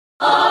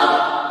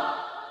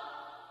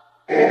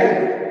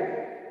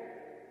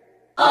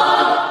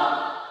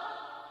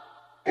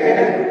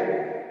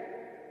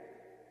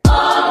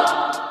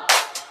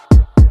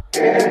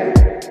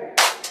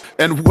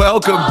And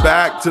welcome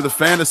back to the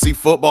Fantasy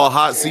Football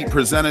Hot Seat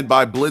presented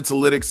by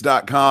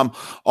Blitzalytics.com.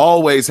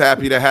 Always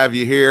happy to have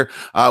you here.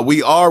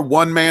 We are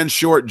one man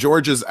short.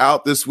 George is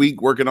out this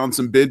week working on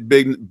some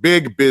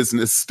big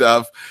business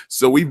stuff.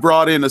 So we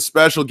brought in a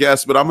special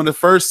guest, but I'm going to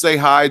first say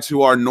hi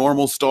to our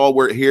normal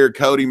stalwart here,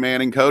 Cody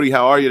Manning. Cody,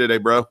 how are you today,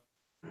 bro?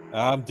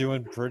 I'm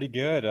doing pretty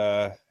good.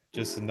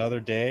 Just another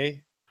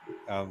day.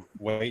 I'm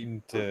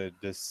waiting to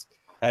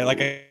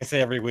like I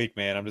say every week,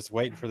 man, I'm just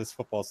waiting for this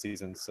football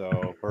season.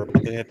 So we're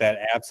about to hit that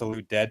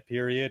absolute dead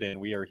period, and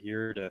we are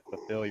here to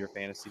fulfill your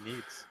fantasy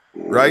needs.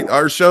 Right?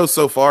 Our show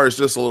so far is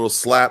just a little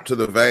slap to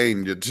the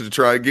vein to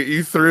try to get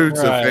you through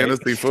to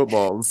fantasy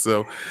football.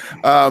 So,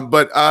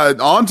 but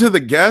on to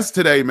the guest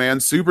today, man.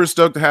 Super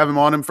stoked to have him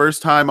on.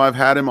 First time I've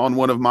had him on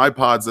one of my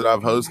pods that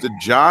I've hosted.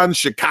 John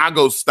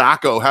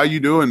Stocco. How you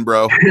doing,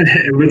 bro?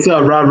 What's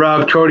up,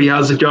 Rob? Cody,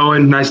 how's it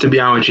going? Nice to be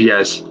on with you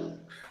guys.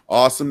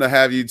 Awesome to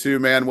have you too,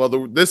 man.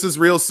 Well, this is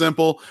real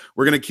simple.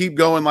 We're going to keep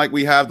going like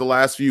we have the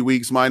last few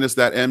weeks, minus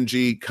that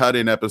MG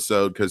cut-in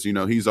episode because, you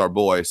know, he's our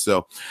boy.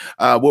 So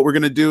what we're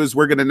going to do is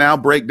we're going to now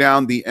break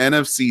down the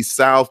NFC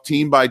South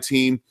team by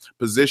team,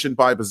 position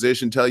by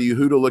position, tell you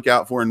who to look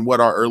out for and what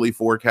our early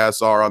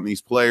forecasts are on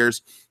these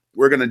players.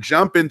 We're going to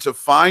jump into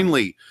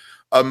finally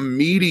a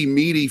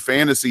meaty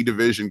fantasy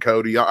division,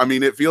 Cody. I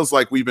mean, it feels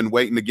like we've been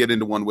waiting to get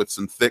into one with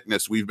some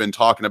thickness. We've been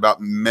talking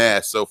about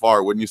meh so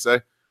far, wouldn't you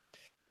say?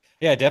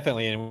 Yeah,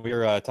 definitely. And we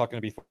were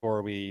talking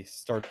before we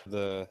start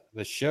the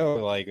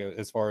show, like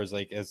as far as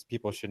like as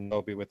people should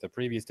know, but with the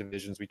previous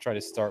divisions, we try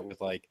to start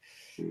with like,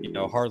 you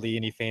know, hardly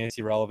any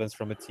fantasy relevance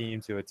from a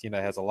team to a team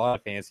that has a lot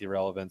of fantasy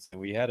relevance. And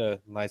we had a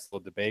nice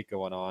little debate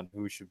going on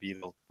who should be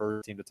the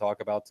first team to talk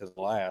about to the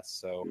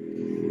last. So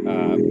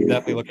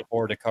definitely looking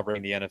forward to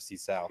covering the NFC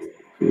South.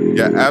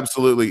 Yeah,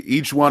 absolutely.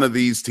 Each one of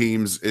these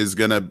teams is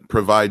going to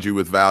provide you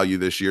with value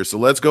this year. So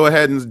let's go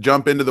ahead and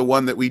jump into the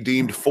one that we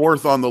deemed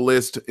fourth on the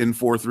list in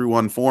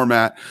 4-through-1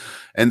 format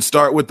and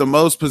start with the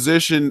most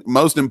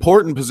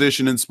important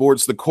position in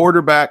sports, the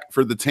quarterback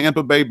for the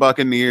Tampa Bay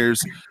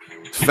Buccaneers,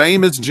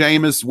 famous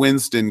Jameis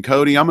Winston.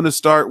 Cody, I'm going to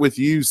start with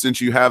you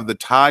since you have the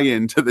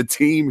tie-in to the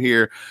team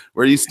here.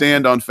 Where you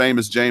stand on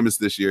famous Jameis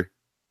this year?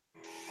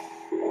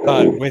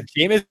 With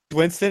Jameis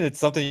Winston, it's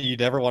something you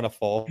never want to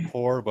fall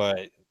for,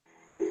 but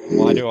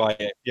why do I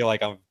feel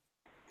like I'm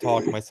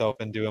talking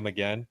myself into him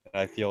again?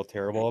 I feel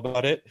terrible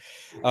about it.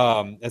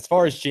 As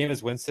far as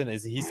Jameis Winston,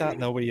 he's not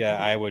nobody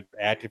that I would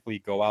actively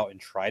go out and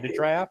try to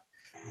draft.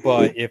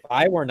 But if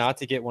I were not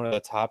to get one of the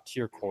top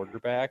tier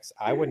quarterbacks,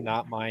 I would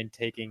not mind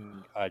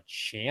taking a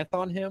chance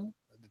on him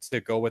to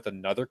go with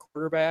another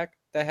quarterback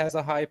that has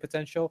a high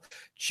potential,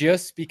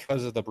 just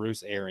because of the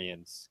Bruce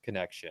Arians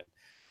connection.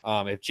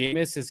 If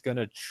Jameis is going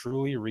to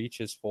truly reach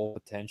his full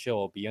potential,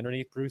 it'll be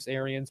underneath Bruce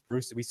Arians.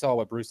 We saw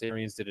what Bruce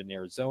Arians did in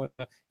Arizona,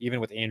 even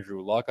with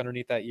Andrew Luck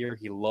underneath that year.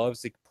 He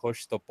loves to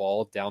push the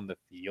ball down the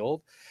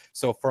field.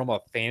 So from a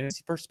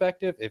fantasy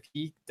perspective, if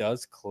he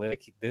does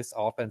click, this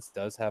offense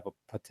does have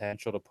a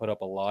potential to put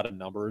up a lot of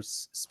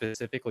numbers,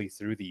 specifically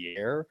through the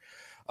air.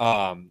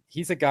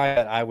 He's a guy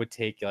that I would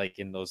take like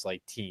in those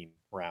like team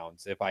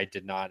rounds if I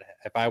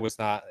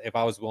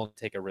was willing to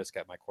take a risk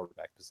at my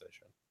quarterback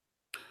position.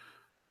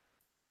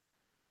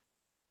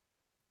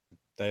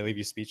 Did I leave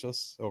you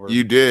speechless?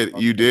 You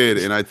did,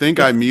 and I think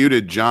I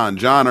muted John.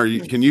 John,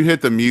 can you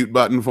hit the mute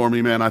button for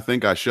me, man? I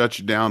think I shut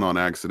you down on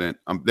accident.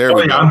 There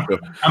we go.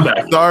 I'm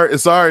back.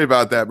 Sorry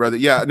about that, brother.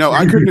 Yeah, no,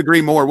 I couldn't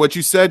agree more. What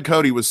you said,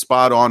 Cody, was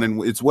spot on,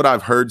 and it's what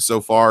I've heard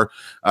so far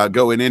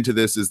going into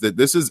this is that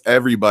this is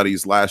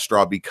everybody's last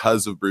straw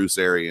because of Bruce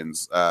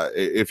Arians.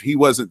 If he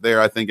wasn't there,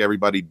 I think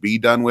everybody'd be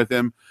done with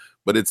him.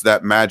 But it's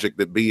that magic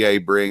that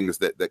BA brings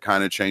that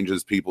kind of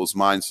changes people's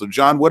minds. So,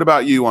 John, what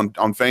about you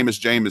on famous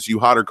Jameis? You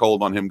hot or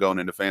cold on him going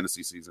into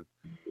fantasy season?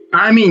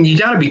 I mean, you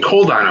got to be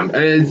cold on him.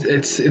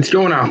 It's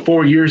going on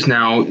 4 years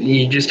now.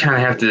 You just kind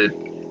of have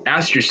to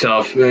ask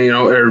yourself, you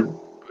know,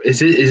 is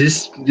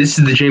this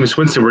the Jameis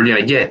Winston we're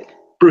gonna get?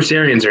 Bruce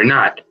Arians or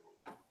not?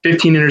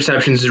 15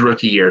 interceptions his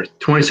rookie year.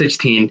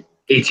 2016,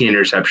 18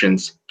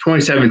 interceptions.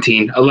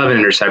 2017, 11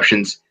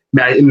 interceptions.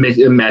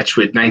 Matched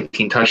with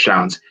 19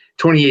 touchdowns.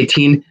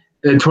 2018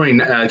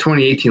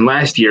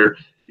 last year,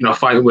 you know,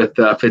 fight with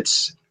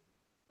Fitzmagic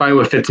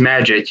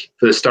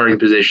for the starting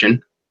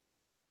position.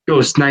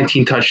 Goes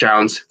 19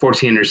 touchdowns,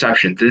 14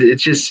 interceptions.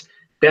 It's just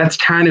that's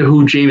kind of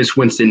who Jameis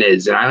Winston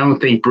is, and I don't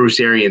think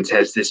Bruce Arians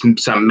has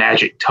some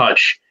magic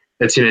touch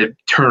that's going to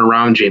turn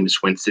around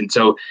Jameis Winston.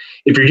 So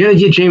if you're going to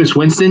get Jameis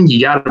Winston,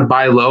 you got to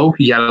buy low.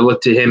 You got to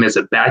look to him as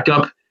a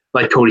backup.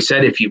 Like Cody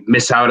said, if you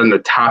miss out on the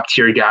top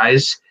tier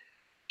guys,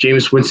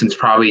 Jameis Winston's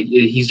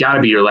he's got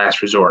to be your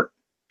last resort.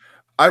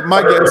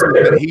 My guess is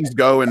that he's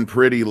going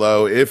pretty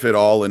low, if at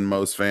all, in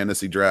most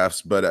fantasy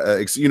drafts, but,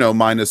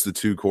 minus the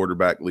 2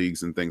 quarterback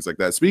leagues and things like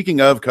that.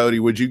 Speaking of,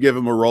 Cody, would you give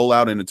him a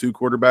rollout in a 2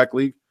 quarterback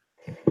league?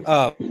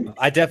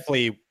 I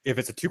definitely, if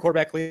it's a 2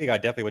 quarterback league, I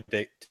definitely would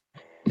take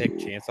a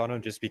chance on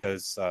him just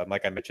because,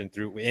 like I mentioned,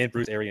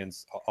 Bruce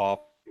Arians off,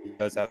 he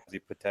does have the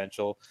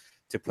potential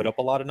to put up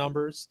a lot of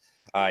numbers.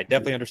 I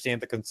definitely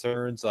understand the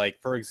concerns. Like,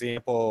 for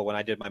example, when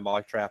I did my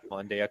mock draft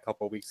Monday a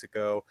couple of weeks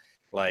ago,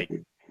 like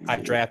I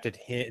drafted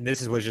him,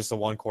 and was just a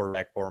one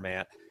quarterback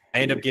format. I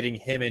ended up getting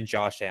him and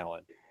Josh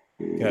Allen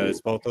because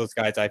both those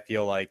guys, I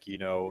feel like,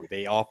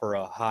 they offer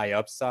a high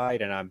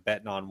upside, and I'm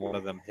betting on one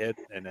of them hit,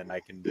 and then I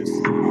can just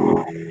move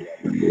on to the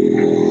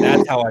other.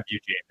 That's how I view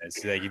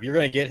Jameis. Like, if you're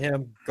going to get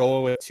him,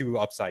 go with two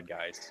upside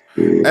guys.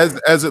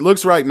 As it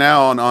looks right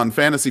now on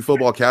Fantasy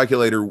Football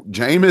Calculator,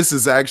 Jameis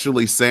is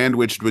actually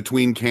sandwiched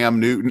between Cam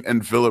Newton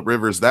and Phillip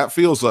Rivers. That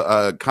feels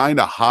kind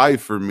of high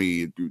for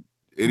me.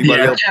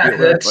 Anybody else feel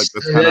that? Like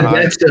that's kind of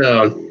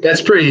high?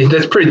 That's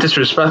pretty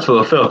disrespectful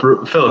of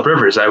Phillip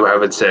Rivers, I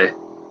would say.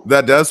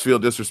 That does feel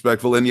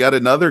disrespectful. And yet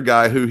another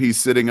guy who he's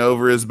sitting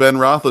over is Ben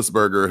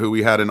Roethlisberger, who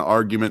we had an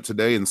argument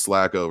today in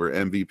Slack over.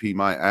 MVP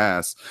my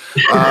ass.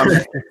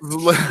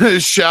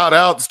 Shout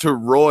outs to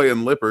Roy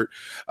and Lippert.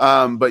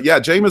 But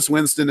yeah, Jameis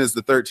Winston is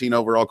the 13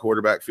 overall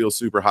quarterback. Feels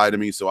super high to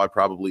me, so I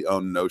probably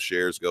own no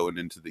shares going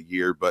into the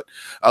year. But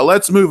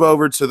let's move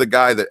over to the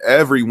guy that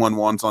everyone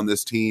wants on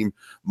this team,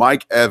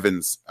 Mike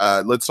Evans.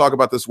 Let's talk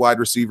about this wide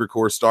receiver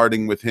core,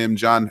 starting with him.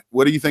 John,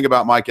 what do you think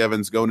about Mike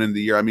Evans going into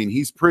the year? I mean,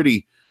 he's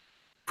pretty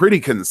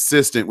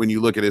consistent when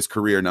you look at his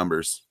career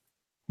numbers.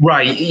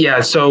 Right. Yeah.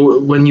 So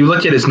when you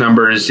look at his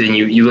numbers and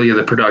you look at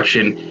the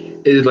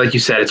production, like you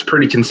said, it's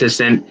pretty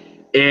consistent.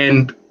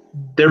 And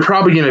they're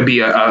probably going to be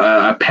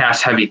a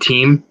pass-heavy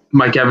team.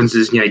 Mike Evans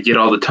is going to get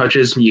all the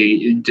touches.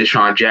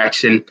 Deshaun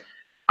Jackson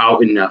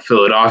out in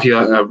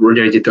Philadelphia. We're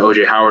going to get to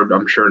O.J. Howard,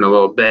 I'm sure, in a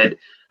little bit.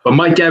 But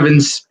Mike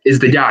Evans is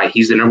the guy.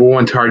 He's the number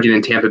one target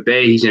in Tampa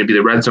Bay. He's going to be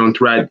the red zone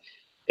threat.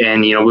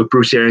 And, with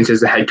Bruce Arians as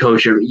the head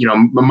coach,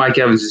 Mike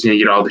Evans is going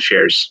to get all the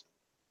shares.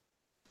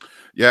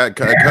 Yeah,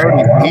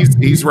 Cody,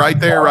 he's right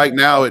there right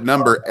now at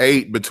number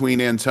 8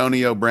 between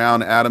Antonio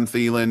Brown, Adam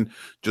Thielen,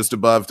 just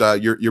above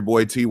your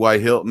boy T.Y.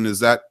 Hilton. Is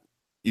that,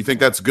 you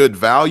think that's good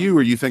value,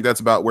 or you think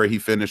that's about where he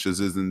finishes,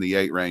 is in the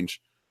 8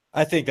 range?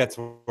 I think that's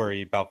where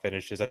he about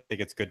finishes. I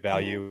think it's good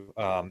value.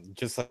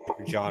 Just like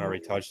John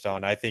already touched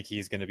on, I think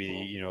he's going to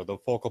be, the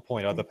focal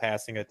point of the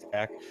passing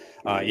attack.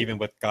 Even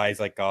with guys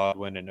like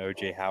Godwin and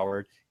O.J.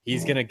 Howard,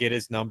 he's going to get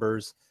his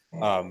numbers.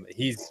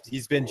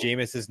 He's been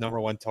Jameis's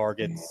number one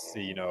targets,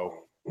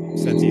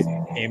 since he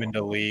came into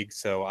the league.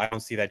 So I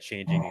don't see that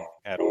changing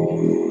at all.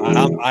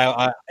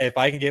 If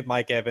I can get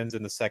Mike Evans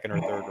in the second or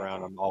third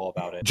round, I'm all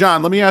about it.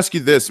 John, let me ask you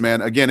this,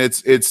 man. Again,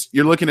 it's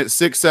you're looking at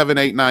 6, 7,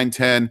 8, 9,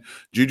 10.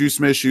 Juju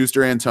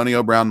Smith-Schuster,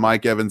 Antonio Brown,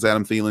 Mike Evans,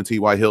 Adam Thielen,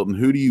 T.Y. Hilton.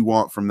 Who do you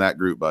want from that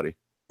group, buddy?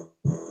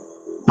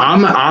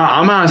 I'm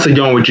honestly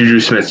going with Juju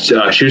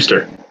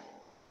Smith-Schuster.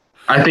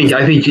 I think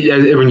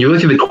when you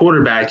look at the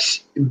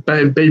quarterbacks,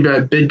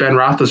 Big Ben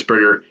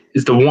Roethlisberger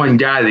is the one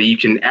guy that you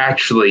can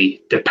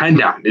actually depend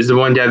on, is the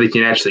one guy that you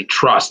can actually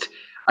trust.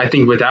 I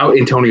think without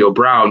Antonio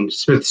Brown,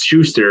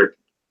 Smith-Schuster,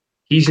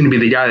 he's going to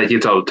be the guy that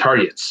gets all the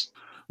targets.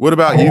 What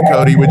about you,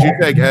 Cody? Would you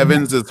take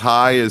Evans as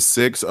high as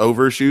 6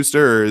 over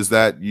Schuster, or is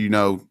that,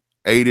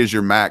 8 is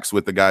your max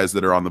with the guys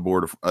that are on the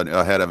board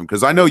ahead of him?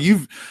 Because I know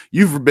you've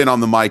been on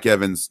the Mike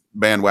Evans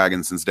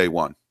bandwagon since day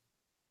one.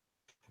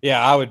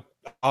 Yeah, I would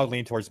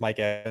lean towards Mike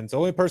Evans. The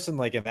only person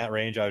like in that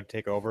range I would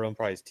take over him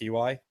probably is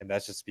T.Y., and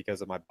that's just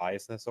because of my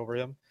biasness over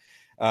him.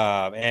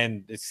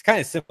 And it's kind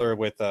of similar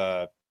with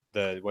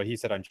what he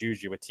said on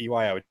Juju. With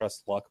T.Y., I would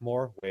trust Luck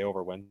more, way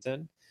over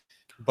Winston.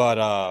 But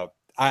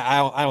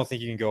I don't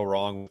think you can go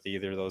wrong with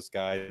either of those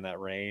guys in that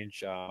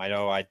range. I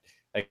know I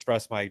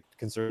expressed my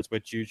concerns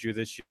with Juju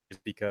this year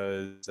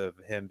because of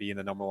him being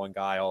the number one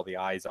guy, all the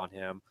eyes on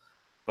him.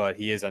 But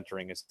he is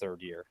entering his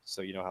third year,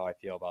 so you know how I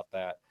feel about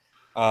that.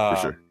 For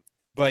sure.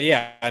 But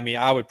yeah, I mean,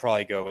 I would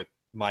probably go with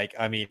Mike.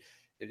 I mean,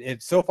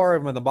 so far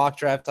in the mock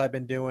drafts I've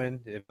been doing,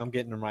 if I'm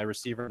getting my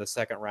receiver in the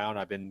second round,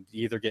 I've been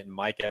either getting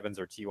Mike Evans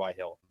or T.Y.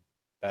 Hilton.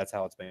 That's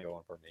how it's been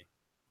going for me.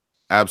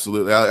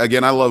 Absolutely.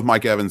 Again, I love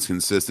Mike Evans'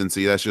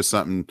 consistency. That's just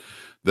something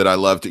that I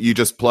love. You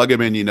just plug him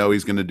in,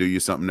 he's going to do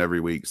you something every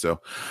week. So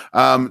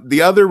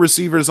the other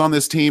receivers on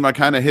this team, I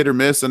kind of hit or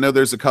miss. I know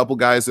there's a couple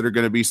guys that are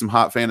going to be some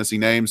hot fantasy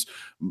names.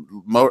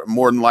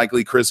 More than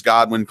likely, Chris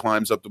Godwin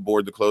climbs up the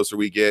board the closer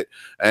we get.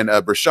 And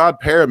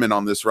Brashad Perriman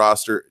on this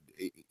roster.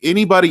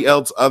 Anybody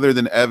else other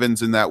than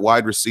Evans in that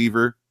wide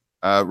receiver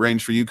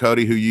range for you,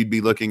 Cody, who you'd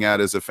be looking at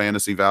as a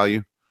fantasy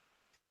value?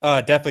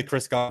 Definitely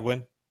Chris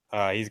Godwin.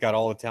 He's got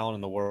all the talent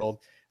in the world.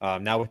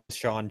 Now with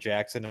Deshaun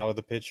Jackson out of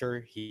the picture,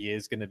 he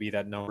is going to be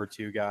that number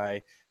 2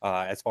 guy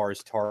as far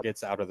as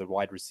targets out of the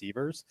wide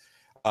receivers.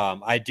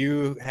 I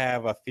do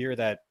have a fear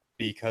that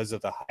because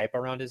of the hype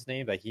around his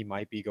name, that he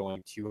might be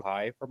going too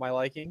high for my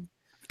liking.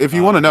 If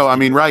you want to know, I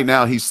mean, right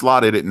now he's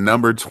slotted at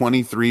number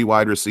 23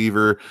 wide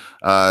receiver.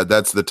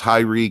 That's the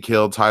Tyreek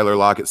Hill, Tyler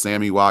Lockett,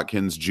 Sammy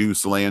Watkins,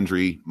 Juice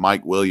Landry,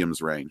 Mike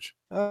Williams range.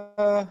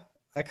 I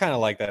kind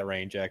of like that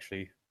range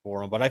actually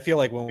for him, but I feel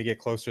like when we get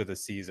closer to the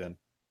season,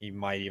 he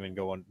might even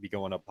be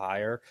going up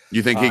higher.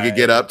 You think he could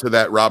get up to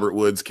that Robert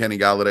Woods, Kenny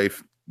Galladay,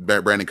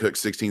 Brandon Cook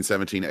 16,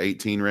 17,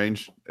 18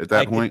 range at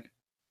that point?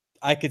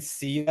 I could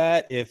see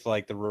that if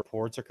like the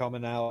reports are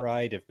coming out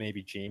right, if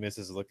maybe Jameis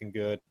is looking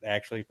good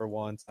actually for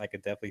once, I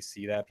could definitely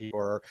see that people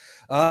are.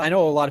 I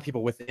know a lot of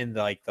people within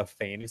like the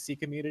fantasy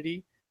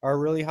community are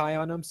really high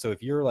on him. So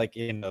if you're like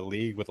in a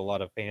league with a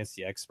lot of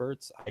fantasy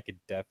experts, I could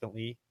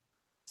definitely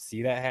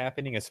see that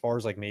happening. As far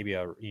as like maybe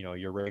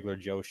your regular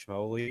Joe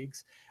Schmo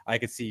leagues, I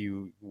could see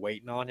you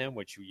waiting on him,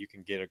 which you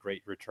can get a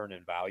great return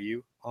in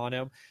value on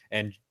him.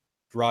 And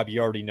Rob,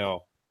 you already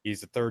know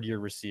he's a third-year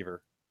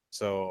receiver.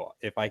 So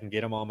if I can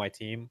get him on my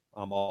team,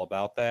 I'm all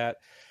about that.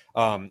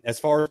 As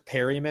far as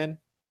Perryman,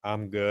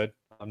 I'm good.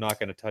 I'm not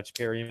going to touch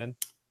Perryman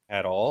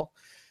at all.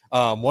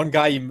 One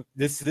guy,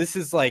 this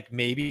is like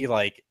maybe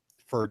like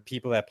for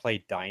people that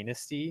play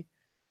Dynasty.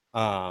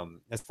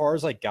 As far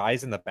as like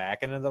guys in the back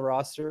end of the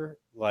roster,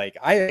 like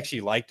I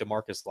actually like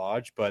DeMarcus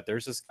Lodge, but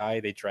there's this guy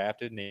they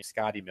drafted named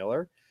Scotty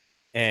Miller.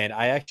 And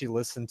I actually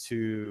listened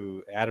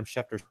to Adam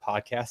Schefter's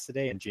podcast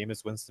today, and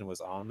Jameis Winston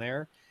was on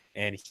there.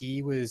 And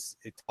he was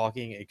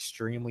talking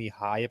extremely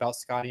high about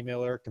Scotty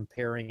Miller,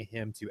 comparing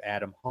him to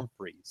Adam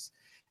Humphries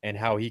and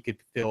how he could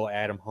fill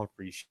Adam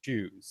Humphries'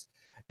 shoes.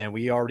 And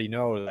we already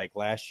know, like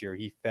last year,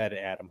 he fed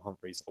Adam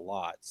Humphries a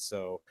lot.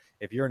 So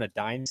if you're in a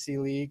dynasty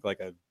league,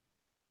 like a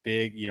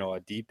big, a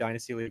deep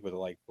dynasty league with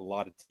like a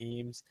lot of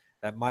teams,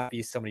 that might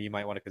be somebody you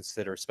might want to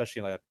consider,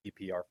 especially in like a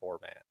PPR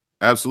format.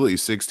 Absolutely.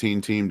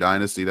 16-team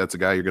dynasty. That's a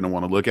guy you're going to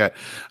want to look at.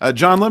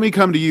 John, let me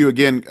come to you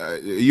again.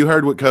 You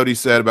heard what Cody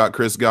said about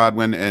Chris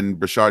Godwin and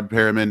Brashard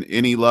Perriman.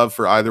 Any love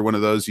for either one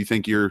of those? You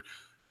think you're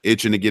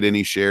itching to get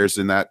any shares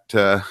in that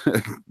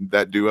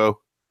that duo?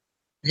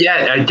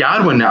 Yeah,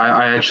 Godwin.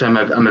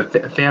 I'm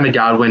a fan of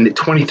Godwin.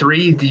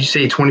 23. Did you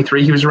say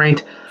 23? He was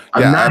ranked.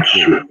 I'm not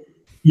sure.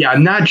 Yeah,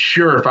 I'm not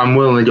sure if I'm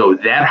willing to go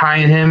that high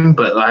in him.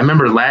 But I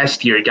remember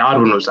last year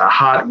Godwin was a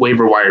hot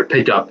waiver wire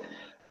pickup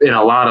in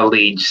a lot of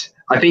leagues.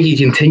 I think he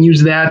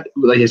continues that.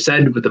 Like I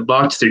said, with the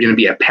Bucs, they're going to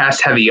be a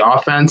pass-heavy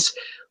offense.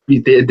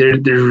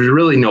 There's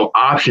really no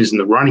options in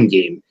the running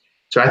game.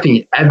 So I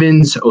think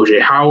Evans, O.J.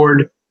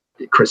 Howard,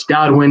 Chris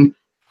Godwin.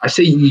 I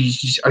say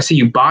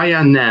you buy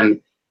on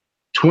them.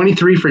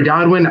 23 for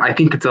Godwin. I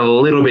think it's a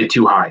little bit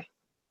too high.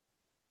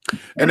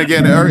 And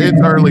again,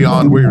 it's early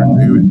on.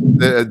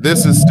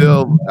 This is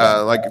still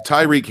like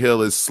Tyreek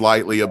Hill is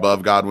slightly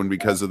above Godwin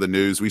because of the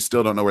news. We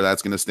still don't know where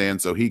that's going to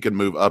stand, so he could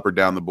move up or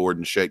down the board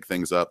and shake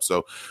things up.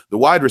 So the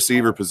wide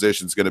receiver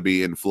position is going to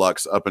be in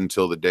flux up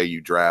until the day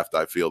you draft,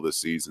 I feel, this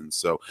season.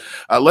 So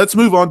let's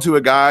move on to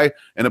a guy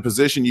in a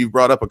position you've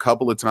brought up a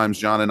couple of times,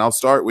 John, and I'll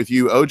start with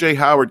you. O.J.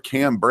 Howard,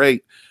 Cam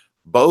Brate,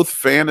 both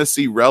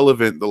fantasy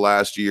relevant the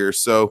last year.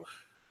 So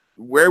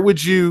where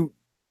would you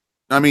 –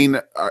 I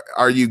mean,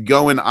 are you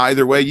going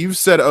either way? You've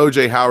said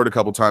O.J. Howard a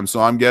couple times,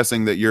 so I'm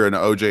guessing that you're an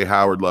O.J.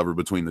 Howard lover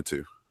between the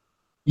two.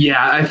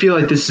 Yeah, I feel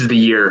like this is the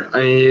year.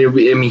 I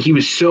mean, he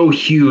was so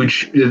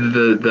huge.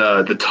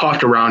 The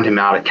talk around him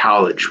out of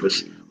college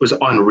was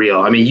unreal.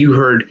 I mean, you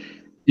heard,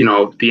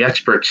 the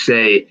experts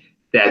say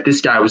that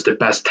this guy was the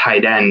best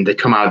tight end to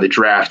come out of the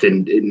draft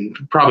in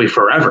probably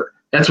forever.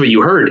 That's what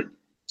you heard.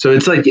 So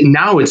it's like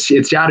now it's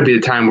got to be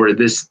the time where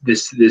this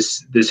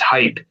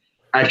hype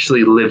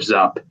actually lives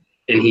up.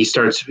 And he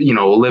starts,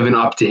 living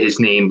up to his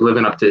name,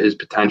 living up to his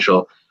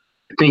potential.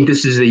 I think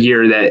this is the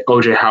year that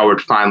O.J.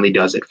 Howard finally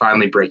does it,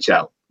 finally breaks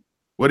out.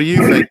 What do you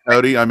think,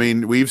 Cody? I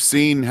mean, we've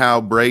seen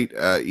how Brate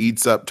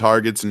eats up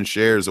targets and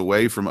shares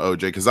away from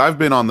O.J. because I've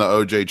been on the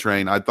O.J.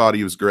 train. I thought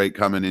he was great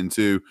coming in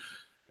too.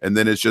 And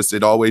then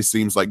it always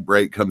seems like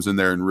Brate comes in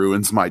there and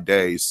ruins my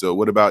day. So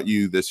what about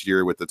you this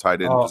year with the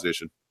tight end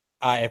position?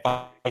 If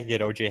I can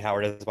get O.J.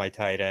 Howard as my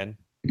tight end,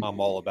 I'm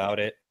all about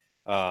it.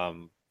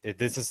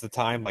 This is the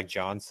time, like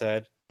John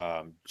said,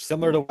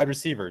 similar to wide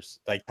receivers,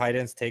 like tight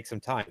ends take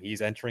some time.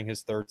 He's entering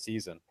his third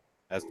season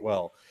as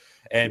well.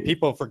 And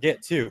people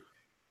forget too,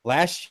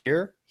 last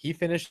year he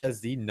finished as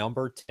the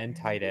number 10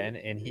 tight end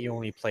and he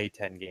only played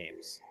 10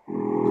 games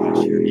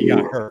last year. He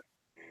got hurt.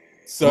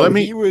 So let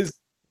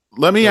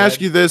me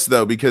ask you this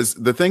though, because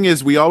the thing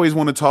is we always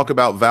want to talk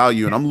about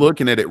value and I'm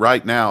looking at it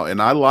right now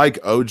and I like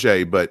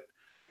OJ, but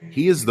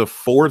he is the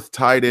fourth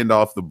tight end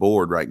off the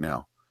board right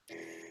now.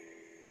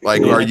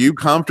 Like, are you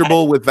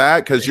comfortable with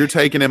that? Because you're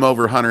taking him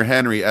over Hunter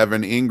Henry,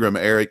 Evan Ingram,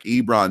 Eric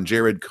Ebron,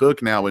 Jared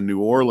Cook now in New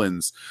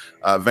Orleans,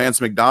 Vance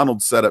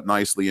McDonald set up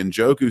nicely, and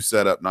Njoku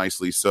set up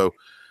nicely. So,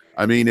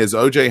 I mean, is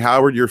O.J.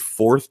 Howard your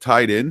fourth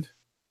tight end?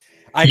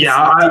 I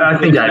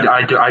think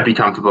I'd be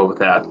comfortable with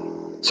that.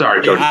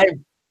 Sorry, Cody.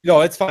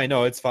 No, it's fine.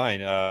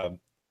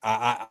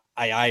 I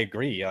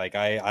agree. Like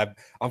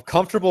I'm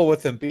comfortable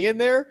with him being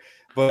there.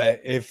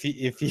 But if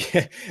he,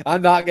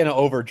 I'm not going to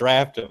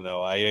overdraft him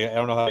though. I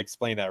don't know how to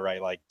explain that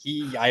right. Like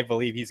I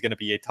believe he's going to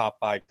be a top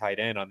 5 tight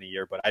end on the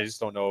year, but I just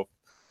don't know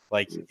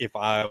if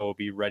I will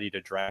be ready to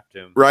draft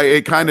him. Right.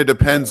 It kind of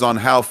depends on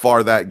how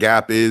far that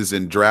gap is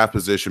in draft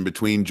position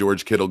between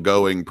George Kittle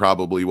going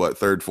probably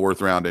third,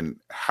 fourth round and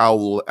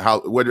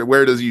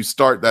where does you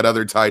start that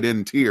other tight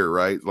end tier,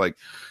 right? Like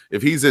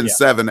if he's in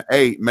 7,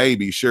 8,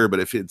 maybe sure. But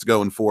if it's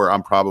going 4,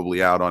 I'm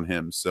probably out on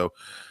him. So,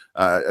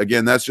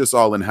 again, that's just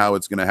all in how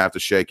it's going to have to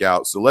shake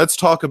out. So let's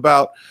talk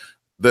about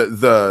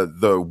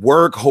the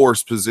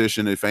workhorse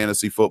position in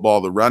fantasy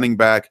football, the running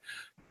back,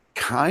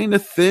 kind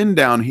of thin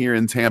down here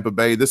in Tampa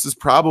Bay. This is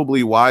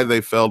probably why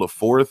they fell to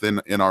fourth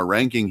in our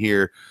ranking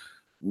here.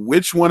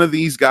 Which one of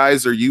these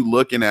guys are you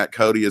looking at,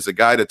 Cody, as a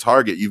guy to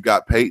target? You've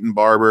got Peyton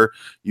Barber,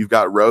 you've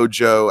got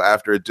Rojo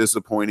after a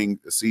disappointing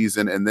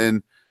season, and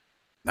then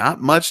not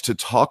much to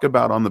talk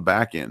about on the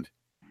back end.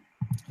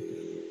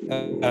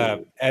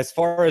 As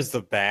far as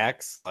the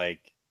backs,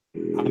 like,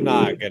 I'm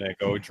not gonna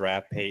go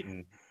draft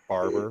Peyton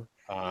Barber.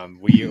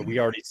 We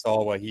already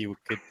saw what he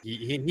could.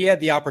 He had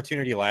the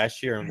opportunity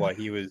last year, and what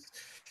he was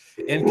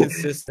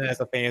inconsistent as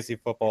a fantasy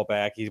football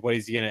back. He's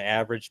going to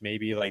average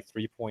maybe like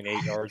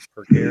 3.8 yards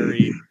per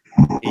carry.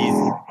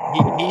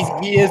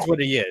 He is what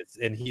he is,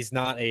 and he's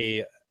not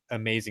a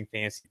amazing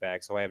fantasy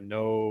back. So I have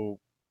no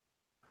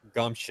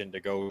gumption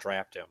to go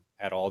draft him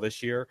at all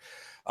this year.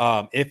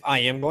 If I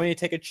am going to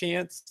take a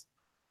chance,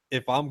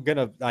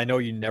 I know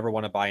you never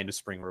want to buy into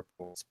spring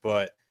reports,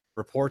 but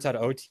reports out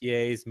of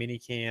OTAs,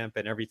 minicamp,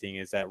 and everything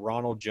is that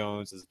Ronald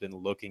Jones has been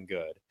looking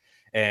good.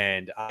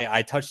 And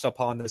I touched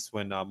upon this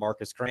when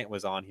Marcus Grant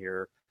was on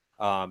here,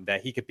 that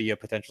he could be a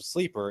potential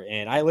sleeper.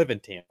 And I live in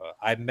Tampa.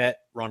 I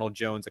met Ronald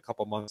Jones a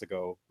couple months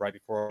ago, right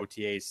before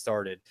OTAs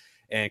started.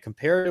 And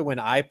compared to when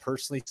I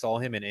personally saw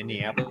him in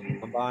Indianapolis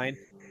Combine,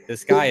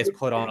 this guy has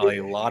put on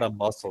a lot of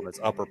muscle in his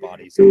upper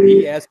body. So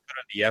he has put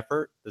on the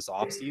effort this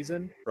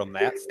offseason from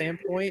that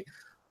standpoint.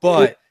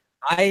 But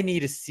I need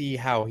to see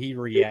how he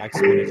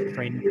reacts when it's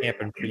training camp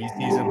and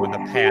preseason, when the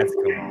pads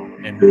come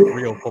on and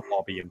real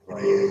football being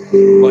played.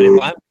 But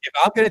if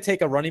I'm going to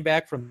take a running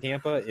back from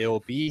Tampa, it'll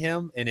be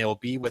him, and it'll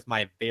be with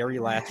my very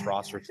last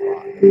roster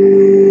spot.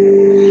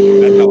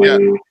 That's how I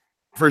feel.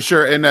 For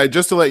sure. And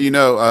just to let you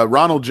know,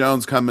 Ronald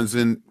Jones comes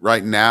in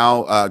right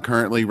now,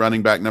 currently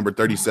running back number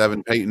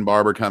 37, Peyton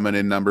Barber coming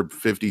in number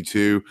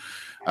 52.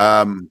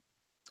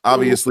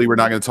 Obviously, we're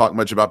not going to talk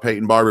much about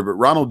Peyton Barber, but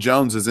Ronald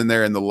Jones is in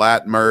there in the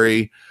Lat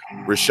Murray,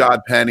 Rashad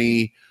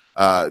Penny,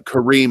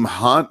 Kareem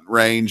Hunt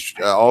range,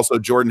 also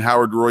Jordan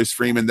Howard, Royce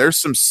Freeman. There's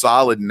some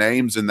solid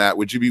names in that.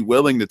 Would you be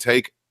willing to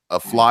take a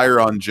flyer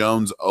on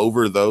Jones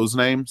over those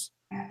names?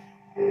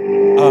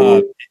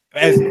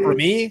 As for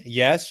me,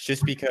 yes,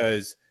 just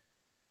because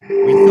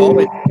we saw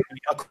it.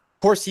 Of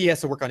course, he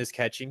has to work on his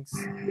catchings,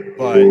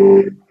 but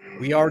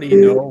we already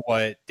know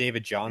what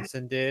David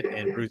Johnson did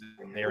and Bruce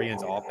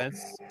Arians'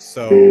 offense.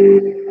 So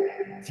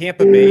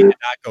Tampa Bay did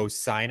not go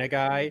sign a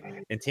guy,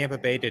 and Tampa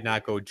Bay did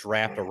not go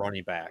draft a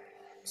running back.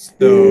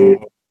 So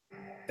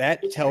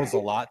that tells a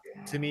lot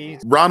to me.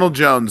 Ronald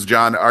Jones,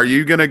 John, are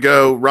you going to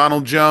go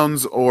Ronald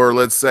Jones or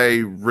let's say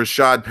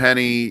Rashad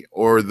Penny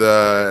or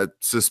the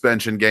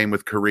suspension game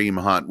with Kareem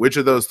Hunt? Which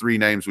of those three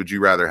names would you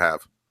rather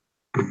have?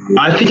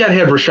 I think I'd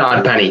have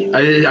Rashad Penny.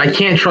 I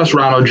can't trust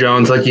Ronald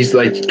Jones. Like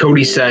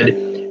Cody said,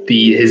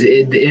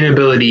 the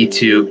inability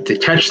to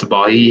catch the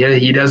ball.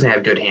 He doesn't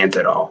have good hands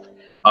at all.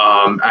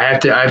 I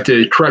have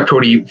to correct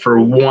Cody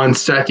for 1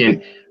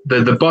 second.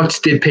 The Bucks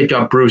did pick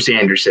up Bruce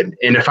Anderson,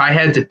 and if I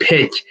had to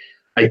pick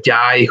a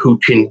guy who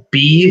can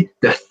be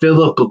the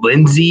Phillip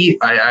Lindsay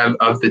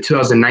of the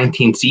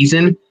 2019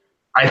 season,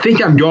 I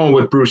think I'm going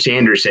with Bruce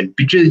Anderson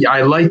because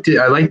I liked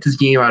this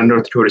game out of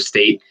North Dakota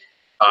State.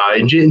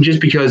 And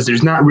just because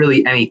there's not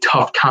really any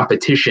tough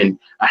competition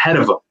ahead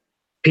of him.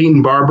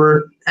 Peyton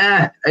Barber,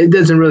 it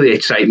doesn't really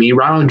excite me.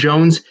 Ronald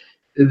Jones,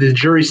 the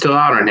jury's still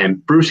out on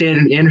him. Bruce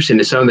Anderson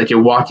is someone that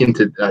can walk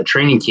into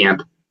training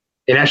camp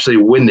and actually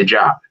win the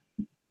job.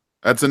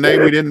 That's a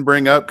name we didn't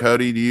bring up,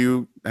 Cody. Do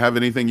you have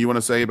anything you want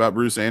to say about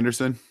Bruce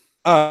Anderson?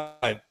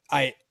 I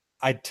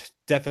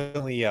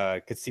definitely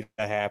could see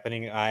that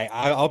happening.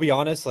 I'll be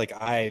honest, like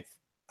I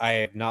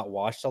have not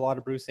watched a lot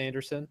of Bruce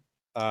Anderson.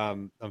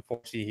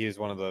 Unfortunately, he is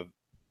one of the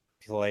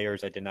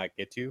players I did not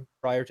get to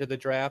prior to the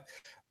draft,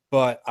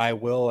 but I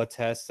will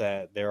attest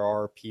that there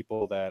are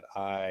people that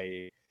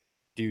I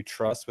do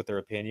trust with their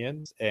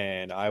opinions,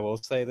 and I will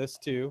say this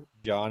too.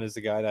 John is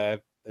the guy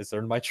that has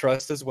earned my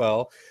trust as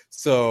well,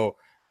 so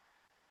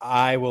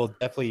I will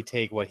definitely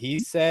take what he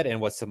said and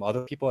what some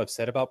other people have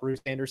said about Bruce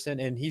Anderson,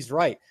 and he's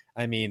right.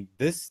 I mean,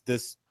 this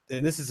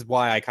is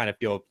why I kind of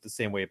feel the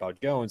same way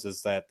about Jones,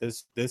 is that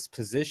this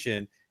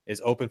position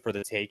is open for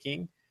the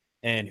taking.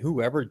 And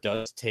whoever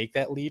does take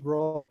that lead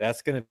role,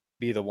 that's going to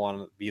be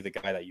the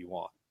guy that you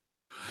want.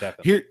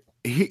 Definitely.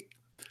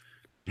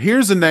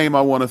 Here's a name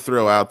I want to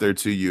throw out there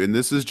to you, and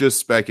this is just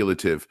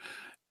speculative.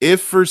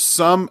 If for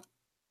some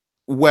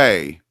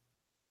way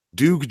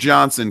Duke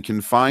Johnson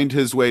can find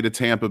his way to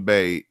Tampa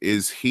Bay,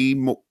 is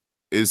he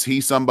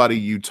somebody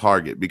you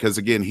target? Because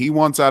again, he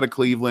wants out of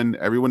Cleveland.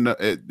 Everyone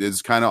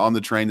is kind of on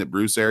the train that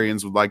Bruce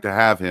Arians would like to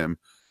have him.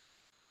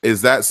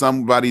 Is that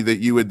somebody that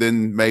you would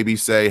then maybe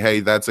say,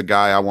 hey, that's a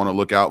guy I want to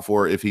look out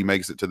for if he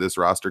makes it to this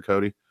roster,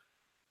 Cody?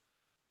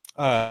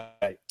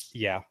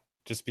 Yeah,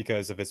 just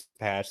because of his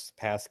pass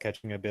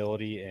catching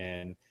ability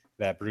and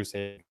that Bruce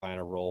can find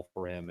a role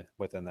for him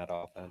within that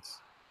offense.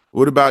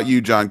 What about you,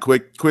 John?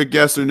 Quick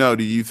yes or no.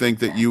 Do you think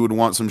that you would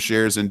want some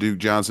shares in Duke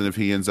Johnson if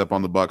he ends up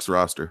on the Bucs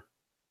roster?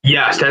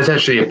 Yes, that's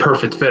actually a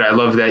perfect fit. I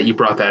love that you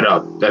brought that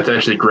up. That's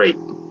actually great.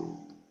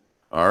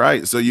 All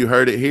right. So you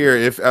heard it here.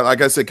 If,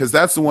 like I said, because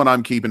that's the one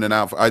I'm keeping an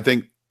eye for. I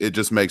think it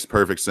just makes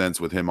perfect sense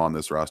with him on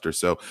this roster.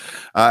 So,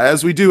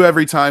 as we do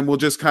every time, we'll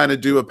just kind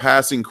of do a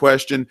passing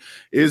question.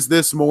 Is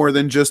this more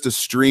than just a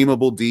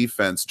streamable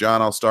defense?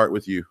 John, I'll start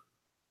with you.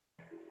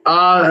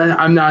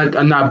 I'm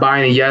not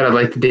buying it yet. I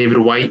like the David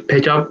White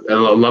pickup. I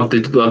love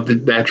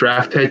that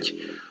draft pick.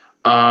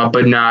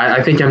 But no,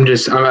 I think I'm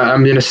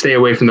going to stay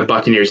away from the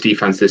Buccaneers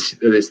defense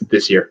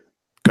this year.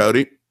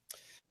 Cody?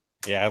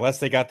 Yeah, unless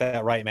they got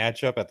that right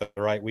matchup at the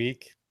right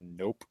week,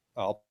 nope.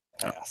 I'll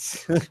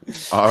pass.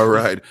 All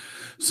right.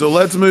 So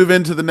let's move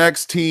into the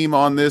next team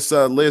on this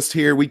list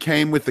here. We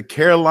came with the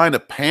Carolina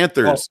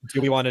Panthers. Oh,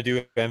 do we want to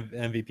do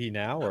MVP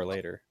now or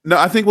later? No,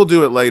 I think we'll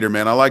do it later,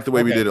 man. I like the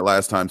way we did it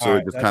last time, so All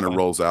it just kind of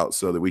rolls out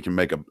so that we can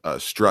make a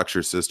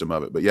structure system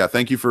of it. But yeah,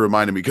 thank you for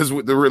reminding me, because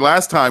the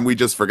last time we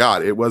just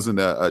forgot. It wasn't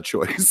a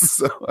choice.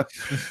 So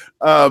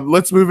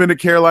let's move into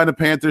Carolina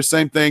Panthers.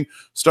 Same thing.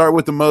 Start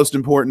with the most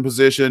important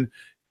position.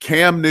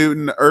 Cam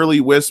Newton,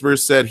 early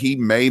whispers said he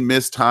may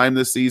miss time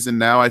this season.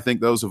 Now I think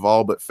those have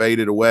all but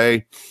faded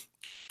away.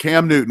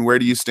 Cam Newton, where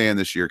do you stand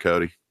this year,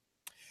 Cody?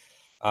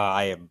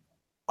 I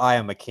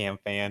am a Cam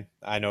fan.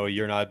 I know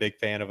you're not a big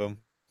fan of him,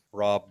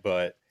 Rob,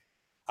 but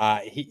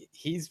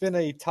he's been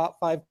a top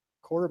 5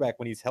 quarterback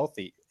when he's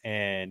healthy.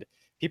 And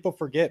people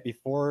forget,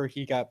 before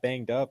he got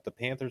banged up, the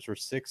Panthers were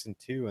 6-2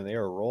 and they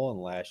were rolling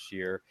last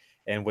year.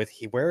 And with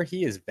where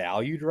he is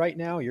valued right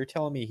now, you're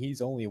telling me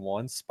he's only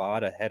one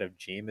spot ahead of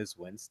Jameis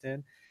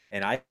Winston,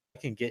 and I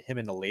can get him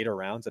in the later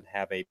rounds and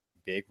have a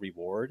big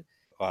reward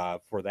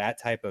for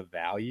that type of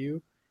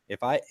value.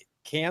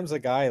 Cam's a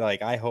guy,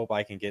 like, I hope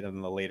I can get him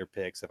in the later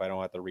picks if I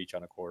don't have to reach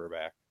on a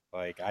quarterback.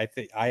 Like, I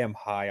think I am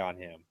high on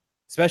him,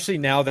 especially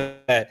now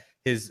that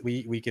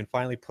we can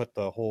finally put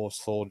the whole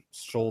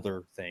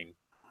shoulder thing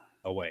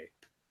away.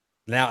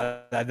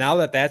 Now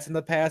that that's in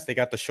the past, they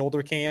got the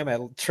shoulder cam at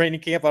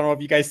training camp. I don't know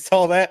if you guys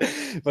saw that,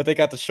 but they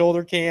got the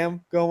shoulder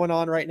cam going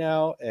on right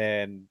now,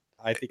 and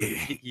I think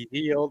he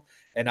healed.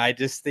 And I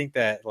just think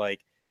that,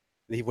 like,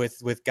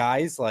 with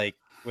guys like,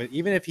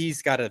 even if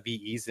he's got to be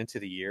eased into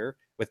the year,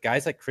 with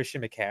guys like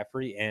Christian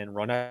McCaffrey and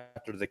run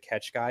after the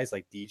catch guys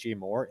like DJ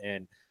Moore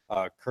and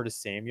Curtis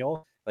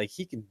Samuel, like,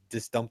 he can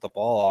just dump the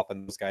ball off,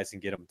 and those guys can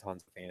get him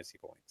tons of fantasy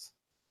points.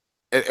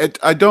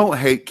 I don't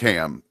hate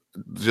Cam.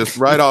 Just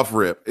right off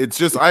rip. It's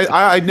just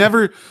I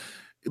never,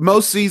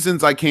 most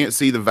seasons I can't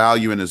see the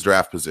value in his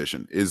draft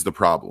position is the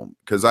problem,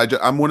 because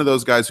I'm one of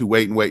those guys who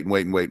wait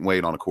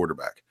on a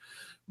quarterback.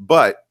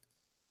 But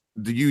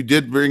you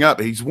did bring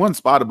up he's one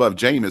spot above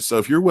Jameis, so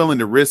if you're willing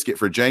to risk it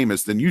for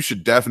Jameis, then you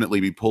should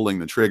definitely be pulling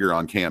the trigger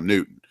on Cam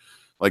Newton.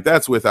 Like,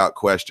 that's without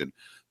question.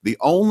 The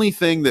only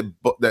thing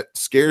that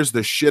scares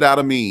the shit out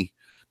of me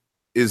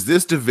is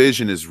this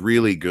division is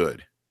really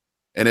good.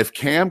 And if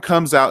Cam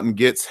comes out and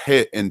gets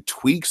hit and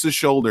tweaks the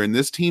shoulder, and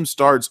this team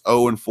starts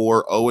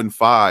 0-4,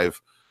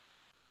 0-5,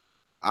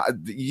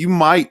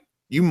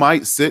 you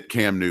might sit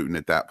Cam Newton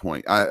at that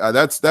point.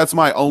 That's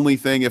my only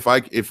thing. If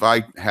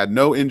I had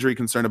no injury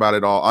concern about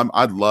it all,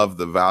 I'd love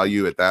the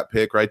value at that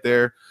pick right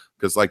there,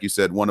 because, like you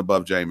said, one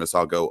above Jameis,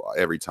 I'll go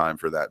every time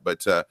for that.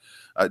 But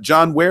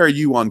John, where are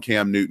you on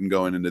Cam Newton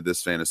going into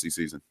this fantasy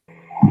season?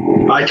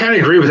 I kind of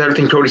agree with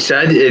everything Cody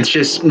said. It's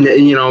just,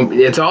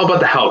 it's all about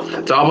the health.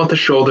 It's all about the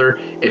shoulder.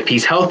 If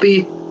he's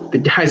healthy, the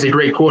guy's a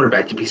great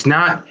quarterback. If he's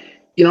not,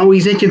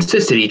 he's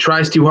inconsistent. He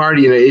tries too hard.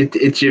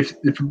 It's just,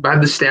 by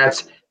the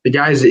stats, the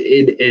guy's an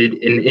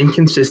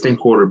inconsistent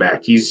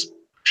quarterback. He's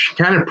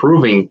kind of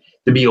proving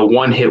to be a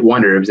one-hit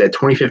wonder. It was that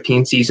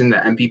 2015 season, the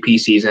MVP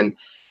season,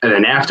 and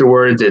then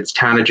afterwards, it's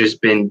kind of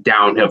just been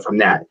downhill from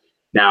that.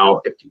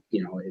 Now,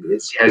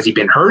 has he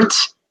been hurt?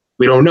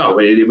 We don't know.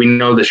 We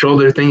know the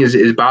shoulder thing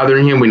is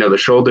bothering him. We know the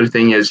shoulder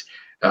thing is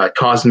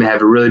caused him to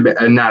have a really bad,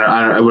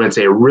 I wouldn't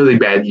say a really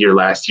bad year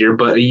last year,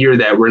 but a year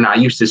that we're not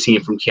used to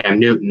seeing from Cam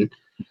Newton.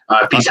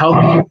 If he's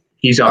healthy,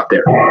 he's up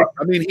there.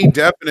 I mean, he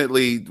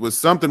definitely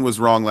something was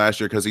wrong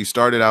last year, because he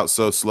started out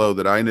so slow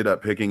that I ended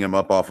up picking him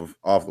up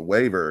off the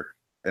waiver,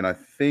 and I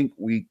think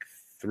week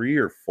 3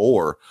 or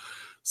 4.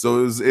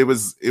 So it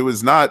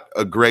was not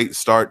a great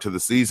start to the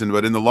season,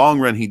 but in the long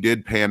run, he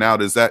did pan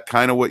out. Is that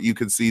kind of what you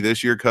could see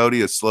this year,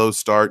 Cody? A slow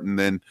start, and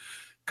then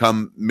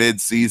come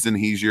mid-season,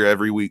 he's your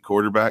every week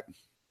quarterback?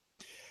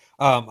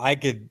 I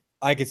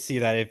could see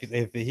that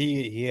if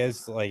he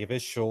has, like, if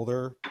his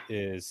shoulder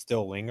is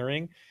still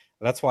lingering,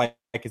 that's why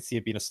I could see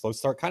it being a slow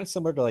start, kind of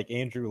similar to like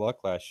Andrew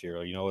Luck last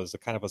year. It was a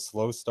kind of a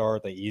slow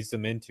start. They eased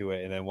him into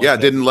it, and then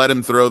didn't let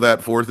him throw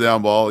that 4th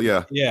down ball.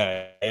 Yeah.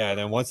 And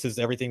then once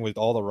everything with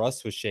all the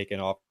rust was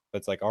shaken off,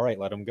 it's like, all right,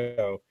 let him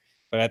go.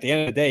 But at the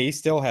end of the day, he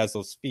still has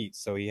those feet,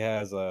 so he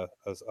has a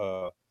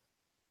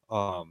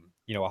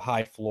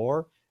high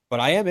floor. But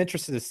I am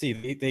interested to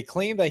see. They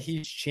claim that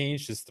he's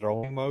changed his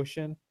throwing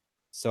motion,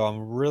 so I'm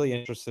really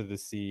interested to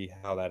see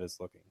how that is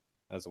looking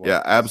as well.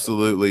 Yeah,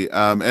 absolutely.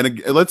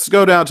 And let's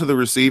go down to the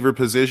receiver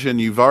position.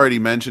 You've already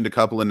mentioned a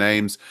couple of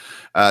names.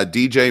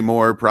 DJ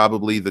Moore,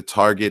 probably the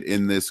target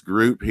in this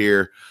group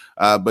here.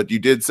 But you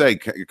did say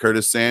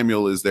Curtis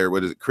Samuel is there.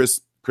 What is it?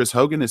 Chris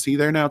Hogan, is he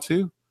there now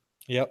too?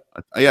 Yep.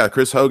 Yeah,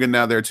 Chris Hogan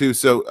now there too.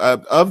 So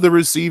of the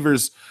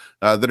receivers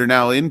that are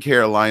now in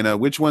Carolina,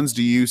 which ones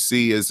do you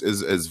see as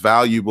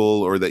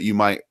valuable or that you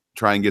might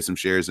try and get some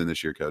shares in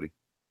this year, Cody?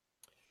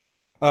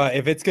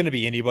 If it's going to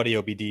be anybody,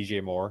 it'll be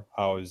DJ Moore.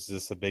 I was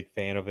just a big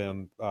fan of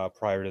him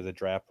prior to the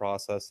draft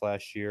process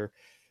last year.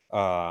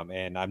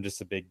 And I'm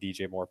just a big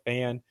DJ Moore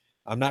fan.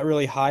 I'm not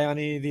really high on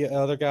any of the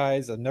other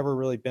guys. I've never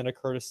really been a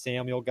Curtis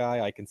Samuel guy.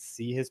 I can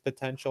see his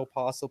potential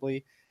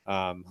possibly.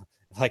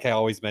 Like I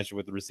always mention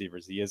with the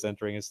receivers, he is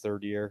entering his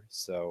third year.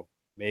 So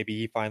maybe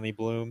he finally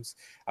blooms.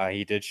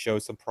 He did show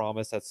some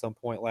promise at some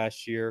point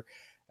last year.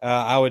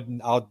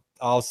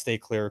 I'll stay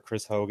clear of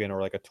Chris Hogan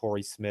or like a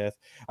Torrey Smith.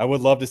 I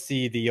would love to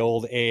see the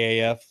old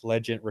AAF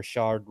legend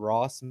Rashard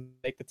Ross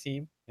make the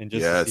team and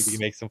just to see if he can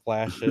make some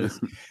flashes.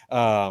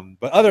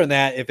 But other than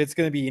that, if it's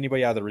going to be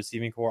anybody out of the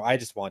receiving core, I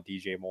just want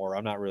DJ Moore.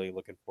 I'm not really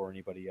looking for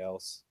anybody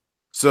else.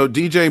 So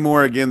DJ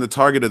Moore, again, the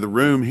target of the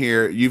room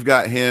here. You've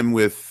got him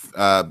with,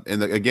 in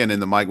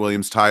the Mike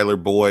Williams, Tyler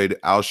Boyd,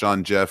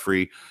 Alshon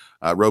Jeffrey,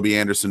 Roby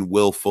Anderson,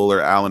 Will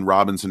Fuller, Allen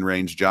Robinson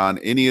range. John,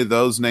 any of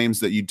those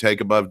names that you'd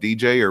take above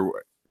DJ,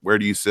 or where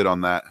do you sit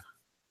on that?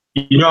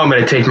 You know I'm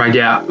going to take my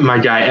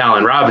guy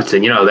Allen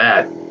Robinson. You know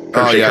that.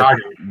 Oh, Chicago. Yeah.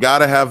 Got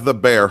to have the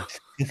bear.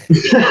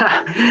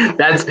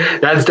 that's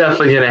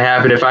definitely going to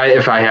happen if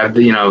I have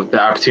the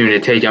opportunity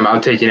to take him. I'm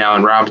taking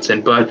Allen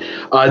Robinson, but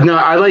no,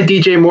 I like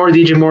DJ Moore.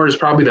 DJ Moore is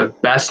probably the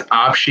best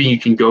option you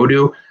can go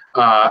to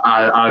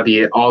out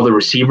of all the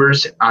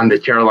receivers on the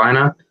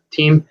Carolina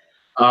team.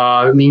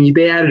 I mean,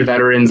 they added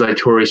veterans like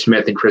Torrey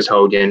Smith and Chris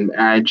Hogan.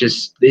 Like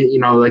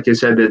I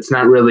said, that's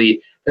not going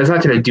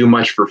to do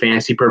much for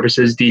fantasy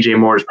purposes. DJ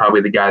Moore is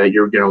probably the guy that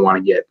you're going to want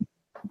to get.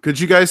 Could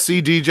you guys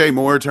see DJ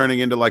Moore turning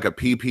into like a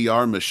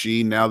PPR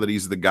machine now that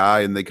he's the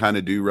guy and they kind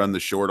of do run the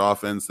short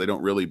offense? They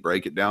don't really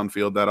break it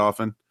downfield that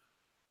often.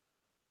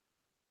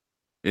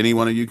 Any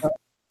one of you?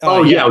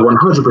 Yeah,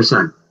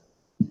 100%.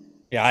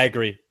 Yeah, I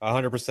agree,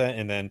 100%.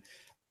 And then,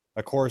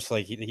 of course,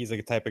 like he's like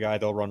the type of guy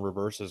they'll run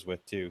reverses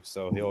with too.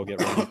 So he'll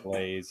get running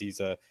plays. You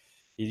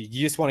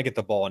just want to get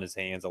the ball in his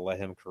hands and let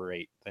him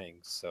create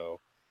things. So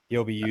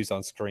he'll be used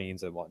on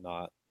screens and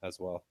whatnot as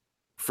well.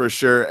 For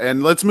sure.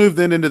 And let's move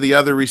then into the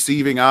other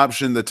receiving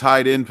option, the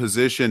tight end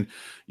position.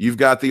 You've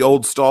got the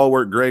old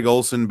stalwart Greg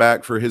Olsen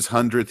back for his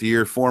 100th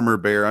year, former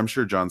Bear. I'm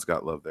sure John's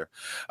got love there.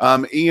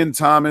 Ian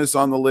Thomas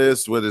on the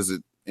list. What is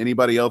it?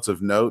 Anybody else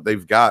of note?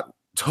 They've got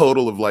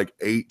total of like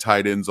 8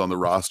 tight ends on the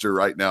roster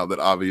right now that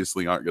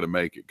obviously aren't going to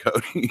make it,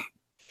 Cody.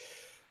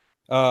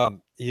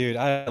 Dude,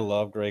 I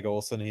love Greg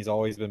Olsen. He's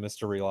always been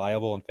Mr.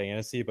 Reliable in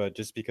fantasy, but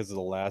just because of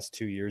the last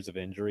 2 years of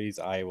injuries,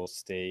 I will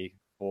stay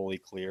fully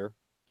clear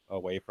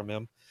away from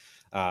him.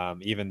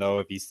 Even though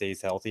if he stays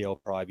healthy, he'll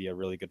probably be a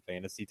really good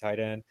fantasy tight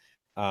end.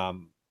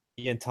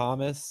 Ian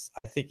Thomas,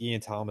 I think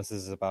Ian Thomas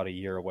is about a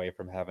year away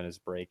from having his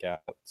breakout.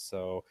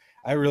 So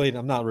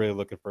I'm not really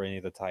looking for any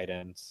of the tight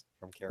ends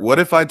from Carolina. What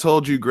if I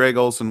told you Greg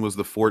Olsen was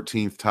the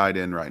 14th tight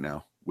end right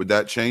now? Would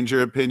that change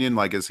your opinion?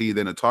 Like, is he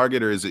then a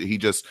target, or is he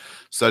just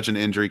such an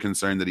injury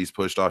concern that he's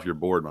pushed off your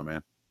board, my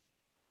man?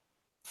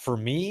 For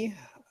me,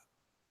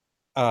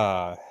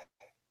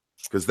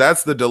 because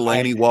that's the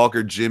Delaney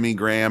Walker, Jimmy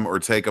Graham, or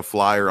take a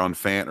flyer on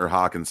Fant or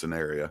Hawkinson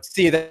area.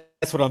 See,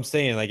 that's what I'm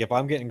saying. Like, if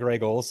I'm getting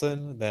Greg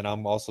Olsen, then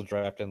I'm also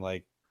drafting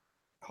like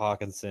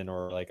Hawkinson,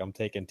 or like I'm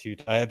taking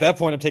at that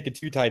point, I'm taking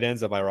 2 tight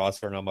ends at my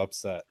roster and I'm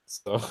upset.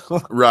 So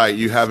right.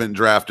 You haven't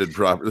drafted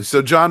properly.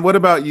 So John, what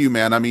about you,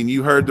 man? I mean,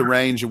 you heard the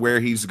range of where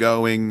he's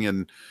going,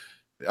 and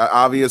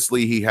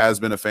obviously he has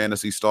been a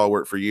fantasy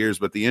stalwart for years,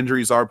 but the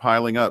injuries are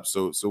piling up.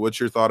 So what's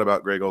your thought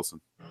about Greg Olsen?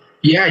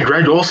 Yeah,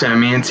 Greg Olsen. I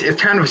mean,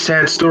 it's kind of a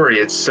sad story.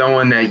 It's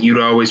someone that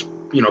you'd always,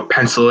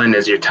 pencil in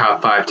as your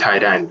top 5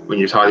 tight end when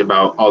you're talking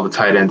about all the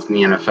tight ends in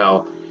the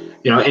NFL.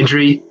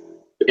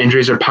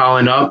 Injuries are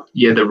piling up.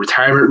 You had the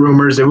retirement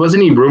rumors. There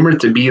wasn't any rumored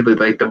to be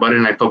like the Monday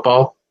Night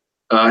Football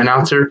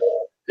announcer.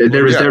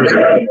 There was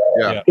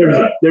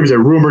a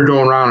rumor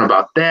going around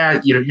about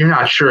that. You're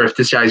not sure if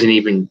this guy's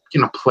even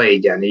going to play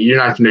again. You're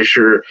not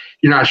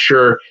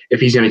sure if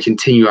he's going to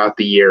continue out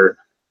the year.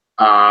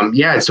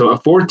 So a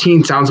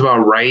 14 sounds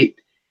about right.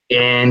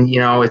 And,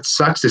 it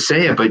sucks to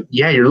say it, but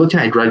yeah, you're looking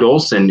at Greg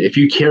Olsen. If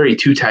you carry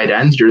 2 tight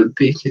ends, you're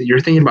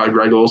thinking about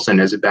Greg Olsen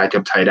as a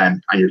backup tight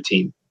end on your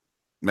team.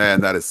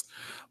 Man, that is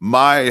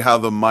how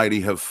the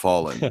mighty have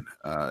fallen.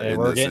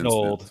 We're getting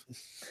old.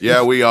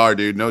 Yeah, we are,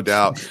 dude. No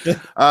doubt.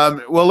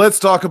 Well, let's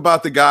talk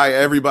about the guy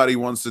everybody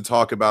wants to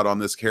talk about on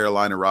this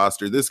Carolina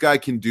roster. This guy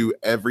can do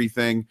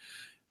everything.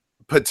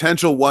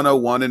 Potential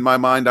 101 in my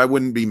mind. I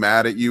wouldn't be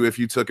mad at you if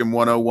you took him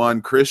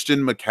 101.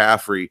 Christian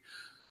McCaffrey.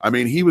 I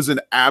mean, he was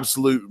an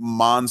absolute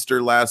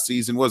monster last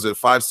season. Was it a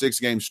 5-6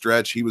 game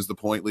stretch? He was the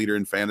point leader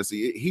in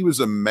fantasy. He was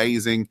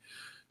amazing.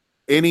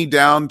 Any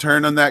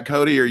downturn on that,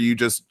 Cody, or are you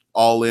just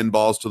all in,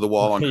 balls to the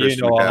wall on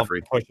Christian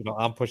McCaffrey?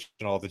 I'm pushing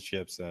all the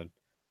chips in.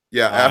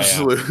 Yeah,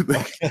 absolutely.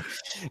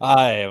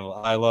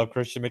 I love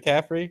Christian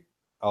McCaffrey.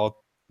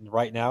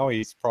 Right now,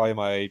 he's probably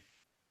my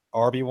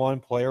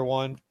RB1, player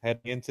 1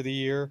 heading into the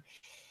year.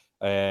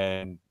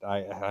 And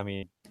I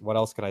mean, what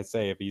else can I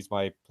say? If he's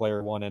my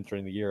player one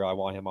entering the year, I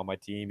want him on my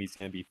team. He's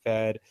going to be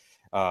fed.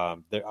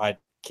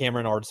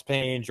 Cameron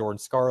Artis-Payne, Jordan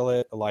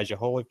Scarlett, Elijah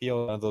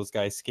Holyfield, none of those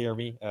guys scare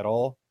me at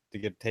all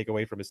to take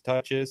away from his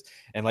touches.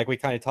 And like we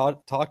kind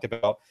of talked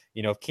about,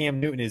 if Cam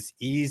Newton is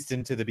eased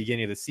into the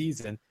beginning of the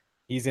season,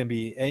 he's going to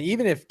be, and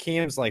even if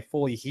Cam's like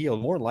fully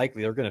healed, more than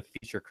likely they're going to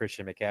feature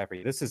Christian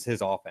McCaffrey. This is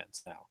his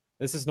offense now.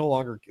 This is no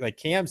longer like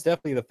Cam's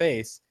definitely the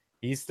face.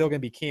 He's still going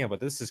to be Cam, but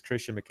this is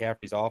Christian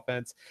McCaffrey's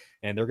offense,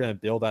 and they're going to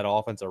build that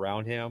offense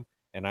around him.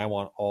 And I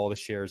want all the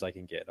shares I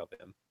can get of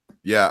him.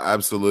 Yeah,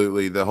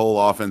 absolutely. The whole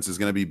offense is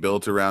going to be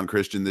built around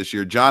Christian this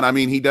year. John, I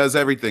mean, he does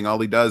everything. All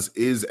he does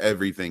is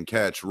everything: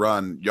 catch,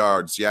 run,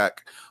 yards,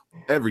 yak,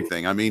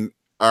 everything. I mean,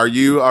 are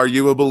you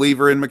a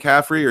believer in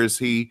McCaffrey, or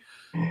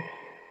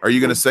are you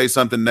going to say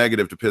something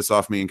negative to piss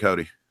off me and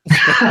Cody?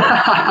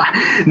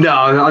 No,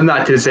 I'm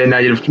not going to say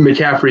negative.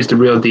 McCaffrey's the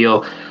real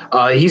deal.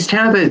 He's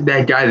kind of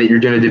that guy that you're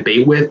going to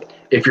debate with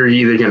if you're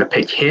either going to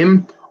pick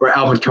him or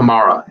Alvin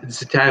Kamara.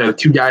 It's kind of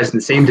two guys in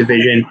the same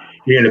division.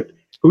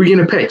 Who are you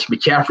going to pick,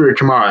 McCaffrey or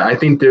Kamara? I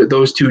think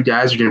those two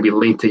guys are going to be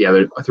linked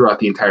together throughout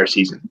the entire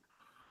season.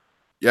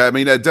 Yeah, I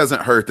mean, it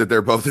doesn't hurt that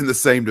they're both in the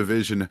same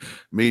division. I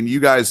mean, you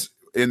guys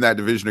in that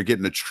division are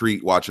getting a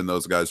treat watching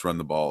those guys run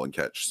the ball and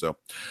catch. So,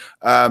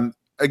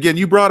 again,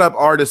 you brought up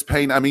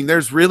Artis-Payne. I mean,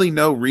 there's really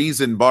no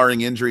reason,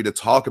 barring injury, to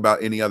talk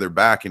about any other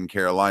back in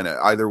Carolina.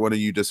 Either one of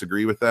you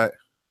disagree with that?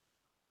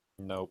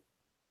 Nope.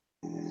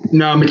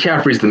 No,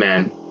 McCaffrey's the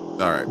man. All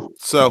right.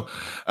 So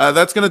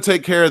that's going to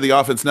take care of the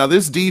offense. Now,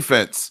 this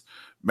defense,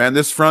 man,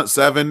 this front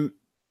seven,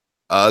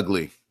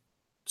 ugly.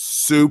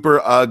 Super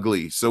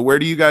ugly. So where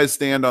do you guys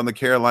stand on the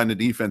Carolina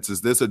defense?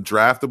 Is this a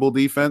draftable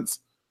defense?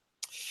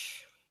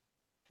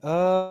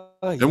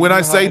 And when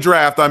I say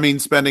draft, I mean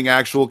spending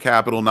actual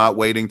capital, not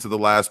waiting to the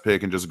last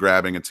pick and just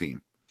grabbing a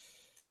team.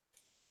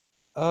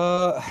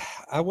 I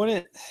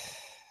wouldn't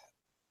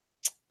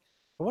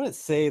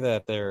say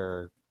that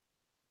they're.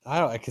 I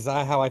don't, because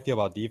how I feel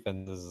about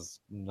defense is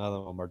none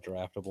of them are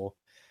draftable.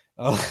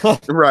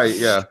 Right?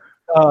 Yeah.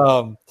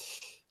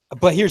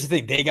 But here's the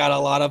thing: they got a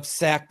lot of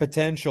sack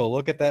potential.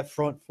 Look at that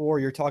front four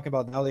you're talking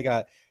about. Now they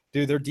got,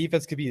 dude. Their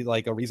defense could be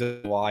like a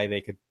reason why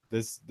they could.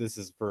 This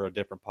is for a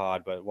different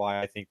pod, but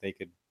why I think they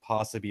could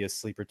possibly be a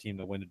sleeper team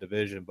to win a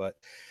division. But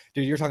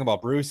dude, you're talking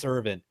about Bruce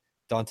Irvin,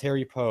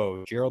 Dontari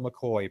Poe, Gerald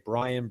McCoy,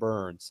 Brian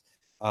Burns,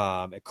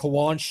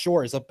 Kawan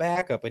Short is a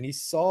backup and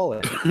he's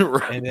solid.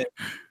 Right.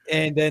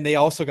 And then they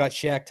also got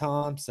Shaq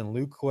Thompson,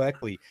 Luke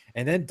Kuechly,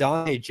 and then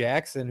Dante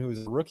Jackson,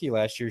 who's a rookie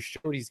last year,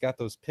 showed he's got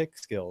those pick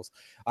skills.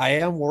 I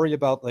am worried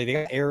about, like, they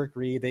got Eric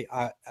Reed.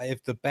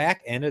 If the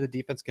back end of the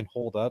defense can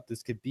hold up,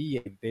 this could be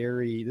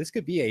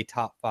a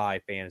top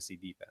 5 fantasy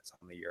defense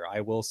on the year. I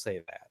will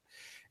say that.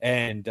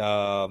 And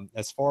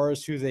as far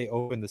as who they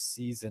open the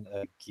season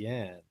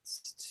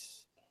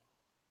against,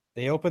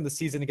 they opened the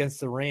season against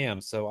the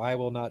Rams, so I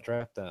will not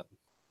draft them.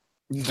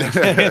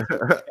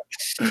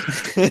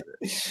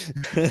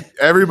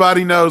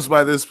 Everybody knows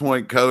by this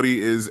point Cody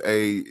is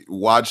a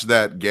watch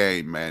that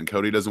game, man.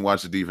 Cody doesn't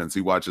watch the defense, he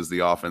watches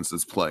the offense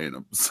that's playing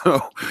them. So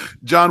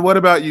John, what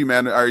about you,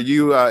 man? Are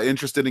you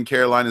interested in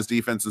Carolina's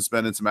defense and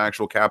spending some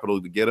actual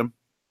capital to get them?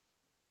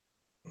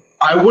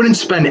 I wouldn't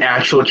spend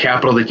actual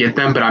capital to get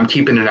them, but I'm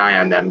keeping an eye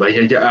on them. Like,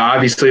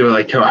 obviously,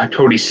 like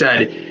Cody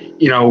said,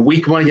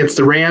 week 1 against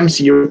the Rams,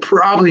 you're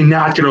probably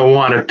not going to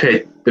want to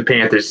pick the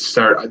Panthers to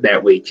start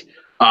that week.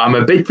 I'm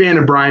a big fan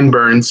of Brian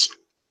Burns.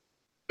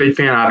 Big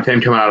fan of him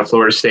coming out of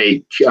Florida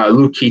State.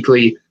 Luke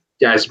Kuechly,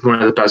 guys,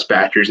 one of the best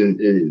backers and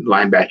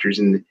linebackers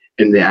in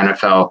the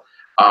NFL.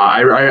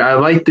 I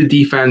like the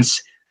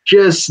defense,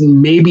 just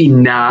maybe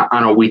not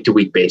on a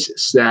week-to-week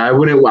basis. I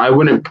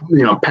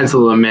wouldn't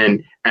pencil them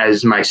in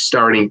as my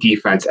starting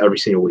defense every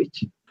single week.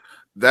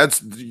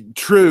 That's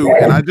true.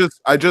 And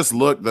I just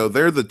looked, though.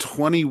 They're the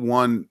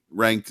 21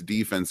 ranked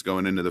defense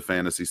going into the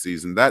fantasy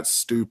season. That's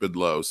stupid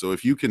low. So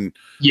if you can,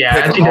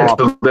 I think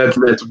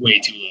that's way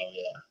too low.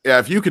 Yeah,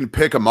 if you can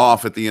pick them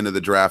off at the end of the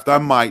draft, I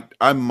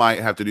might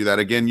have to do that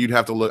again. I'd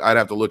have to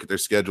look at their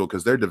schedule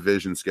because their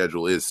division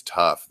schedule is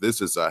tough. This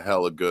is a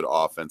hella good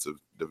offensive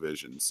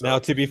division. So. Now,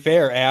 to be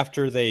fair,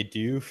 after they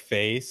do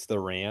face the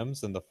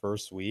Rams in the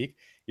first week,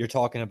 you're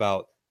talking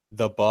about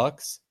the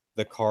Bucks,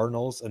 the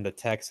Cardinals, and the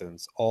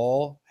Texans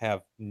all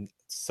have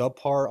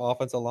subpar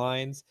offensive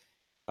lines.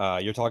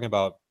 You're talking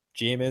about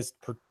Jameis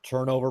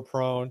turnover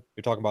prone.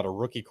 You're talking about a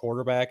rookie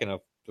quarterback and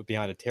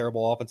behind a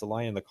terrible offensive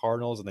line in the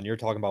Cardinals, and then you're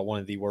talking about one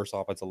of the worst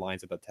offensive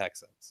lines of the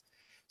Texans.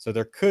 So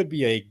there could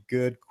be a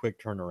good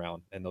quick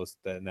turnaround in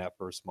that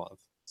first month.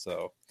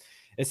 So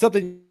it's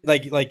something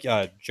like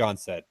John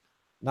said,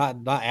 not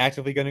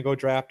actively going to go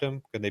draft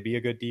him. Could they be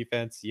a good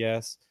defense?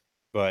 Yes.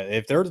 But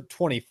if they're the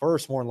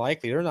 21st, more than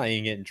likely, they're not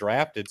even getting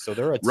drafted. So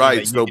they're a team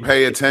right. So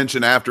pay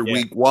attention after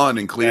week 1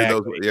 and clear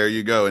those. There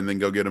you go. And then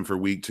go get them for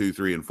week 2,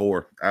 3, and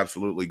 4.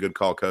 Absolutely. Good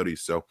call, Cody.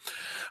 So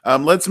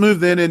let's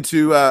move then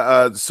into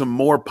some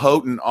more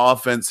potent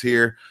offense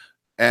here.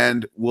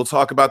 And we'll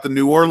talk about the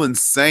New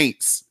Orleans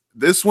Saints.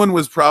 This one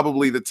was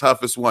probably the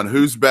toughest one.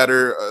 Who's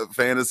better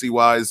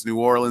fantasy-wise, New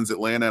Orleans,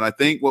 Atlanta? And I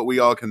think what we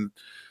all can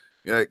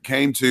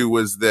came to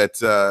was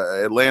that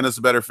Atlanta's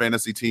a better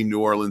fantasy team. New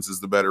Orleans is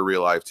the better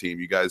real life team.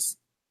 You guys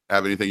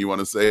have anything you want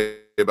to say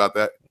about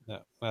that? No,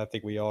 I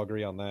think we all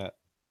agree on that.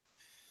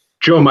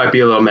 Joe might be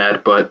a little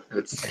mad, but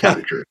it's kind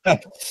of true.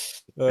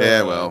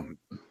 Yeah, well,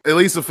 at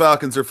least the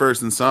Falcons are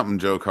first in something,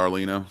 Joe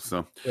Carlino.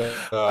 So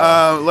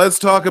let's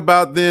talk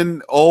about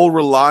then old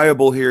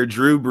reliable here,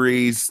 Drew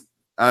Brees.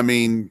 I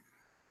mean,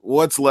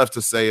 what's left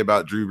to say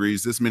about Drew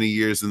Brees? This many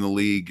years in the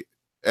league,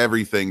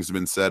 everything's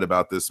been said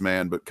about this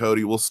man. But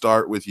Cody, we'll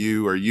start with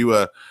you. Are you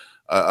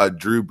a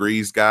Drew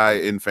Brees guy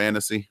in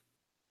fantasy?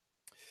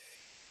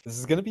 This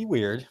is going to be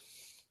weird,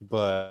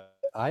 but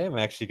I am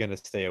actually going to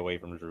stay away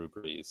from Drew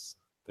Brees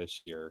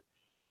this year.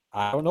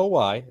 I don't know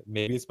why.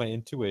 Maybe it's my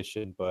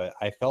intuition, but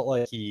I felt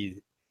like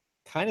he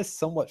kind of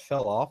somewhat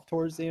fell off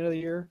towards the end of the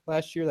year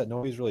last year that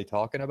nobody's really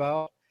talking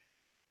about.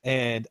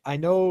 And I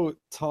know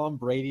Tom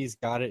Brady's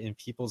got it in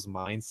people's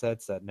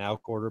mindsets that now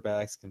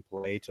quarterbacks can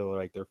play till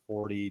like they're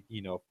 40,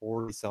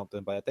 40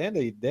 something. But at the end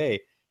of the day,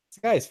 this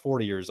guy is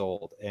 40 years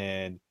old.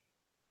 And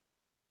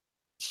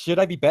should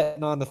I be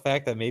betting on the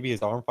fact that maybe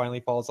his arm finally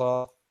falls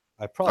off?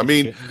 I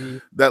probably shouldn't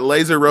be. That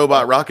laser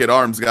robot rocket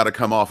arm's got to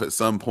come off at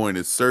some point.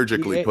 It's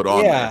surgically put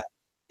on there.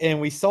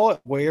 And we saw it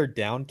wear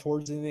down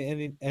towards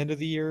the end of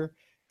the year.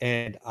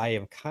 And I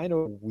am kind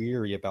of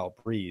weary about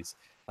Brees.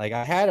 Like,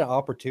 I had an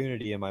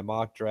opportunity in my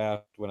mock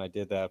draft when I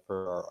did that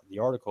for the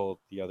article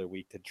the other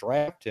week to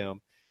draft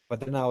him. But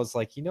then I was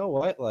like, you know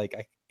what?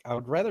 Like, I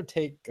would rather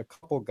take a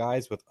couple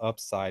guys with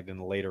upside in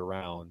the later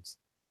rounds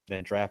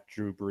than draft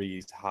Drew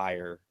Brees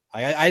higher.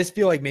 I just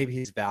feel like maybe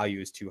his value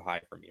is too high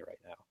for me right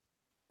now.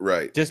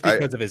 Right. Just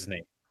because of his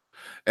name.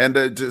 And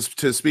just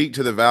to speak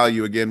to the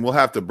value again, we'll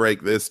have to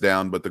break this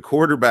down, but the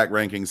quarterback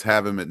rankings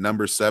have him at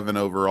number 7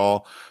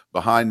 overall,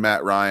 behind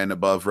Matt Ryan,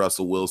 above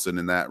Russell Wilson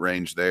in that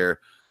range there.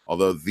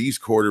 Although these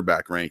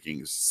quarterback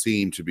rankings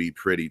seem to be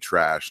pretty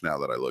trash now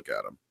that I look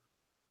at them.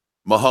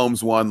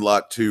 Mahomes 1,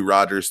 Luck 2,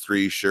 Rodgers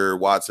 3, sure,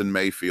 Watson,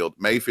 Mayfield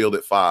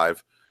at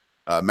 5,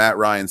 Matt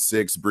Ryan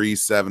 6, Brees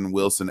 7,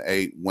 Wilson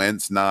 8,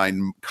 Wentz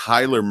 9,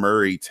 Kyler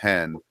Murray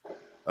 10,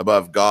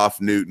 above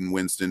Goff, Newton,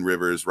 Winston,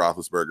 Rivers,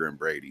 Roethlisberger, and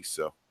Brady.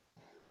 So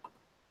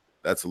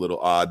that's a little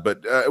odd.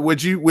 But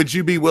would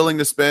you be willing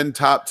to spend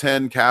top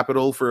 10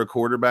 capital for a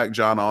quarterback,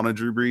 John, on a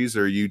Drew Brees,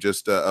 or are you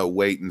just a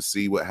wait and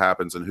see what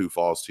happens and who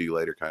falls to you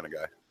later kind of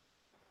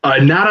guy?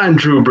 Not on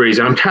Drew Brees.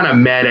 And I'm kind of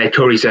mad at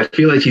Cody. So I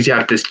feel like he's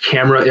got this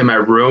camera in my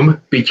room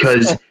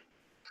because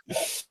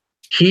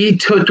he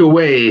took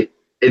away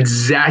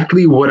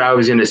exactly what I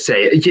was going to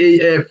say.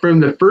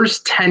 From the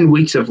first 10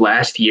 weeks of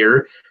last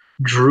year,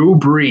 Drew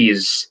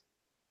Brees,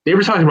 they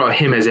were talking about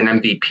him as an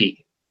MVP.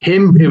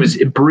 It was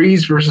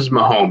Brees versus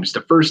Mahomes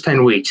the first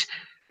 10 weeks.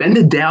 Then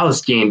the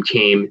Dallas game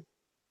came,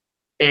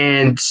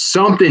 and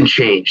something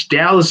changed.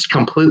 Dallas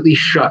completely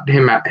shut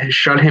him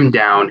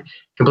down,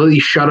 completely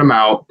shut him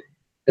out.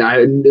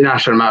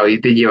 Not shut him out. They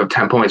gave up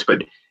 10 points,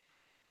 but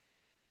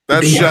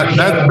that's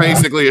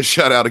basically a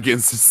shutout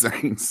against the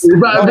Saints. You're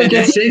right about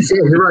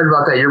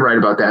that. You're right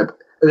about that.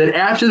 And then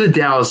after the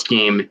Dallas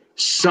game,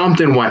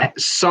 something went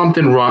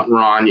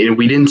wrong, and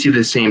we didn't see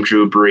the same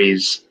Drew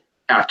Brees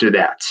after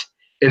that.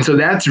 And so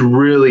that's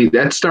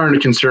starting to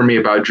concern me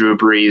about Drew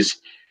Brees.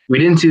 We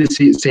didn't see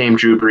the same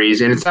Drew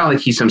Brees, and it's not like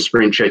he's some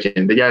spring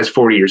chicken. The guy's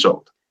 40 years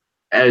old,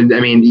 and I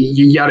mean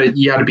you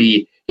gotta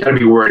be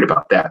worried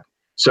about that.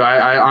 So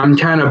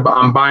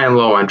I'm buying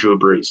low on Drew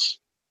Brees.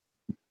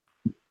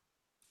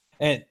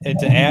 And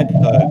to add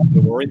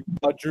the worry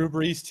about Drew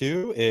Brees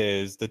too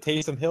is the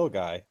Taysom Hill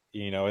guy,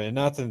 and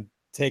not to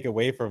take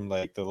away from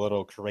like the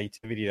little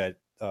creativity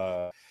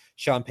that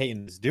Sean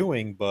Payton is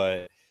doing,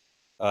 but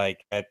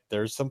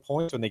there's some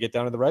points when they get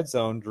down to the red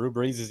zone, Drew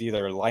Brees is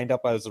either lined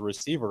up as a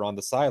receiver on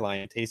the sideline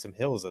and Taysom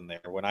Hill is in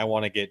there. When I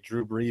want to get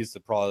Drew Brees to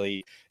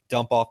probably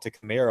dump off to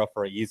Kamara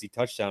for an easy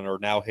touchdown, or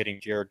now hitting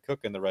Jared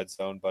Cook in the red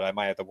zone, but I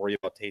might have to worry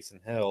about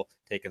Taysom Hill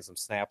taking some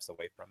snaps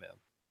away from him.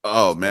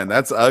 Oh, man,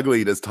 that's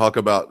ugly to talk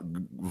about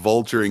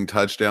vulturing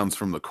touchdowns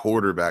from the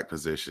quarterback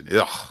position.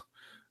 Ugh,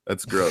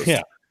 that's gross.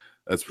 Yeah.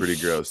 That's pretty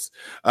gross.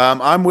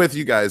 I'm with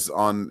you guys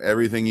on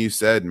everything you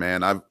said,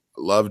 man. I've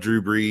loved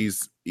Drew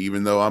Brees,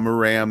 even though I'm a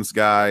Rams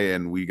guy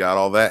and we got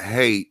all that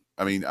hate.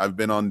 I mean, I've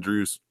been on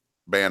Drew's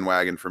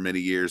bandwagon for many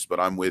years, but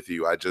I'm with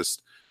you.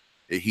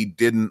 He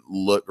didn't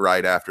look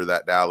right after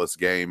that Dallas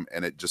game,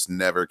 and it just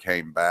never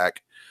came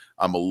back.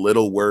 I'm a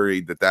little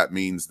worried that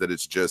means that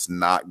it's just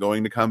not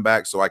going to come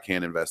back, so I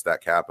can't invest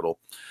that capital.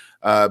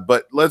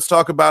 But let's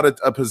talk about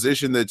a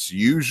position that's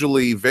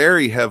usually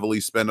very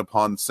heavily spent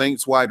upon,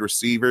 Saints wide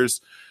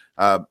receivers.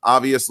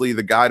 Obviously,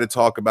 the guy to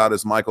talk about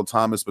is Michael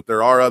Thomas, but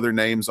there are other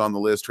names on the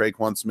list: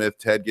 Traquan Smith,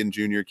 Ted Ginn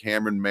Jr.,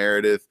 Cameron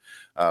Meredith,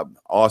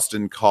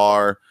 Austin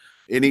Carr.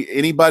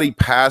 Anybody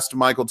past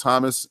Michael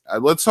Thomas?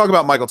 Let's talk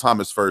about Michael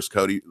Thomas first,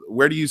 Cody.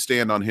 Where do you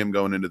stand on him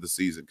going into the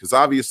season? Because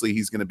obviously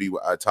he's going to be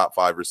a top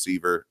 5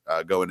 receiver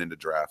going into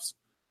drafts.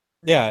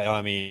 Yeah,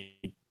 I mean,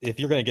 if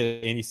you're going to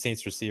get any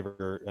Saints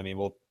receiver, I mean,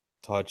 we'll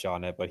touch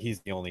on it, but he's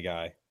the only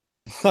guy.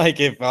 Like,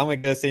 if I'm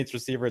going to get a Saints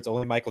receiver, it's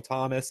only Michael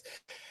Thomas.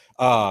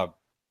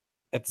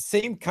 at the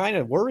same kind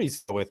of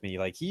worries with me.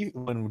 Like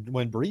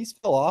when Breeze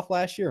fell off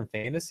last year in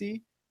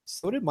fantasy,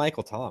 so did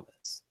Michael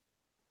Thomas,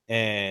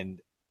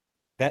 and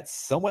that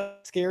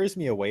somewhat scares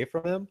me away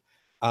from him.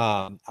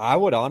 I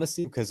would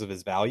honestly, because of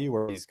his value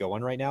where he's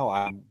going right now,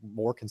 I'm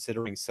more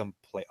considering some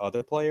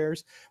other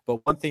players.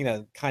 But one thing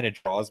that kind of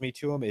draws me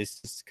to him is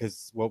just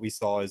because what we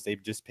saw is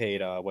they've just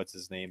paid what's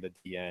his name, the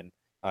DN,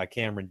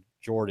 Cameron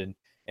Jordan,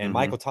 and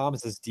Michael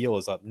Thomas's deal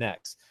is up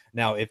next.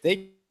 Now, if they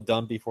get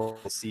done before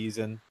the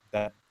season,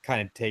 that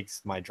kind of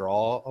takes my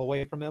draw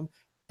away from him.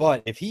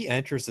 But if he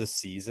enters this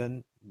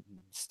season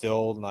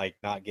still like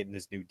not getting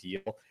his new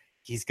deal,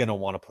 he's gonna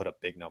want to put up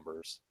big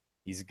numbers.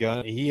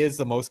 He is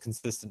the most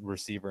consistent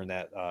receiver in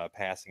that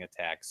passing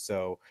attack.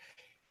 So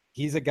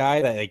he's a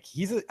guy that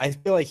I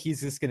feel like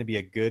he's just gonna be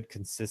a good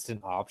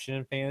consistent option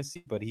in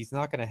fantasy, but he's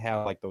not gonna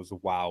have like those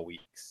wow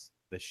weeks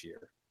this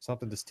year.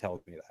 Something just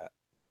tells me that.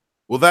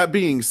 Well, that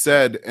being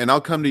said, and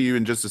I'll come to you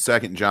in just a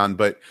second, John,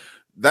 but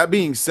that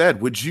being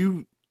said, would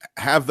you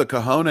have the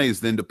cojones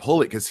then to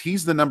pull it? Because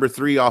he's the number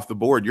 3 off the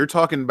board. You're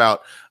talking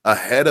about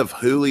ahead of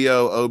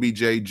Julio,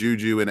 OBJ,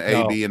 Juju, and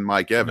AB and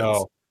Mike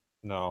Evans.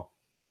 No,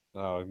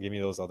 give me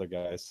those other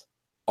guys.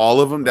 All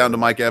of them down to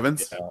Mike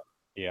Evans?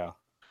 Yeah.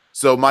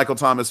 So Michael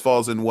Thomas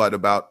falls in what,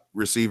 about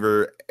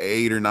receiver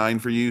 8 or 9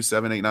 for you?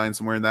 7, 8, 9,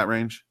 somewhere in that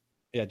range?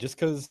 Yeah, just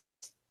because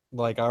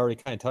like I already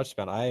kind of touched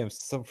on,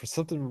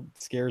 something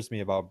scares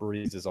me about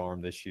Breeze's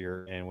arm this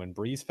year. And when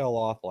Breeze fell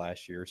off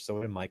last year,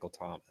 so did Michael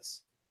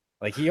Thomas.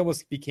 Like he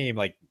almost became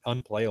like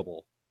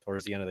unplayable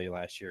towards the end of the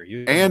last year.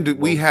 And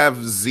we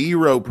have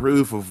zero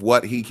proof of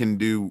what he can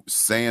do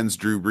sans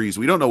Drew Brees.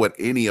 We don't know what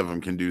any of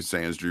them can do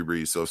sans Drew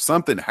Brees. So if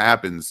something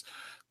happens,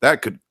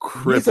 that could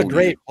cripple. He's a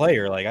great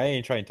player. Like I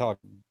ain't trying to talk,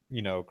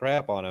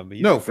 crap on him.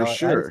 No, for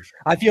sure.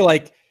 I feel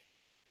like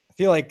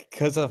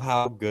because of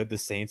how good the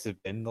Saints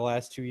have been the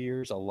last 2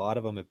 years, a lot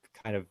of them have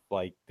kind of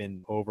like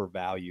been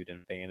overvalued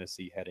in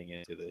fantasy heading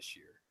into this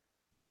year.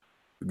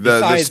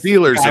 The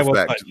Steelers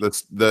effect.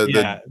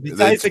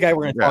 Besides the guy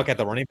we're going to talk at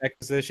the running back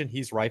position,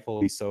 he's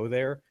rightfully so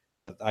there.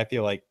 I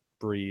feel like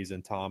Breeze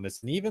and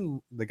Thomas, and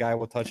even the guy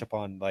we'll touch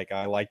upon, like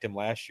I liked him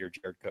last year,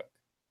 Jared Cook.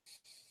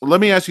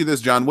 Let me ask you this,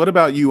 John. What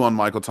about you on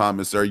Michael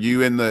Thomas? Are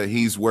you in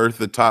he's worth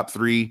the top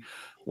 3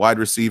 wide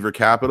receiver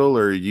capital,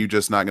 or are you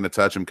just not going to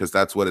touch him because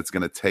that's what it's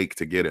going to take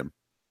to get him?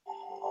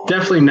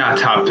 Definitely not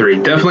top 3.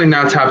 Definitely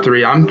not top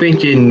 3. I'm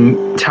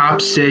thinking top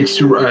 6,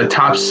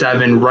 top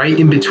 7, right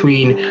in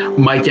between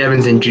Mike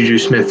Evans and Juju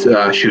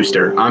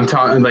Smith-Schuster. I'm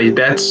talking like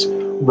that's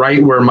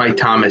right where Mike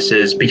Thomas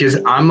is, because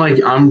I'm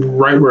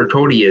right where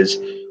Cody is.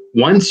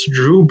 Once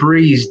Drew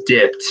Brees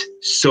dipped,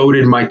 so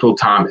did Michael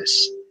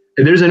Thomas.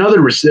 And there's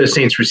another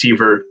Saints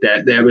receiver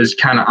that was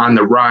kind of on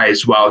the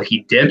rise while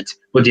he dipped.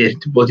 We'll get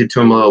to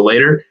him a little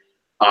later.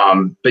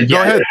 But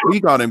go ahead,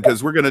 speak on him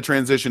because we're going to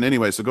transition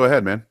anyway. So go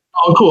ahead, man.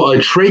 Oh, cool.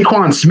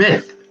 Traquan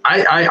Smith.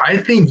 I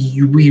think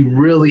we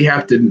really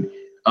have to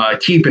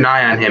keep an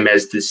eye on him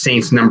as the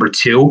Saints number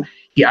 2.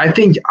 Yeah, I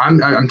think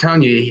I'm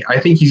telling you, I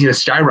think he's going to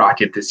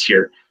skyrocket this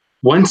year.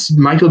 Once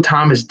Michael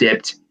Thomas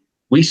dipped,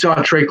 we saw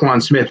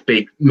Traquan Smith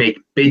make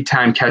big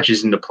time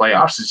catches in the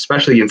playoffs,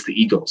 especially against the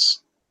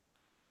Eagles.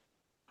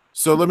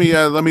 So let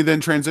me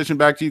then transition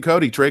back to you,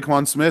 Cody.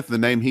 Traquan Smith, the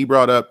name he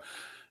brought up.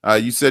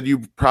 You said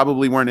you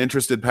probably weren't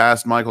interested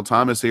past Michael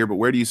Thomas here, but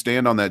where do you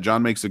stand on that?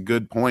 John makes a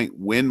good point.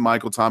 When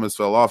Michael Thomas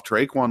fell off,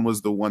 Traquan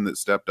was the one that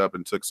stepped up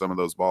and took some of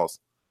those balls.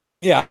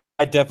 Yeah,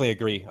 I definitely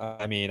agree.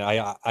 I mean,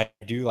 I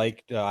do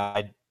like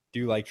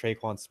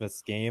Traquan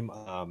Smith's game.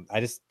 I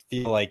just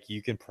feel like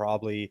you can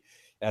probably,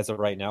 as of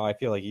right now, I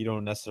feel like you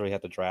don't necessarily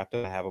have to draft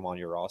him and have him on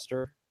your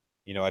roster.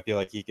 I feel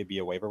like he could be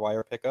a waiver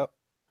wire pickup.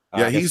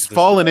 Yeah, he's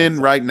fallen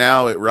in right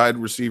now at wide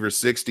receiver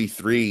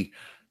 63.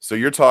 So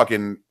you're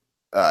talking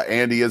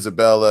Andy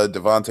Isabella,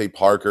 Devontae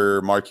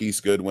Parker, Marquise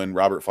Goodwin,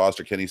 Robert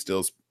Foster, Kenny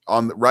Stills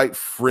on the right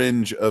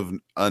fringe of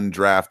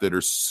undrafted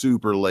or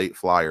super late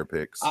flyer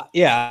picks.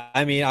 Yeah,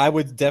 I mean, I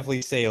would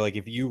definitely say like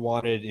if you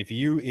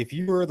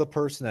were the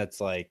person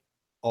that's like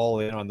all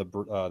in on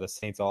the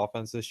Saints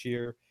offense this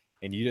year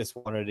and you just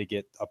wanted to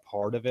get a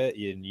part of it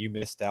and you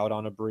missed out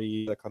on a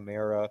Breeze, a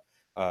Kamara,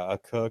 a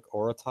Cook,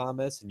 or a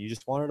Thomas, and you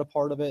just wanted a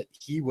part of it,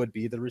 he would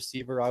be the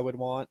receiver I would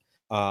want.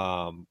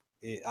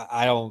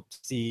 I don't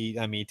see.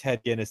 I mean,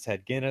 Ted Ginn is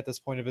Ted Ginn at this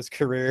point of his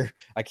career.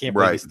 I can't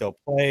believe he still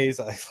plays.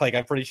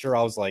 I'm pretty sure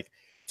I was like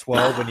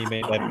 12 when he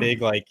made that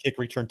big like kick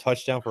return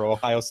touchdown for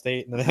Ohio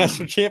State in the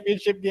national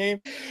championship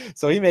game.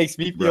 So he makes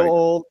me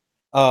feel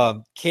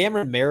old.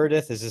 Cameron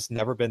Meredith has just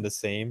never been the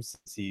same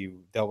since he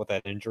dealt with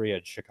that injury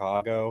at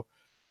Chicago.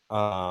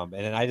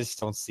 And I just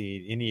don't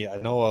see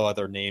no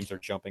other names are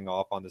jumping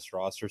off on this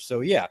roster. So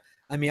yeah,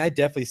 I mean, I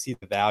definitely see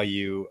the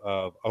value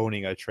of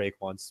owning a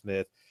Traquan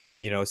Smith.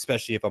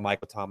 Especially if a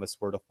Michael Thomas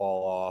were to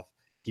fall off,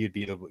 he would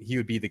be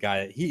the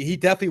guy. He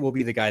definitely will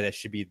be the guy that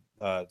should be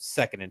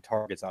second in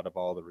targets out of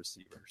all the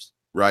receivers.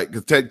 Right,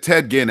 because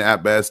Ted Ginn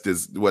at best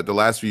is what the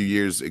last few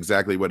years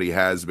exactly what he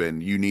has been.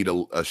 You need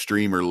a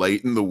streamer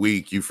late in the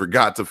week. You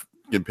forgot to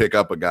pick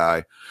up a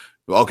guy.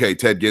 Okay,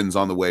 Ted Ginn's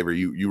on the waiver.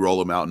 You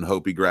roll him out and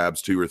hope he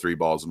grabs 2 or 3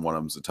 balls and one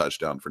of them's a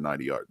touchdown for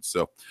 90 yards.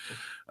 So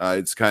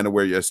it's kind of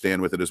where you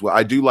stand with it as well.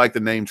 I do like the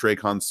name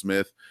Traquan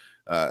Smith,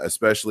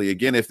 especially,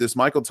 again, if this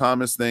Michael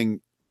Thomas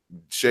thing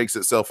shakes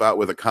itself out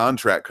with a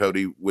contract,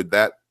 Cody,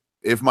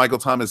 if Michael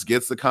Thomas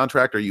gets the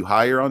contract, are you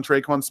higher on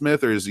Traquan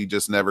Smith, or is he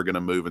just never going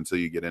to move until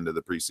you get into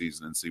the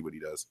preseason and see what he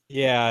does?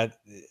 Yeah,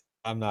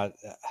 I'm not.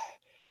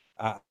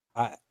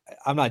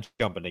 I'm not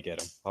jumping to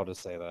get him. I'll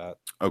just say that.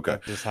 Okay.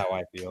 That's just how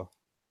I feel.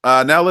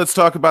 Now let's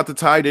talk about the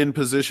tight end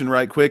position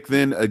right quick.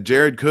 Then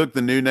Jared Cook,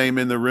 the new name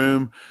in the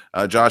room.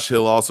 Josh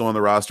Hill also on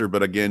the roster,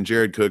 but again,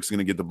 Jared Cook's going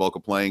to get the bulk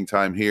of playing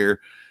time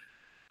here.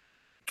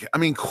 I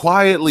mean,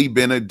 quietly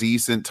been a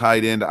decent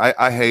tight end.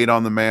 I hate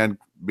on the man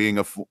being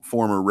a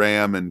former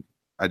Ram, and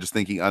I just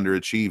think he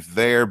underachieved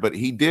there. But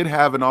he did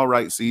have an all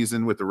right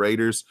season with the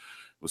Raiders.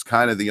 Was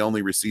kind of the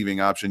only receiving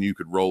option you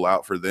could roll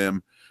out for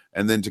them.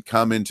 And then to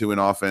come into an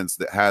offense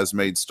that has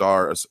made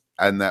stars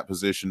in that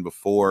position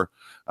before.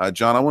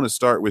 John, I want to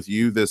start with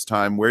you this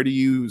time. Where do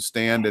you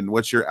stand, and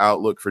what's your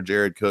outlook for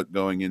Jared Cook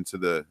going into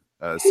the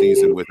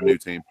season with a new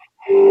team?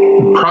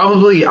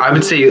 Probably, I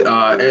would say,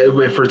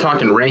 if we're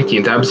talking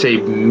rankings, I would say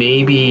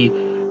maybe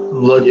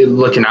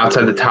looking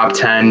outside the top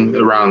 10,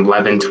 around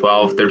 11,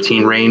 12,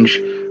 13 range.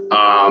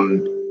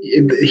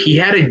 He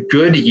had a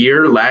good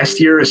year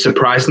last year,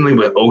 surprisingly,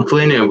 with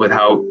Oakland, and with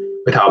how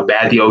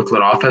bad the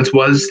Oakland offense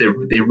was.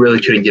 They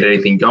really couldn't get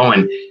anything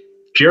going.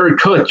 Jared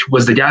Cook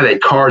was the guy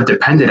that Carr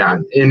depended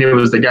on, and he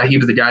was the guy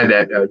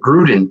that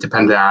Gruden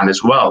depended on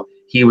as well.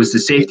 He was the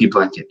safety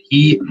blanket.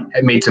 He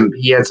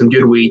had some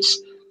good weeks.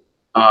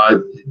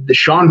 The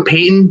Sean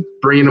Payton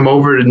bringing him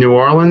over to New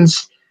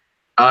Orleans,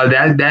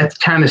 that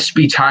kind of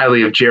speaks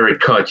highly of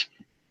Jared Cook.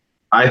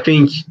 I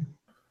think,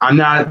 I'm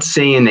not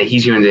saying that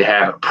he's going to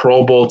have a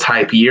Pro Bowl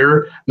type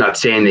year. I'm not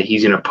saying that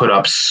he's going to put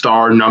up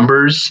star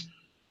numbers.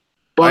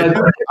 But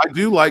I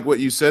do like what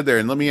you said there,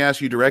 and let me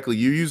ask you directly.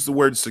 You used the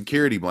word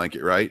security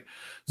blanket, right?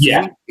 So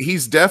yeah,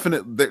 he's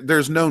definite.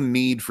 There's no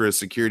need for a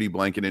security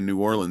blanket in New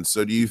Orleans.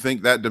 So do you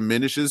think that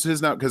diminishes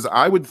his now? Because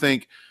I would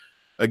think,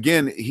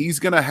 again, he's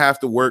going to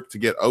have to work to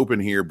get open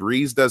here.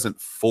 Breeze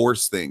doesn't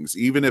force things.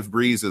 Even if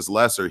Breeze is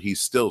lesser,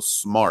 he's still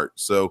smart.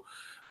 So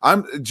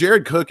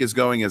Jared Cook is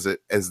going as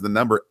the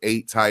number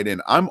 8 tight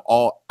end. I'm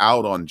all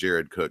out on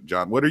Jared Cook,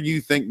 John. What do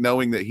you think,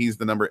 knowing that he's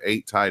the number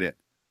 8 tight end?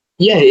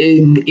 Yeah,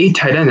 8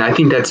 tight end, I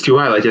think that's too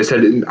high. Like I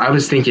said, I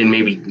was thinking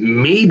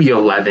maybe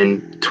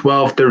 11,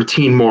 12,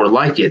 13 more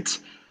like it.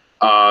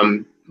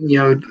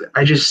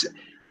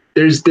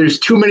 There's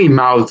too many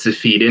mouths to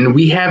feed, and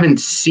we haven't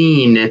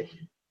seen.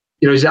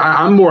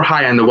 I'm more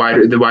high on the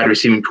wide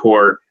receiving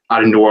core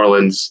out of New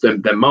Orleans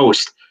than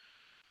most.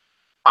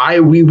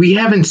 We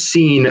haven't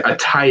seen a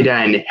tight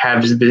end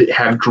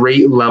have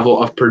great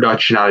level of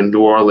production out of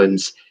New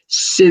Orleans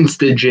since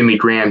the Jimmy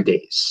Graham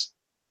days.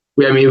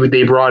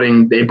 They brought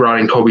in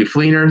Kobe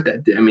Fleener.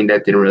 That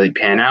didn't really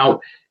pan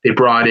out. They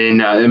brought in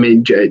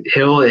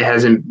Hill. It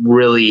hasn't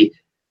really,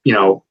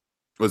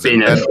 Was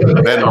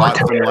it Ben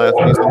Watson last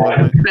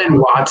season?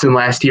 Ben Watson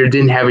last year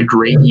didn't have a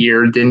great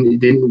year.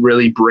 Didn't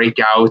really break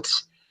out.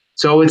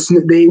 So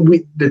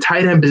the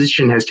tight end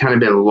position has kind of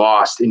been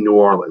lost in New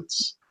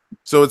Orleans.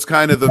 So it's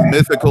kind of the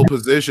mythical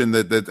position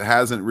that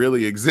hasn't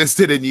really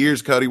existed in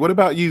years, Cody. What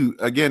about you?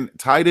 Again,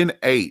 tight end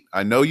 8.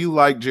 I know you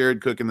like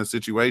Jared Cook in the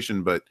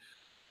situation, but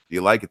do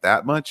you like it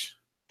that much?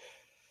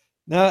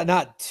 No,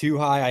 not too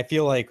high. I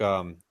feel like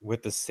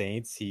with the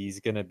Saints, he's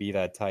going to be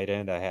that tight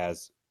end that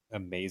has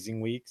amazing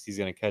weeks. He's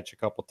going to catch a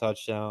couple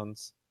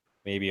touchdowns,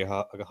 maybe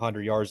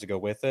 100 yards to go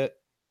with it.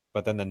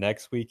 But then the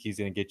next week, he's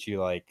going to get you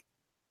like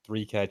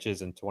 3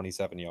 catches and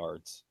 27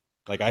 yards.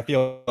 Like, I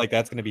feel like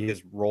that's going to be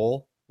his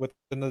role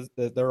within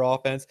their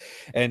offense.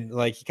 And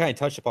like he kind of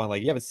touched upon,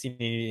 like, you haven't seen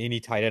any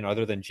tight end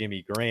other than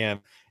Jimmy Graham.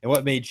 And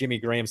what made Jimmy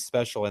Graham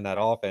special in that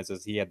offense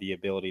is he had the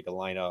ability to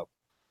line up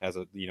as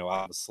out of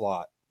the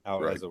slot,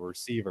 right, as a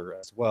receiver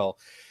as well.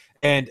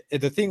 And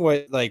the thing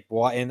with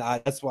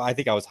that's why I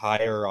think I was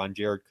higher on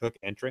Jared Cook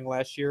entering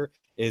last year,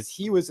 is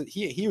he was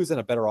in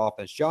a better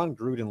offense. John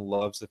Gruden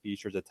loves to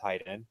feature the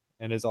tight end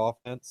in his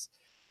offense,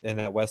 in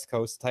that West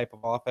Coast type of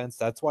offense.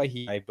 That's why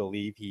I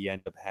believe he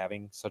ended up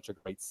having such a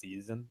great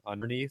season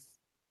underneath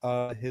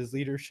his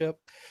leadership.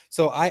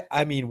 So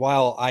I mean,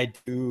 while I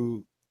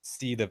do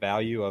see the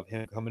value of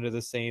him coming to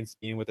the Saints,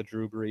 being with the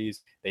Drew Brees,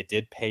 they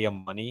did pay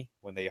him money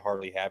when they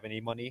hardly have any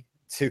money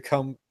to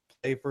come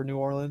play for New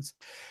Orleans.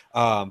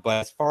 But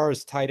as far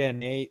as tight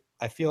end 8,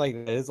 I feel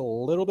like that is a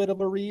little bit of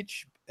a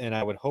reach, and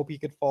I would hope he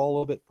could fall a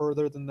little bit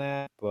further than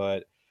that.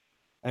 But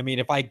I mean,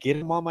 if I get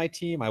him on my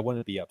team, I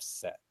wouldn't be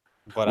upset.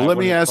 But let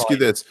me ask you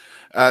this.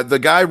 The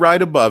guy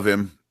right above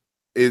him,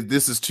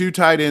 this is 2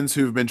 tight ends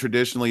who've been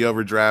traditionally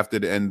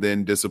overdrafted and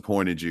then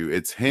disappointed you.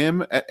 It's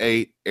him at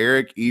 8,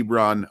 Eric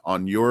Ebron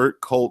on your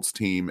Colts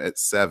team at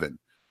 7.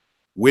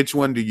 Which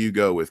one do you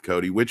go with,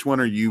 Cody? Which one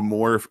are you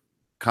more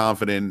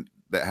confident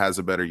that has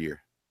a better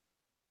year?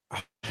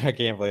 I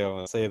can't believe I'm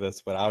going to say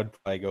this, but I would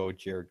probably go with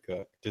Jared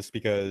Cook, just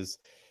because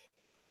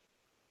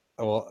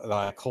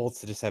the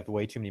Colts just have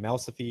way too many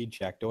mouths to feed.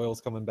 Jack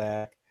Doyle's coming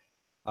back.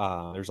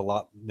 There's a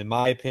lot, in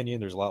my opinion,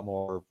 there's a lot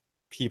more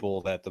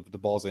people that the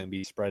ball's going to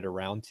be spread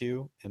around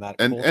to, and that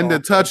And the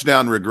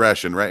touchdown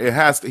regression, right? It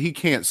has to. He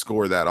can't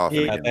score that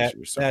often again this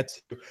year. So.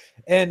 That's,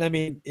 and I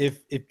mean, if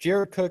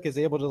Jared Cook is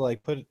able to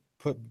like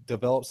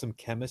develop some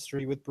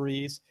chemistry with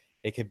Breeze,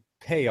 it could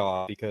pay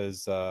off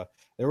because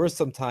there were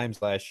some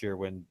times last year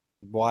when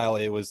while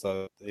it was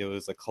a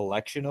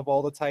collection of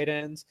all the tight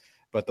ends,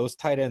 but those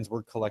tight ends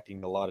were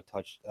collecting a lot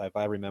of if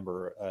I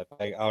remember,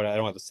 I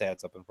don't have the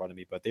stats up in front of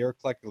me, but they were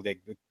collecting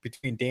like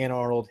between Dan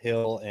Arnold,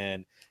 Hill,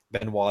 and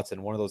Ben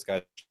Watson. One of those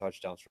guys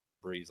touchdowns for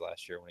Breeze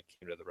last year when it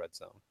came to the red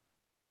zone.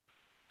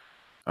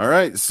 All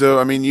right, so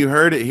I mean, you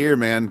heard it here,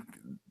 man.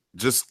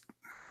 Just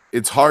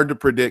it's hard to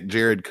predict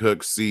Jared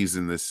Cook's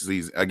season this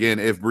season. Again,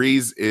 if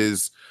Breeze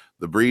is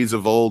the Breeze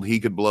of old, he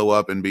could blow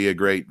up and be a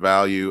great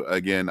value.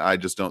 Again, I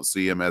just don't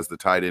see him as the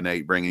tight end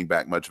 8 bringing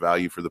back much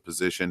value for the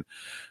position.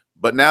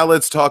 But now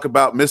let's talk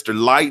about Mr.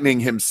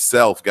 Lightning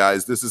himself,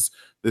 guys. This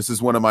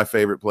is one of my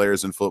favorite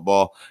players in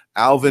football.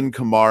 Alvin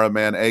Kamara,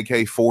 man,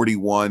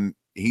 AK-41.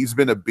 He's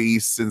been a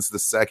beast since the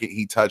second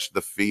he touched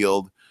the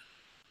field.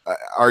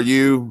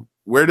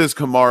 Where does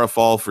Kamara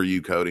fall for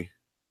you, Cody?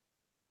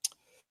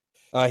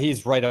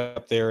 He's right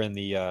up there in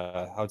the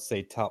I would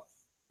say top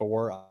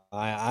 4.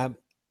 I'm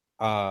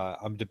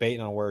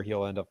debating on where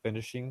he'll end up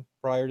finishing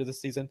prior to the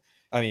season.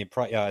 I mean,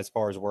 as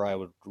far as where I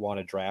would want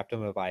to draft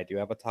him if I do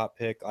have a top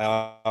pick,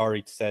 I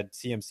already said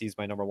CMC is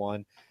my number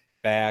 1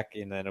 back,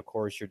 and then of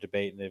course you're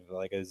debating if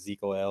like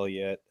Ezekiel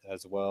Elliott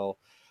as well.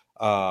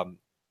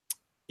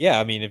 Yeah,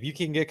 I mean, if you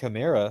can get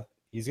Kamara,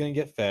 he's going to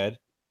get fed,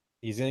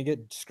 he's going to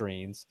get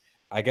screens.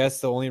 I guess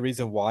the only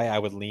reason why I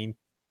would lean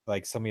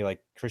like somebody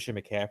like Christian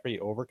McCaffrey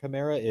over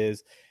Kamara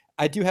is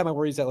I do have my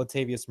worries that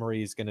Latavius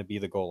Murray is going to be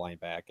the goal line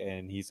back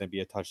and he's going to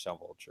be a touchdown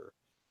vulture.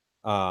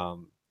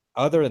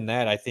 Other than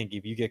that, I think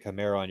if you get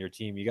Kamara on your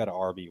team, you got an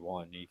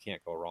RB1. You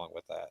can't go wrong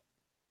with that.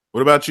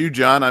 What about you,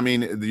 John? I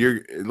mean,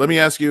 let me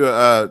ask you,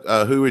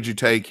 who would you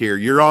take here?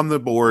 You're on the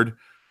board.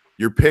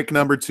 Your pick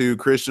number 2,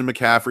 Christian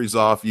McCaffrey's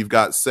off. You've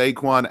got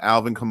Saquon,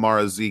 Alvin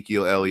Kamara,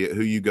 Ezekiel Elliott.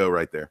 Who you go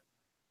right there?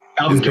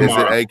 Alvin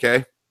Kamara. Is it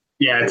AK?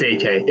 Yeah, it's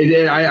AK.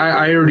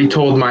 I already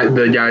told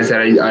the guys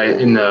that I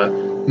in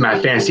my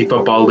fantasy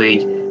football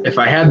league, if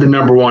I had the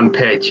number 1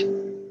 pick,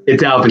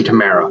 it's Alvin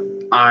Kamara.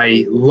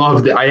 I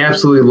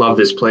absolutely love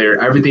this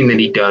player. Everything that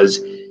he does.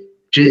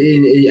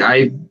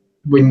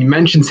 When you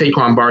mentioned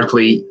Saquon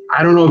Barkley,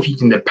 I don't know if you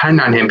can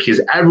depend on him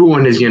because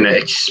everyone is going to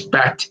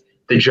expect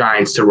the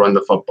Giants to run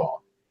the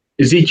football.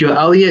 Ezekiel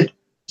Elliott,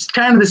 it's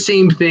kind of the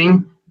same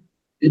thing.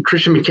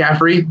 Christian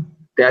McCaffrey,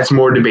 that's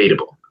more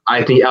debatable.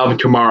 I think Alvin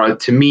Kamara,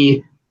 to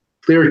me,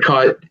 clear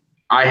cut.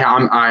 I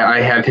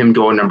have him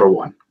going number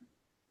 1.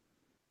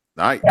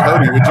 All right,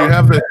 Cody, would you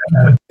have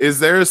is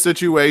there a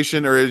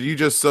situation, or are you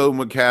just so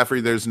McCaffrey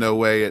there's no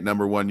way at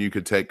number 1 you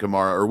could take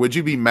Kamara, or would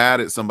you be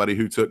mad at somebody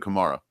who took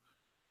Kamara?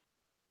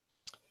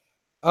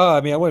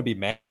 I mean, I wouldn't be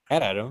mad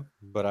at him,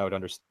 but I would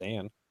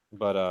understand.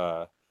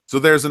 But so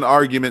there's an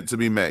argument to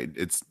be made.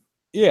 It's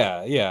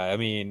yeah. I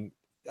mean,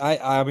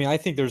 I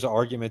think there's an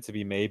argument to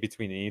be made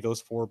between any of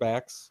those 4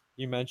 backs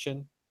you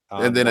mentioned.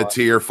 And then a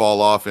tier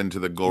fall off into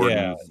the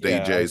Gordon,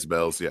 DJ's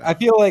bells. Yeah. I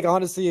feel like,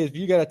 honestly, if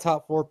you got a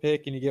top 4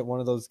 pick and you get one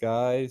of those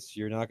guys,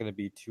 you're not going to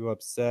be too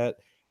upset.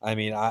 I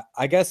mean,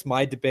 I guess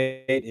my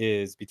debate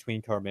is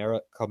between Kamara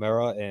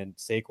and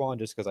Saquon,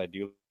 just because I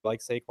do like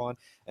Saquon.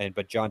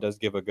 But John does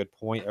give a good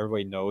point.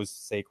 Everybody knows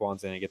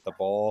Saquon's going to get the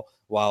ball.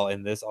 While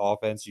in this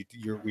offense,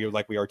 we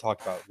are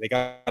talking about, they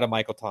got a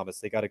Michael Thomas,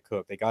 they got a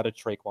Cook, they got a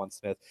Traquan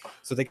Smith.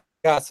 So they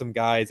got some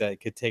guys that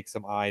could take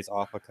some eyes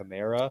off of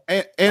Kamara.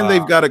 And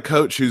they've got a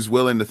coach who's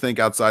willing to think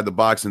outside the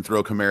box and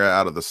throw Kamara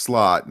out of the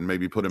slot and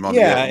maybe put him on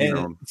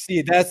the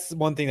see, that's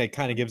one thing that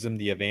kind of gives them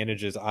the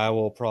advantages. I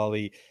will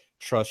probably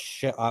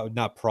trust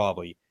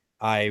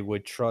I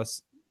would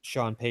trust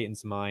Sean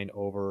Payton's mind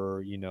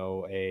over,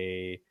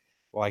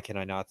 why can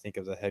I not think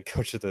of the head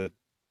coach of the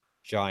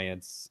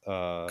Giants?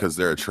 Because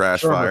they're a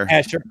trash fire.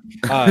 Pat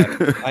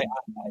Shermer.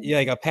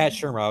 Like a Pat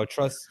Shermer. I would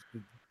trust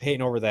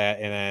Payton over that.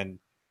 And then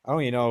I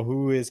don't even know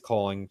who is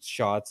calling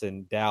shots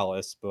in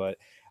Dallas, but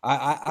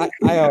Kellen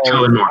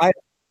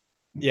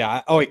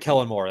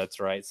Moore. That's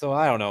right. So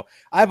I don't know.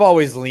 I've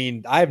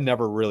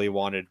never really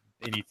wanted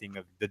anything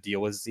of the deal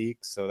with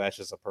Zeke, so that's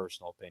just a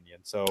personal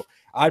opinion. So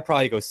I'd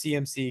probably go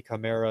CMC,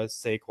 Kamara,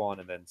 Saquon,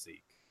 and then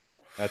Zeke.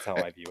 That's how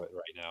I view it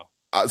right now.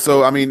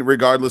 So I mean,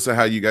 regardless of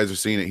how you guys are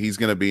seeing it, he's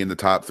going to be in the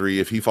top 3.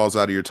 If he falls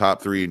out of your top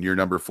 3 and you're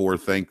number 4,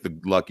 thank the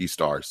lucky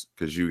stars,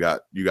 because you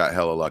got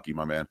hella lucky,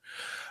 my man.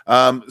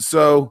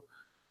 So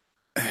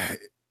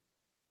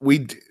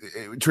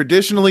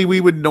traditionally we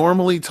would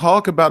normally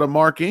talk about a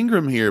Mark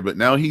Ingram here, but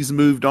now he's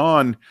moved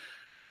on.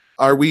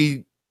 Are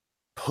we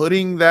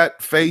putting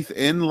that faith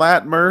in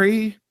Lat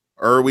Murray,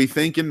 or are we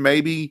thinking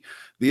maybe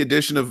the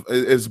addition of,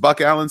 is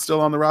Buck Allen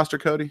still on the roster,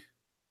 Cody?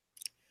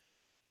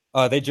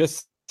 They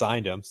just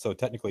signed him, so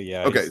technically,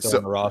 yeah, Okay, he's still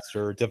on the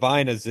roster.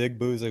 Divine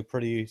Azigbu's a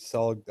pretty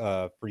solid,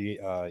 pretty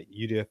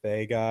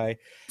UDFA guy.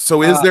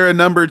 So is there a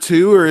number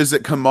 2, or is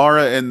it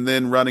Kamara and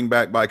then running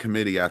back by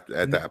committee at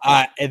that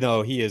point?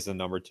 No, he is the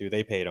number 2.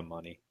 They paid him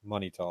money.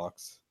 Money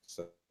talks.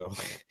 So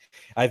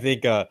I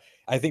think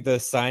the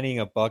signing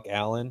of Buck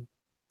Allen,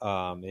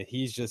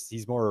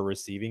 he's more a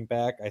receiving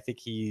back. I think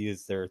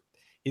he's going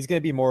to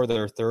be more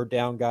their third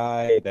down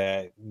guy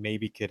that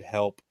maybe could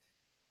help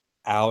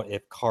out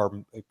if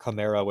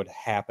Kamara would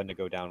happen to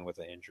go down with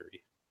an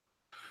injury.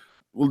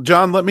 Well,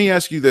 John, let me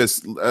ask you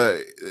this.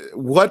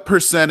 What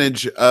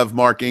percentage of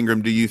Mark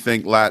Ingram do you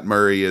think Lat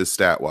Murray is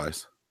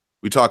stat-wise?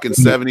 We talking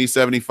 70,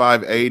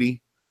 75,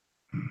 80?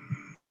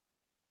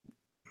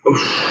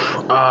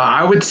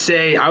 I would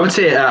say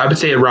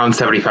around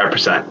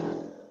 75%.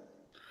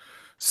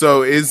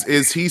 So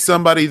is he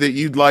somebody that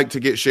you'd like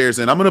to get shares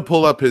in? I'm going to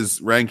pull up his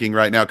ranking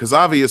right now because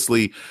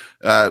obviously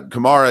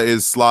Kamara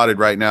is slotted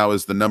right now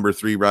as the number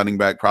 3 running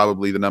back,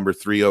 probably the number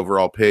 3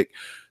 overall pick.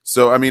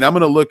 So, I mean, I'm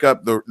going to look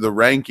up the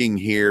ranking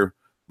here,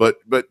 but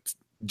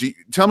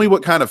tell me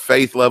what kind of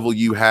faith level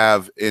you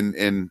have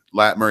in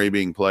Lat Murray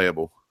being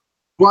playable.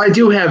 Well, I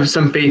do have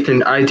some faith in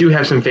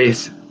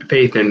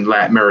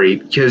Lat Murray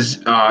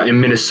because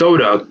in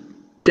Minnesota,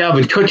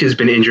 Dalvin Cook has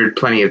been injured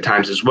plenty of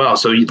times as well.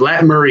 So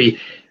Lat Murray,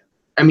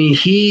 I mean,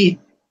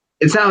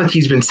 it's not like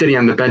he's been sitting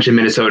on the bench in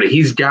Minnesota.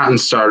 He's gotten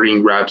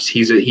starting reps.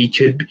 He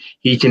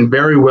can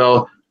very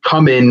well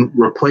come in,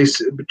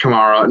 replace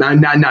Kamara,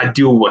 not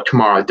do what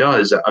Kamara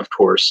does, of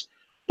course,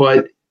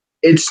 but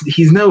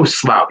he's no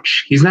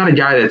slouch. He's not a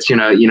guy that's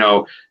gonna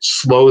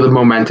slow the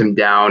momentum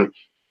down.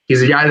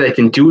 He's a guy that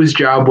can do his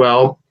job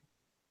well,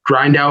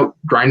 grind out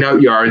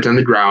yards on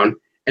the ground,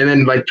 and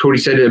then like Cody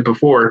said it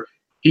before,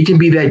 he can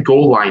be that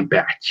goal line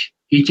back.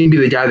 He can be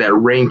the guy that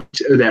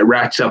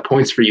racks up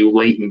points for you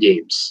late in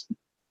games.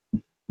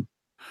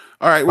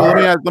 All right, well,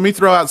 let me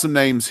throw out some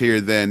names here.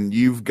 Then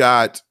you've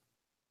got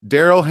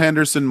Darrell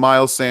Henderson,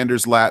 Miles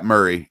Sanders, Lat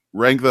Murray.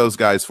 Rank those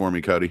guys for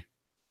me, Cody.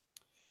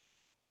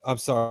 I'm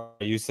sorry,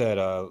 you said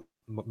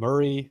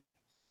Murray,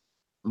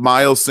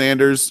 Miles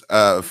Sanders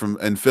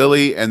in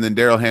Philly, and then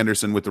Darrell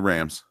Henderson with the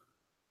Rams,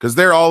 because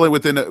they're all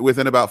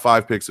within about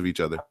 5 picks of each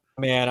other.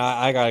 Man,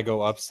 I gotta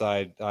go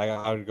upside.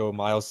 I would go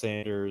Miles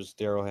Sanders,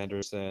 Darrell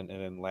Henderson,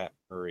 and then Lat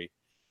Murray,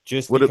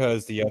 just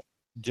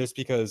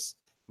because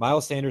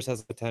Miles Sanders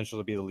has the potential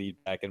to be the lead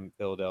back in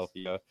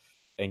Philadelphia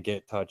and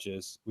get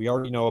touches. We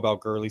already know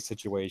about Gurley's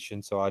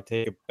situation, so I'd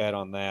take a bet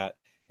on that.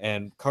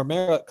 And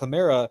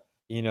Kamara,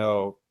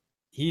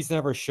 he's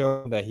never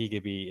shown that he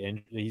could be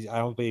injured. I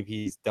don't believe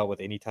he's dealt with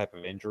any type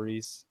of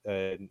injuries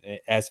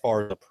as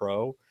far as a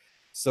pro.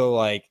 So,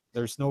 like,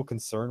 there's no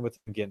concern with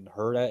him getting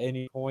hurt at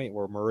any point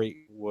where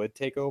Murray would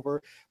take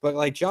over. But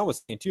like John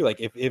was saying too, like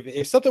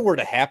if something were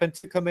to happen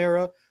to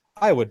Kamara,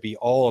 I would be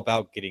all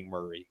about getting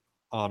Murray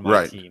on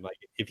my team. Like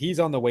if he's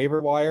on the waiver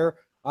wire,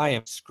 I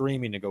am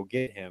screaming to go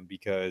get him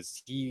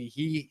because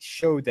he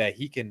showed that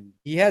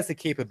he has the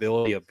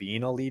capability of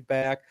being a lead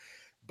back,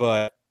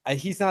 but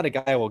he's not a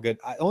guy I will get.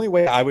 Only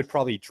way I would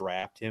probably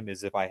draft him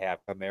is if I have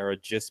Kamara,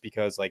 just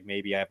because like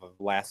maybe I have a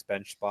last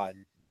bench spot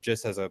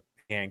just as a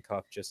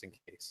handcuff just in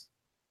case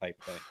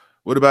type thing.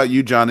 What about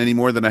you, John? Any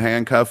more than a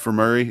handcuff for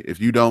Murray? If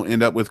you don't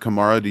end up with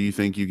Kamara, do you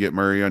think you get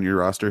Murray on your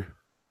roster?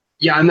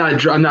 Yeah, I'm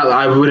not.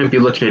 I wouldn't be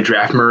looking to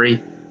draft Murray,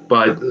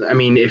 but I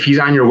mean, if he's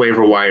on your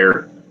waiver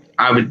wire,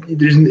 I would.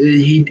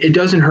 It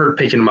doesn't hurt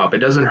picking him up. It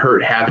doesn't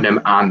hurt having him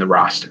on the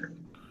roster.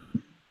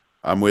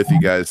 I'm with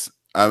you guys.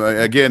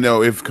 Again,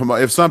 no.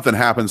 If something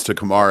happens to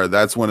Kamara,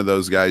 that's one of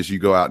those guys you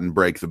go out and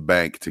break the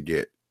bank to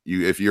get.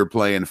 If you're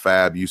playing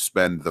fab, you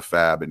spend the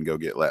fab and go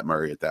get Lat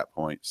Murray at that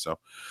point. So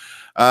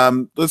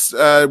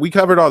we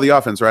covered all the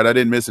offense, right? I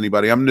didn't miss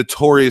anybody. I'm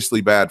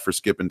notoriously bad for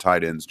skipping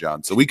tight ends,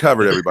 John. So we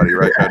covered everybody,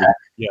 right, Cody?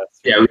 Yes.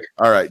 Yeah.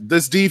 All right.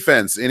 This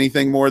defense,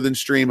 anything more than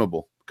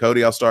streamable?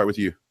 Cody, I'll start with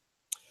you.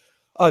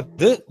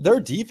 Their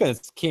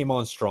defense came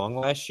on strong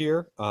last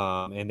year,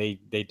 and they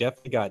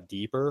definitely got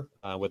deeper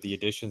with the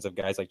additions of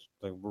guys like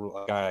a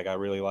guy I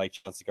really like,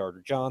 Chauncey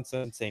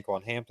Gardner-Johnson.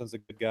 Saquon Hampton's a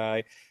good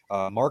guy.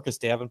 Marcus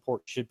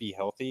Davenport should be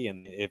healthy,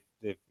 and if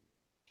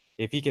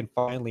he can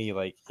finally,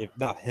 like, if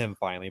not him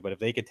finally, but if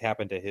they could tap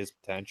into his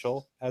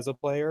potential as a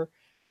player,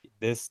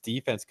 this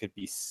defense could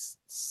be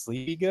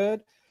sleepy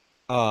good.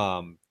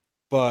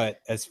 But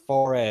as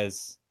far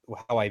as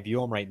how I view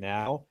them right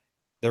now,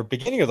 their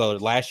beginning of the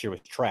last year was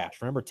trash.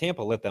 Remember,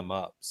 Tampa lit them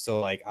up. So,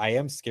 like, I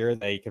am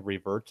scared they could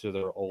revert to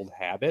their old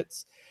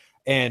habits.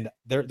 And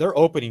their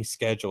opening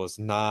schedule is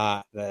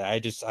not that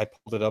I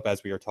pulled it up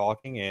as we were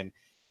talking, and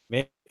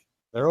man,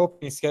 their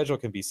opening schedule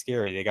can be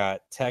scary. They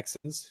got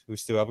Texans, who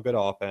still have a good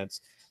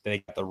offense. Then they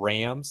got the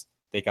Rams.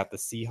 They got the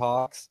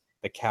Seahawks,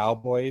 the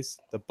Cowboys,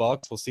 the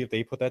Bucks. We'll see if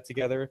they put that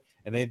together.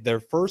 And their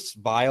first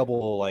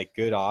viable, like,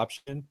 good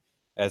option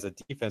as a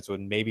defense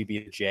would maybe be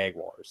the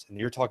Jaguars. And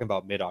you're talking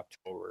about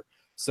mid-October.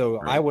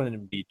 So right. I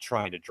wouldn't be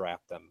trying to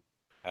draft them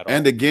at all.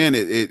 And again,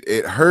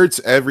 it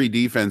hurts every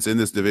defense in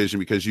this division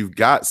because you've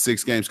got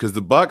 6 games, because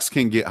the Bucks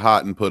can get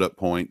hot and put up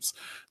points.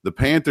 the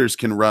Panthers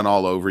can run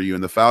all over you,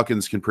 and the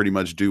Falcons can pretty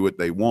much do what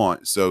they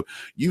want. So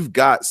you've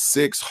got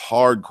 6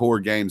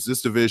 hardcore games.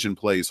 This division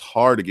plays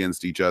hard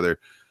against each other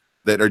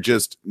that are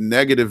just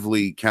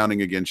negatively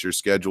counting against your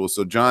schedule.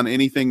 So, John,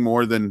 anything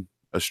more than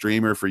a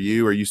streamer for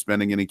you? Are you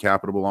spending any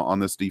capital on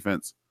this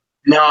defense?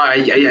 No,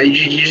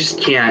 you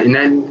just can't.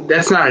 And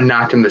that's not a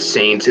knock on the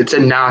Saints. It's a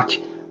knock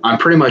on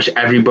pretty much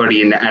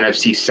everybody in the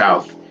NFC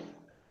South.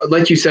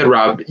 Like you said,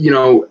 Rob,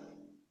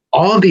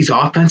 all of these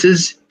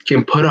offenses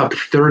can put up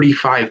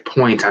 35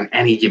 points on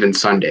any given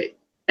Sunday.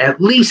 At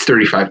least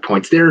 35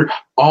 points. They're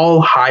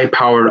all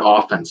high-powered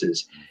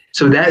offenses.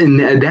 So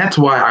that's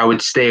why I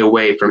would stay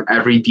away from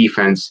every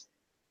defense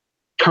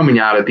coming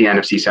out of the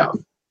NFC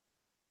South.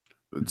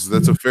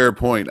 That's a fair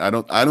point. I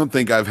don't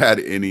think I've had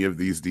any of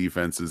these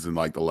defenses in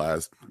like the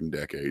last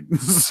decade.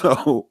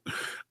 So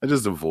I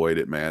just avoid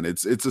it, man.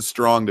 It's a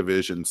strong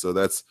division.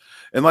 So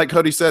and like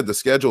Cody said, the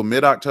schedule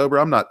mid-October,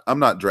 I'm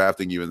not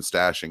drafting you and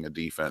stashing a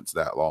defense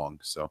that long.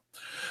 So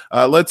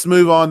let's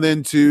move on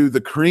then to the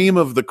cream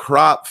of the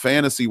crop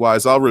fantasy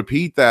wise. I'll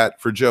repeat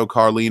that for Joe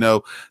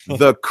Carlino.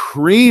 The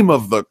cream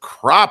of the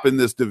crop in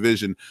this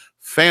division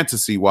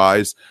fantasy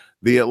wise,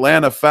 the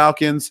Atlanta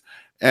Falcons,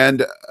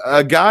 and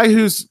a guy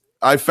who's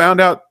I found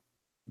out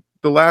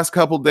the last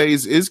couple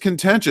days is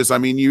contentious. I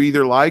mean, you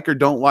either like or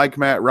don't like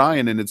Matt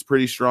Ryan, and it's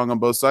pretty strong on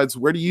both sides.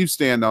 Where do you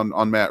stand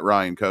on Matt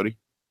Ryan, Cody?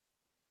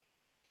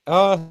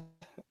 I'm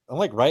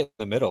like right in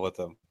the middle with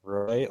him,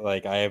 right?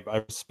 Like I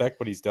respect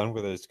what he's done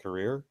with his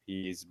career.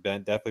 He's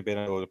definitely been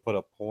able to put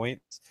up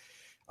points.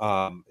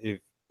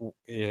 If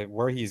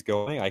where he's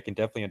going, I can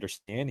definitely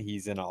understand.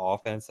 He's in an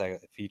offense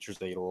that features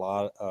a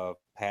lot of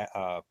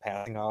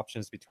passing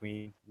options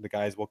between the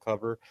guys we'll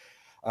cover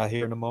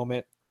here in a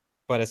moment.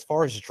 But as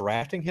far as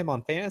drafting him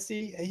on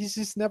fantasy, he's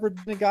just never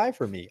been a guy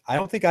for me. I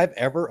don't think I've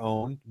ever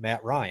owned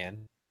Matt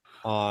Ryan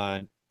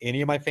on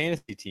any of my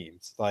fantasy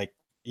teams. Like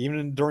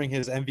even during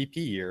his MVP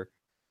year,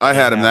 I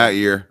had him that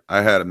year.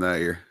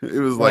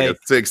 It was like a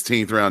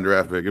 16th round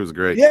draft pick. It was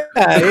great. Yeah,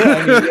 I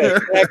mean,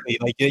 exactly.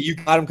 Like you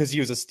got him because he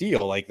was a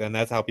steal. Like then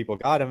that's how people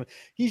got him.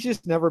 He's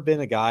just never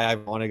been a guy I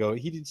want to go.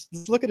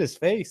 Just look at his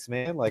face,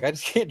 man. Like I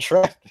just can't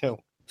draft him.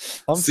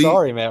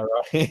 Sorry, Matt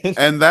Ryan.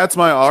 And that's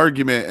my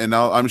argument, and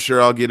I'm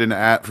sure I'll get an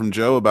at from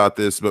Joe about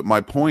this, but my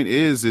point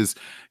is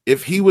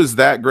if he was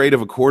that great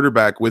of a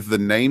quarterback with the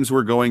names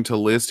we're going to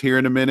list here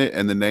in a minute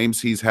and the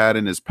names he's had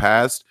in his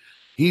past,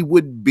 he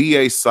would be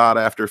a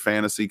sought-after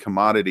fantasy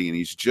commodity, and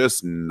he's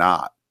just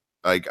not.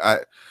 Like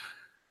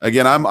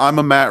I'm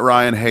a Matt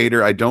Ryan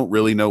hater. I don't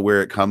really know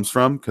where it comes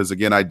from because,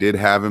 again, I did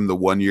have him the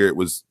one year. It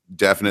was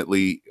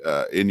definitely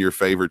in your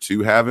favor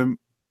to have him,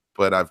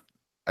 but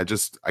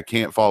I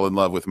can't fall in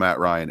love with Matt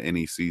Ryan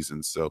any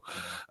season. So,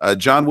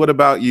 John, what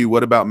about you?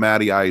 What about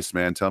Matty Ice,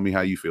 man? Tell me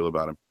how you feel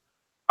about him.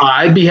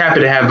 I'd be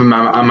happy to have him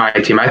on my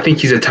team. I think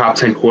he's a top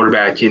 10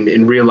 quarterback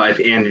in real life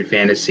and in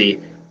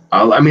fantasy.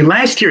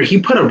 Last year he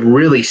put up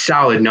really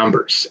solid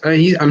numbers.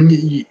 He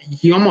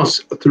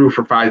almost threw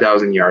for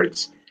 5,000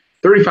 yards,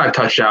 35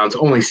 touchdowns,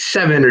 only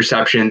 7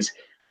 interceptions.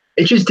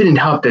 It just didn't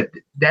help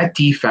that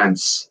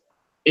defense,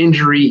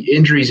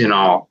 injuries and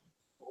all,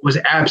 was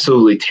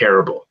absolutely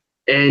terrible.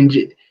 And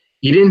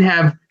you didn't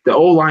have the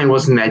O-line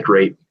wasn't that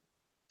great.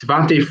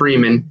 Devontae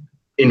Freeman,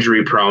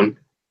 injury prone.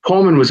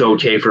 Coleman was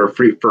okay for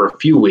a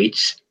few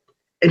weeks.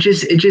 It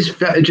just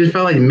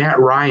felt like Matt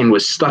Ryan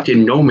was stuck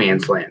in no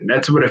man's land.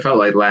 That's what it felt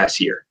like last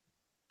year.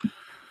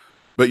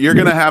 But you're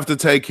gonna have to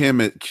take him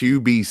at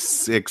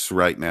QB6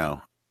 right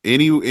now.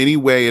 Any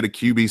way at a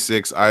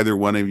QB6, either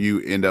one of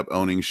you end up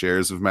owning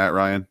shares of Matt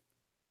Ryan?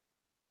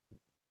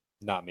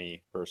 Not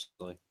me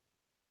personally.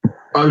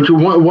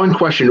 One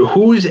question: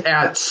 who's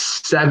at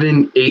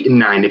 7, 8, and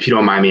 9? If you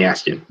don't mind me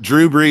asking.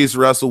 Drew Brees,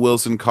 Russell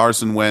Wilson,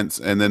 Carson Wentz,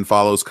 and then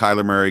follows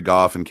Kyler Murray,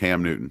 Goff, and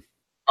Cam Newton.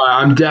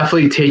 I'm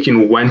definitely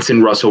taking Wentz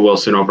and Russell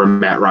Wilson over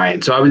Matt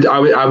Ryan. So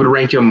I would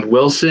rank him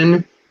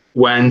Wilson,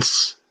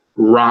 Wentz,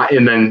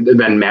 and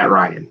then Matt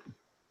Ryan.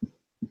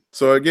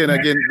 So again,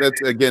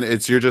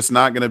 it's you're just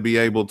not going to be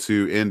able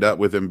to end up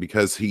with him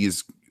because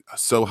he's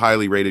so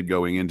highly rated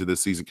going into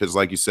this season. Because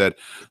like you said,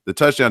 the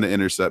touchdown to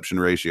interception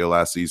ratio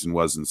last season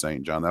was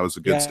insane, John. That was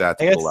a good stat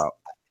to pull out.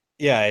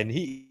 Yeah, and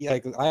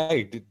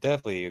I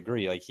definitely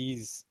agree. Like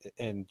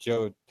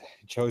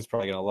Joe's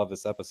probably gonna love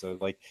this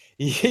episode. Like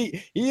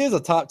he is a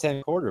top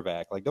 10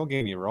 quarterback. Like don't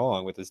get me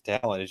wrong with his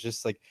talent. It's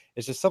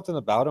just something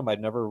about him.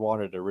 I'd never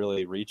wanted to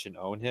really reach and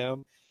own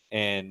him.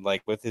 And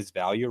like with his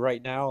value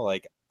right now,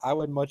 like I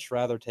would much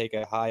rather take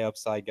a high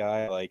upside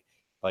guy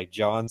like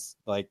John's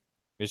like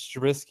Mitch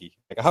Trubisky.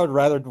 Like I would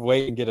rather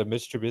wait and get a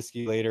Mitch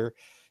Trubisky later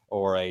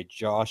or a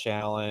Josh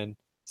Allen.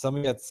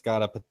 Somebody that's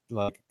got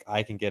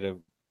I can get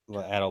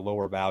at a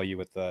lower value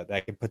with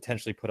that can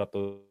potentially put up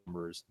those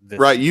numbers.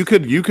 Right. You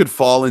could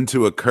fall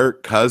into a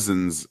Kirk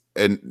Cousins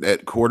and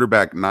at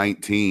quarterback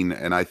 19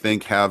 and I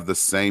think have the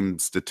same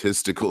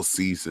statistical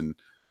season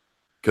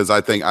because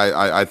I think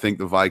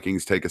the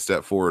Vikings take a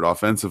step forward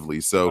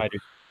offensively. So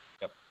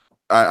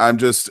I'm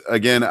just,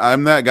 again,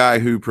 I'm that guy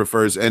who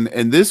prefers, and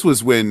this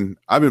was when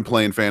I've been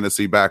playing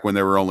fantasy back when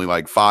there were only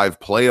like 5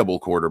 playable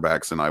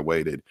quarterbacks and I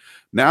waited.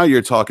 Now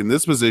you're talking,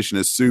 this position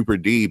is super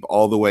deep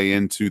all the way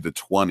into the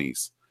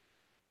 20s.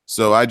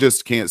 So I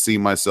just can't see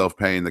myself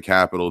paying the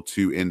capital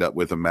to end up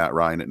with a Matt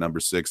Ryan at number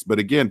 6. But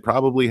again,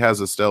 probably has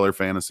a stellar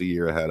fantasy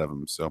year ahead of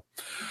him. So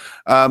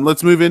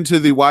let's move into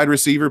the wide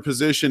receiver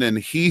position, and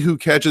he who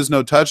catches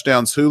no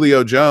touchdowns,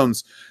 Julio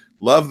Jones.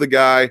 Love the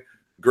guy.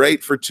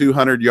 Great for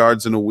 200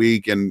 yards in a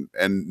week and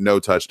no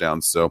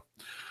touchdowns. So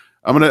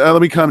I'm going to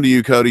let me come to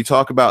you, Cody.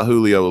 Talk about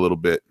Julio a little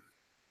bit.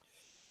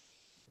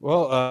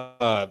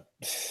 Well,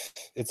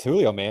 it's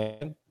Julio,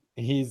 man.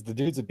 The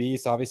dude's a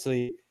beast.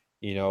 Obviously,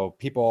 you know,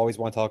 people always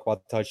want to talk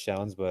about the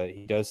touchdowns, but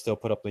he does still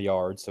put up the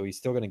yards, so he's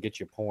still going to get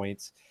you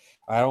points.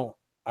 I don't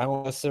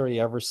necessarily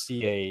ever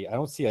see I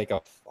don't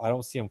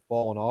see him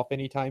falling off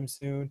anytime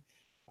soon.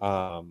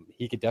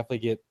 He could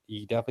definitely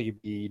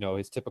be, you know,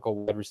 his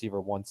typical wide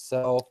receiver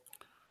oneself.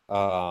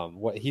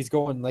 What he's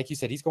going, like you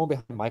said, he's going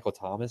behind Michael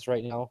Thomas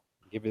right now.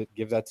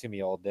 Give that to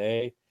me all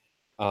day.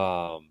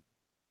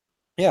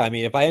 Yeah, I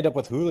mean, if I end up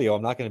with Julio,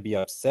 I'm not going to be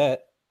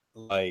upset,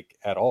 like,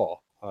 at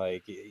all.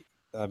 Like,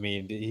 I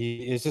mean,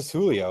 it's just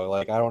Julio.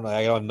 Like, I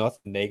have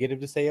nothing negative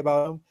to say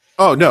about him.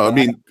 Oh no, I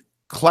mean,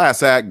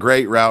 class act,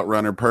 great route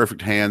runner,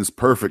 perfect hands,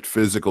 perfect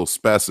physical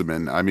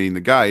specimen. I mean,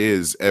 the guy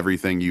is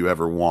everything you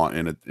ever want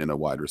in a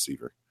wide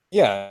receiver.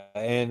 Yeah,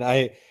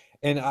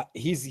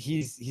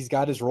 he's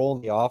got his role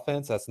in the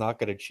offense. That's not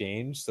going to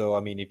change. So,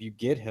 I mean, if you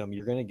get him,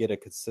 you're going to get a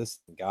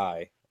consistent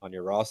guy on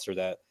your roster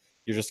that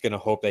you're just going to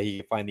hope that he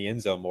can find the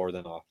end zone more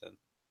than often.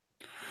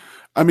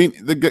 I mean,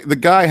 the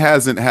guy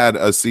hasn't had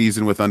a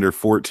season with under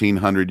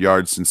 1,400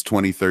 yards since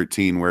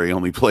 2013, where he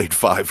only played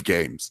 5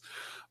 games.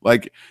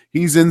 Like,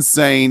 he's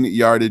insane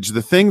yardage.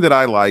 The thing that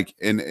I like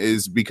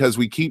is because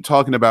we keep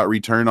talking about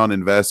return on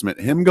investment,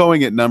 him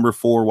going at number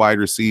 4 wide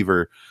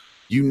receiver,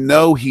 you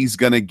know he's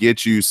going to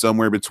get you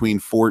somewhere between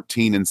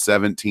 1,400 and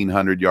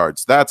 1,700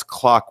 yards. That's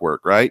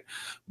clockwork, right?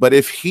 But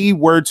if he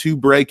were to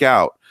break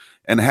out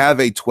and have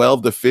a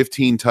 12 to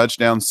 15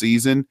 touchdown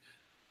season,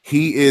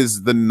 he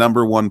is the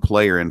number 1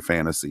 player in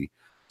fantasy.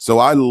 So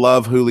I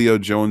love Julio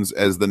Jones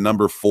as the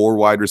number 4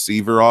 wide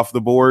receiver off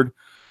the board.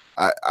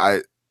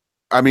 I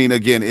mean,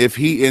 again, if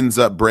he ends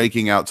up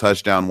breaking out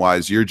touchdown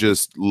wise, you're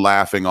just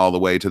laughing all the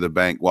way to the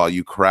bank while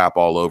you crap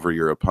all over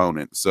your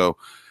opponent. So,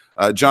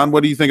 John,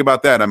 what do you think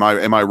about that? Am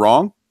I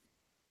wrong?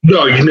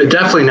 No, you're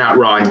definitely not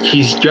wrong.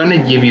 He's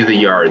gonna give you the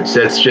yards.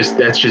 That's just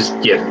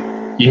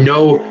given. You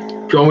know,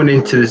 going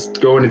into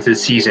the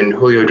season,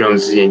 Julio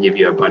Jones is gonna give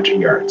you a bunch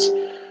of yards.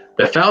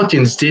 The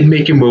Falcons did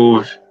make a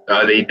move.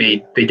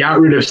 They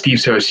got rid of Steve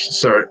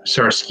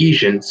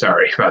Sarkisian.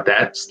 Sorry about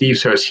that. Steve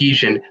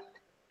Sarkisian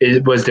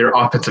was their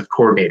offensive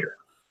coordinator.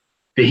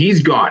 But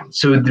he's gone.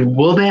 So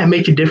will that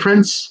make a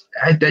difference?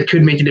 That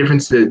could make a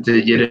difference to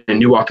get a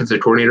new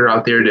offensive coordinator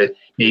out there to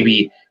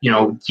maybe, you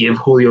know, give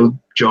Julio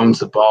Jones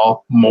the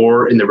ball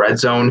more in the red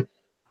zone.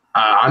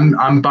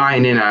 I'm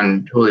buying in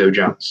on Julio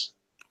Jones.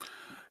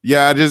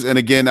 Yeah, and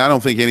again, I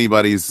don't think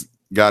anybody's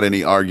got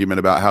any argument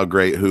about how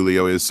great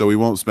Julio is, so we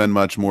won't spend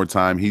much more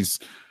time.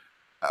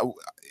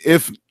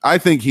 I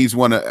think he's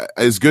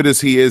as good as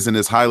he is and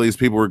as highly as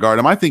people regard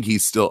him, I think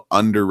he's still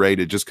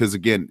underrated just because,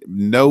 again,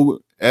 no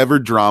ever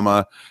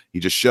drama. He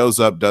just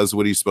shows up, does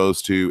what he's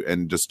supposed to,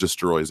 and just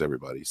destroys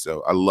everybody.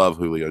 So I love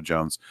Julio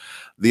Jones.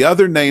 The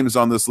other names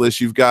on this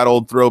list, you've got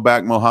old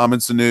throwback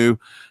Mohamed Sanu.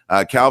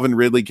 Calvin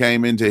Ridley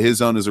came into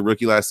his own as a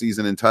rookie last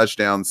season in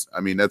touchdowns.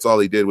 I mean, that's all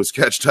he did was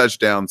catch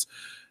touchdowns.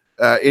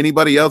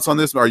 Anybody else on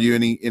this? Are you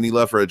any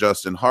love for a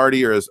Justin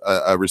Hardy or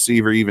a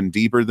receiver even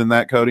deeper than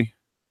that, Cody?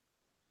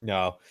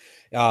 No.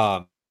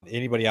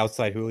 Anybody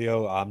outside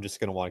Julio, I'm just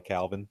going to want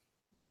Calvin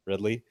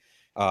Ridley.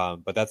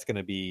 But that's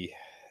going to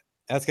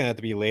have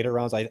to be later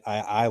rounds.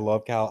 I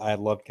loved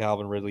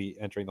Calvin Ridley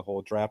entering the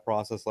whole draft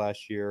process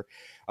last year.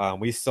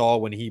 We saw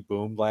when he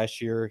boomed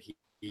last year,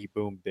 he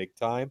boomed big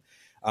time.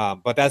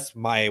 But that's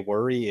my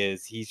worry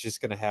is he's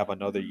just going to have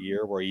another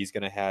year where he's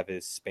going to have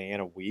his span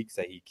of weeks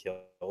that he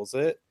kills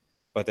it.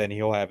 But then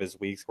he'll have his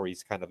weeks where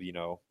he's kind of, you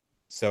know,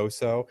 so.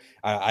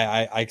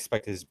 I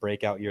expect his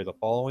breakout year the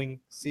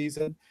following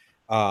season.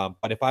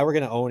 But if I were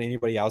going to own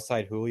anybody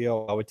outside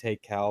Julio, I would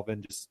take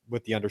Calvin, just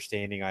with the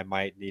understanding I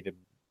might need to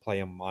play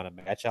him on a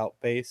match-out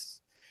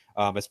base.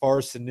 As far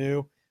as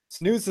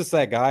Sanu's just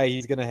that guy.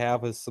 He's going to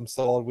have some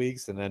solid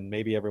weeks, and then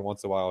maybe every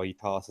once in a while he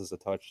tosses a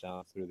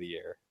touchdown through the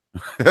air.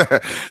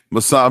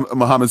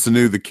 Mohamed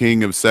Sanu, the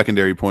king of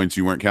secondary points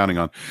you weren't counting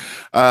on.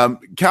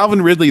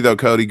 Calvin Ridley, though,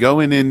 Cody,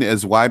 going in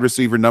as wide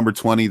receiver number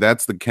 20.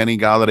 That's the Kenny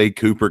Galladay,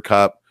 Cooper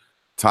Kupp,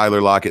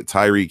 Tyler Lockett,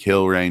 Tyreek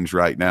Hill range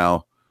right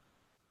now.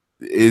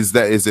 Is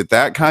it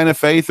that kind of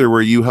faith, or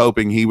were you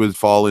hoping he would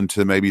fall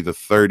into maybe the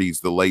 30s,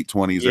 the late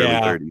 20s,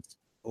 early 30s?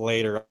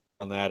 Later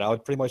on that, I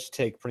would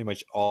take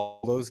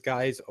all those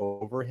guys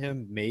over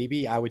him.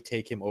 Maybe I would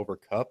take him over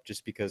Kupp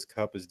just because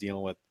Kupp is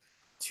dealing with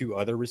 2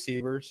 other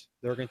receivers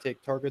that are going to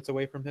take targets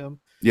away from him.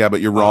 Yeah, but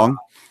you're wrong.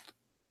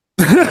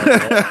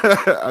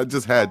 I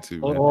just had to.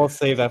 Man. We'll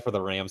save that for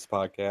the Rams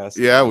podcast.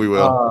 Yeah, we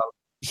will.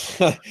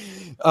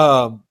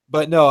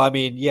 But no, I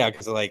mean, yeah,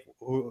 because like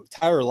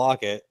Tyler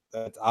Lockett,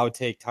 I would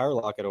take Tyler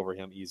Lockett over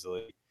him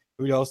easily.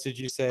 Who else did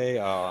you say?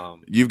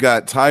 You've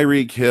got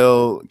Tyreek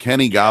Hill,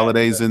 Kenny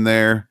Galladay's in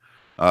there.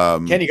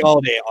 Kenny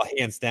Galladay,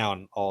 hands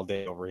down, all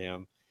day over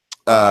him.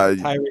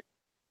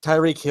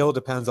 Tyreek Hill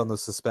depends on the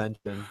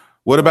suspension.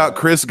 What about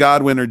Chris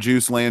Godwin or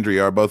Juice Landry?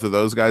 Are both of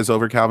those guys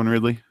over Calvin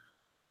Ridley?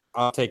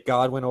 I'll take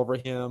Godwin over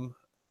him,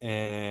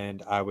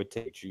 and I would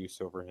take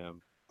Juice over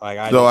him.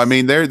 I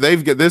mean,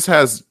 this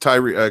has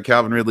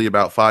Calvin Ridley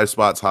about 5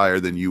 spots higher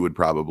than you would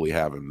probably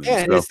have him. Yeah,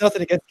 and it's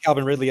nothing against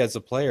Calvin Ridley as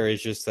a player.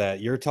 It's just that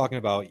you're talking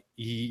about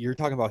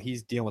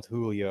he's dealing with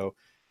Julio,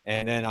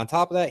 and then on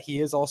top of that,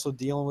 he is also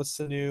dealing with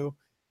Sanu.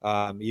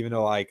 Even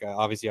though,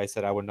 obviously, I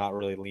said I would not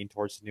really lean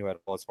towards Sanu at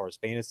all as far as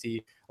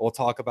fantasy. We'll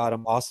talk about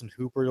him. Austin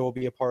Hooper will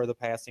be a part of the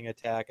passing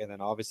attack, and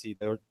then obviously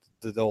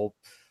they'll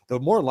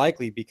more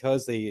likely,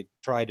 because they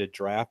try to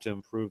draft to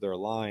improve their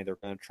line, they're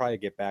going to try to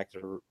get back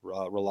to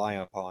rely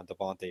upon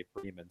Devontae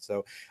Freeman.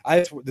 So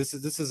this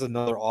is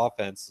another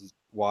offense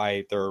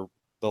why they're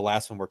the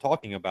last one we're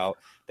talking about.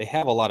 They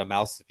have a lot of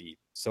mouths to feed.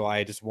 So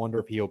I just wonder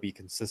if he'll be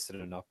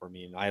consistent enough for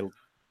me. And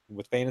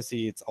with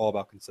fantasy, it's all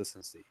about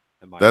consistency.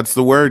 That's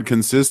the word,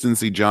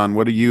 consistency, John.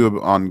 What are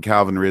you on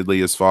Calvin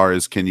Ridley as far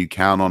as can you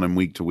count on him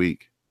week to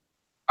week?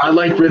 I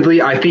like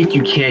Ridley. I think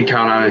you can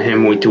count on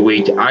him week to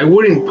week. I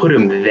wouldn't put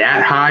him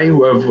that high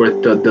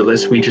with the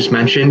list we just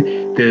mentioned.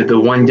 The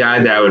one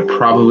guy that I would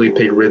probably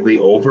pick Ridley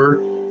over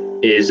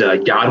is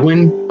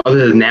Godwin.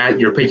 Other than that,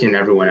 you're picking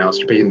everyone else.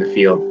 You're picking the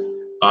field.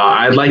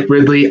 I like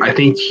Ridley. I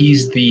think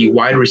he's the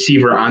wide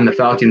receiver on the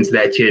Falcons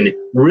that can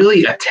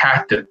really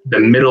attack the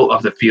middle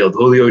of the field.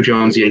 Julio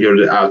Jones going to go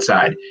to the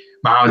outside.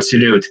 Mohamed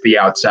Sanu to the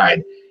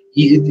outside.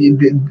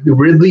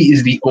 Ridley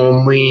is the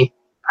only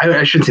 –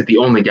 I shouldn't say the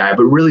only guy,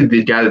 but really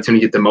the guy that's going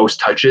to get the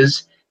most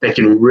touches that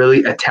can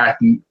really attack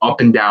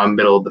up and down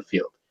middle of the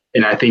field.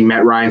 And I think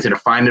Matt Ryan's going to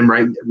find him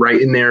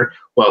right in there,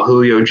 while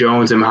Julio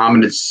Jones and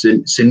Mohamed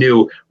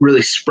Sanu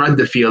really spread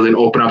the field and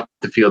open up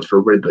the field for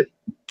Ridley.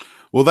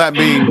 Well, that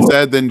being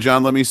said, then,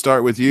 John, let me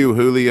start with you.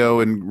 Julio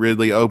and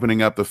Ridley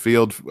opening up the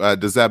field.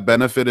 Does that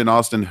benefit in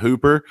Austin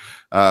Hooper?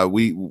 There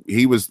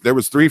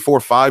was 3, 4,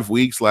 5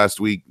 weeks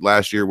last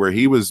year where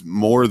he was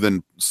more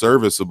than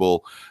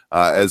serviceable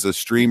as a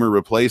streamer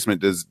replacement.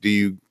 Do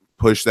you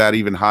push that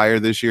even higher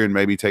this year and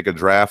maybe take a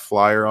draft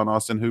flyer on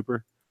Austin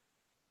Hooper?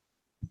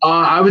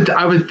 I would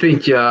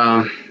think.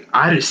 I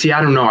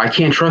don't know. I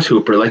can't trust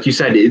Hooper. Like you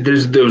said,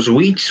 there's those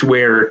weeks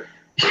where.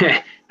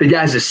 The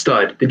guy's a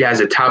stud. The guy's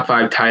a top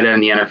 5 tight end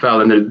in the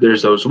NFL. And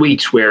there's those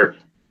weeks where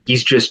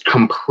he's just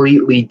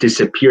completely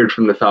disappeared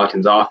from the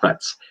Falcons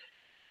offense.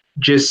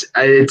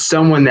 It's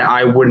someone that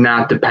I would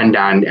not depend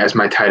on as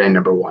my tight end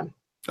number 1.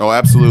 Oh,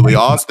 absolutely.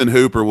 Austin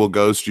Hooper will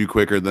ghost you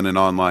quicker than an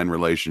online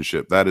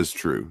relationship. That is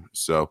true.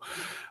 So,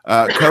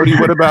 Cody,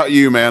 what about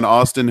you, man?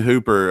 Austin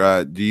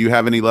Hooper, do you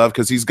have any love?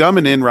 Because he's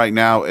coming in right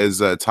now as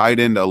a tight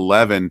end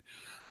 11.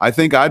 I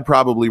think I'd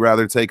probably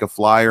rather take a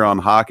flyer on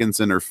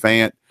Hawkinson or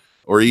Fant,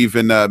 or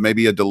even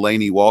maybe a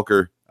Delaney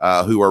Walker,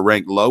 who are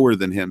ranked lower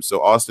than him.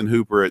 So Austin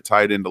Hooper at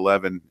tight end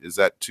 11, is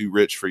that too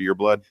rich for your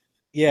blood?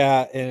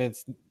 Yeah,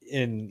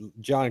 and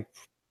John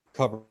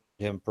covered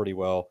him pretty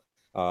well.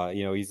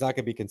 He's not going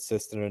to be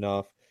consistent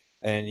enough.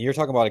 And you're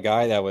talking about a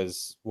guy that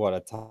was a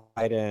top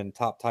tight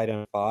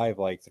end 5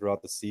 like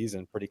throughout the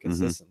season pretty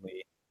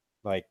consistently,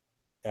 like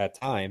at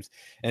times.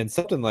 And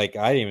something like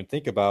I didn't even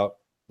think about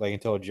like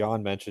until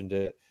John mentioned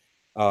it.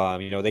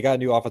 They got a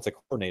new offensive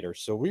coordinator,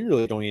 so we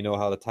really don't even know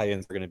how the tight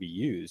ends are going to be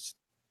used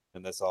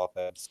in this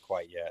offense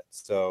quite yet.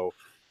 So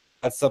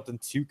that's something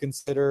to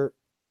consider.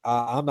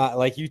 I'm not,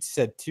 like you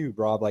said too,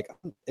 Rob, like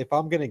if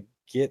I'm going to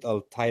get a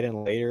tight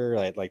end later,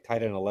 like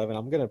tight end 11,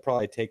 I'm going to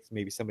probably take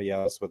maybe somebody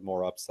else with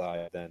more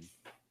upside than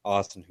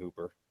Austin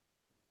Hooper.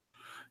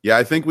 Yeah,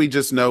 I think we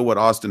just know what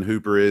Austin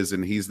Hooper is,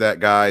 and he's that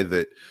guy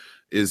that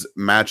is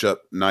matchup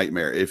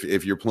nightmare.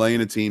 If you're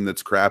playing a team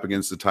that's crap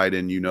against the tight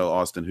end,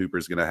 Austin Hooper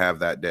is going to have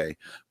that day,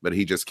 but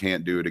he just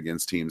can't do it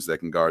against teams that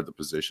can guard the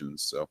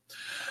positions. So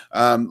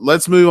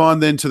let's move on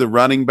then to the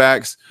running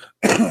backs.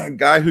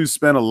 Guy who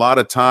spent a lot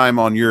of time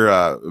on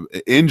your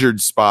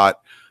injured spot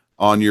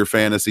on your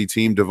fantasy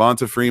team.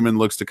 Devonta Freeman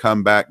looks to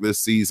come back this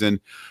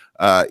season.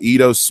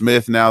 Ito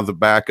Smith, now the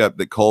backup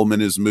that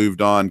Coleman has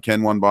moved on.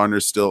 Kenwan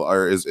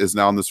Barner is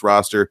now on this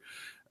roster.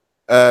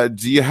 Where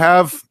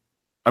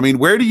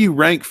do you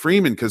rank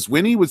Freeman? Because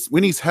when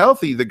he's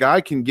healthy, the guy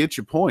can get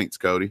you points,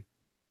 Cody.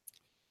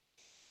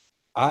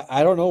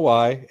 I don't know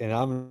why, and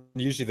I'm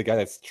usually the guy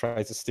that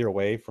tries to steer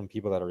away from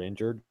people that are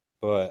injured,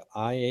 but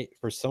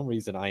for some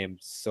reason, I am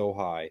so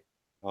high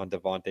on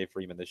Devonta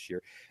Freeman this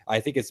year. I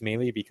think it's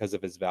mainly because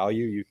of his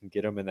value. You can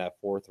get him in that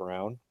 4th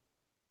round,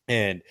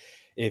 and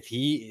if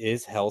he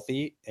is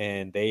healthy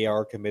and they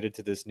are committed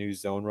to this new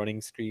zone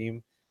running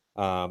scheme,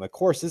 of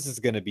course, this is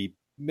going to be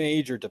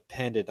major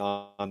dependent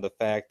on the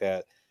fact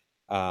that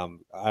I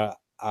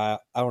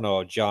don't know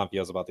how John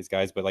feels about these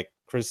guys, but like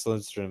Chris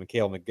Lindstrom and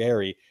Cale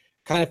McGarry,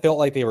 kind of felt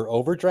like they were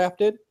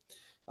overdrafted,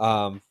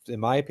 in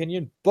my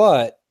opinion.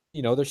 But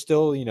there's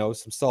still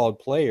some solid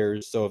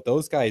players. So if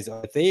those guys,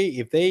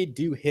 if they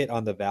do hit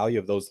on the value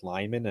of those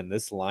linemen, and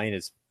this line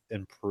is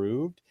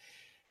improved,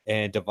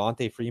 and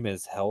Devontae Freeman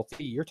is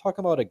healthy, you're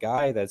talking about a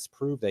guy that's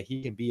proved that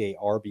he can be a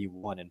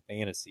RB1 in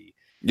fantasy.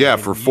 Yeah,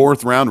 And for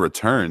fourth round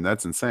return,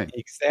 that's insane.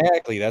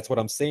 Exactly, that's what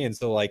I'm saying.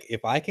 So like,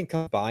 if I can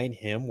combine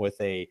him with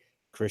a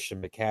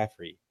Christian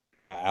McCaffrey,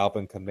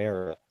 Alvin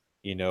Kamara,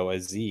 a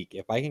Zeke,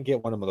 if I can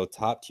get one of the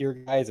top tier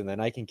guys, and then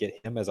I can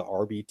get him as a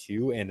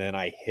RB2, and then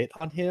I hit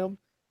on him,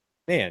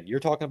 man, you're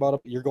talking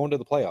about you're going to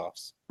the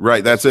playoffs.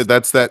 Right. That's it.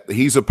 That's that.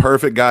 He's a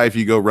perfect guy if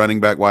you go running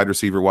back, wide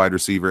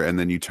receiver, and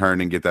then you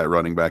turn and get that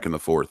running back in the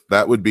fourth.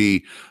 That would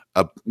be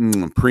a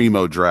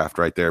primo draft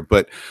right there.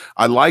 But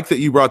I like that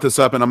you brought this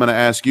up, and I'm going to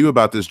ask you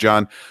about this,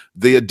 John.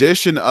 The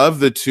addition of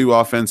the two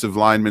offensive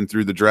linemen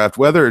through the draft,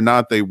 whether or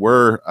not they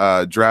were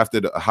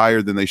drafted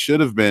higher than they should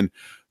have been,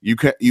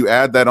 you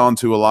add that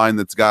onto a line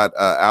that's got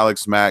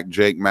Alex Mack,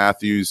 Jake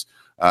Matthews,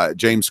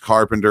 James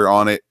Carpenter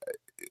on it.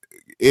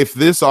 If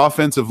this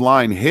offensive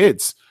line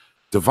hits,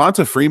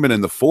 Devonta Freeman in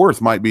the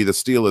fourth might be the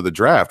steal of the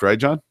draft, right,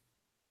 John?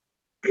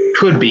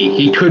 Could be.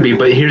 He could be.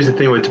 But here's the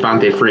thing with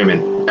Devontae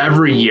Freeman.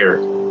 Every year,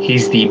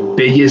 he's the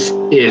biggest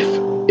if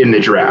in the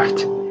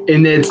draft.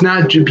 And it's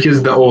not just because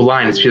of the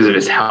O-line, it's because of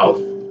his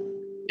health.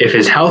 If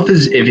his health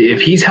is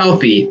if he's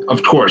healthy,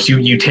 of course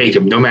you take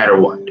him no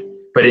matter what.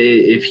 But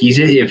if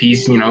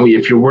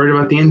you're worried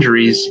about the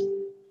injuries,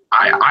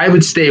 I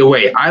would stay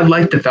away. I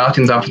like the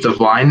Falcons offensive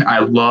line. I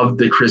love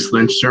the Chris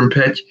Lindstrom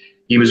pick.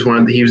 He was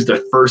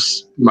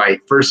my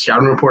first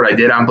scouting report I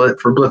did on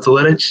for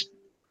Blitzalytics.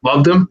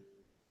 Loved him,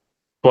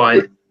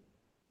 but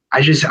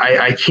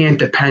I can't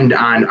depend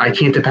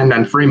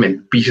on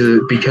Freeman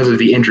because of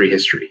the injury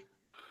history.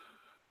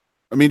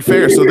 I mean,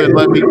 fair. So then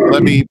let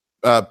me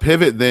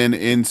pivot then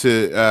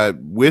into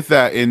with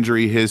that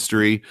injury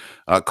history.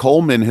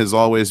 Coleman has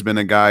always been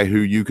a guy who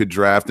you could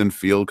draft and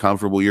feel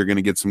comfortable you're going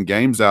to get some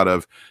games out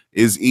of.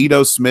 Is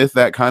Ito Smith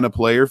that kind of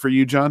player for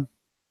you, John?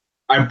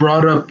 I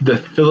brought up the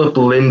Philip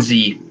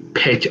Lindsay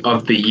pick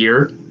of the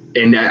year,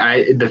 and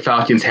the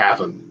Falcons have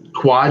him.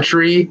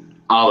 Quadri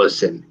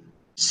Allison,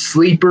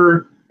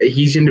 sleeper.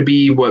 He's going to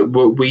be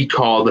what we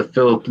call the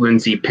Philip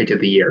Lindsay pick of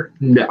the year.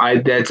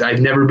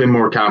 I've never been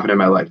more confident in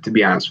my life, to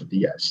be honest with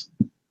you guys.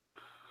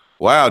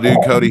 Wow,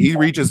 dude, Cody, he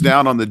reaches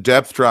down on the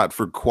depth chart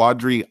for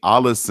Quadri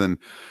Allison.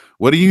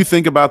 What do you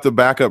think about the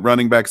backup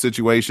running back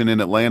situation in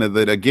Atlanta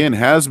that, again,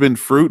 has been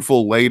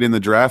fruitful late in the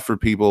draft for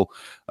people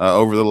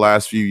over the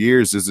last few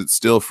years? Is it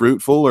still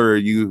fruitful, or are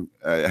you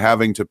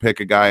having to pick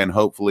a guy and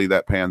hopefully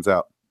that pans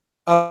out?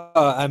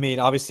 I mean,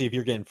 obviously, if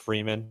you're getting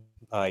Freeman,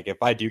 like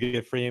if I do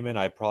get Freeman,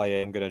 I probably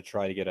am going to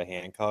try to get a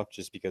handcuff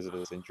just because of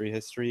his injury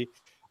history.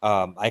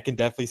 I can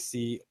definitely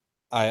see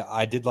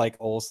I did like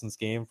Olsen's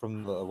game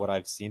from what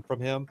I've seen from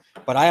him,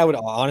 but I would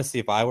honestly,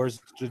 if I was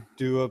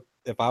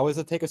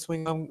to take a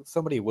swing on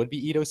somebody, it would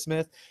be Ito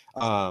Smith,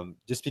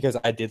 just because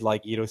I did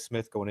like Ito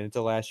Smith going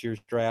into last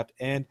year's draft.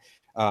 And,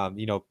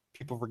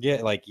 people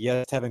forget, like,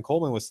 yes, Tevin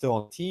Coleman was still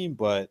on the team,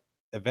 but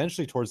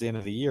eventually towards the end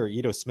of the year,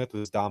 Ito Smith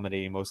was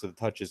dominating most of the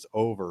touches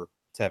over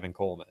Tevin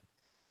Coleman.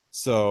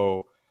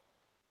 So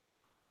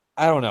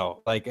I don't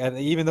know. Like,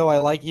 even though I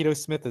like Ito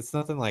Smith, it's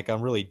nothing like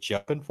I'm really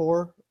jumping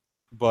for.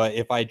 But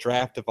if I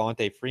draft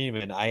Devontae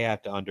Freeman, I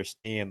have to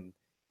understand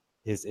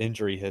his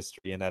injury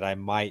history and that I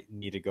might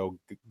need to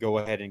go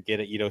ahead and get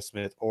a Ito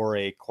Smith or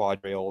a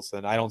Quadri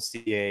Olsen. I don't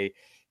see a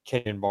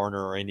Kenyon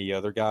Barner or any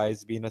other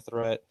guys being a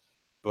threat,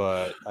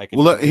 but I can.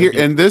 Well, here,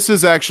 and this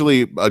is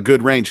actually a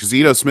good range because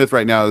Ito Smith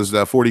right now is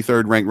the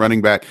 43rd ranked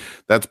running back.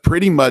 That's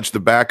pretty much the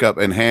backup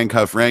and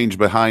handcuff range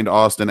behind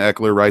Austin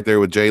Eckler, right there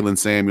with Jalen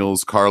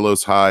Samuels,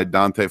 Carlos Hyde,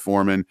 Dante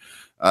Foreman.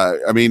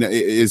 I mean,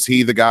 is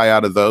he the guy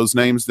out of those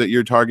names that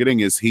you're targeting?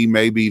 Is he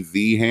maybe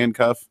the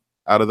handcuff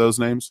out of those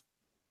names?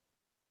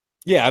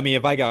 Yeah, I mean,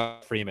 if I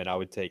got Freeman, I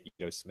would take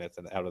Ito Smith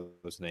out of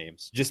those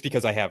names just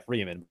because I have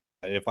Freeman.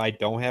 If I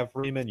don't have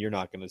Freeman, you're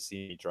not going to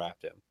see me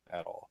draft him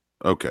at all.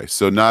 Okay,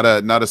 so not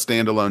a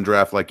standalone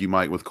draft like you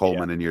might with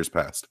Coleman in years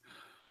past.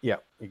 Yeah.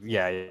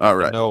 All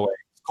right. No way.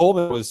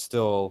 Coleman was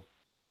still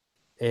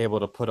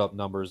able to put up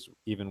numbers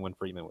even when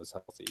Freeman was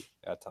healthy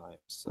at times.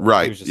 So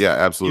right. Yeah,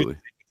 absolutely.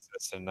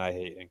 And I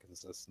hate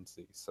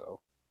inconsistency. So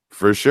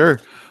for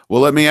sure.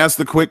 Well, let me ask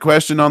the quick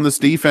question on this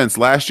defense.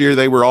 Last year,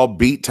 they were all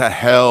beat to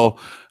hell.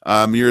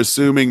 You're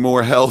assuming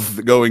more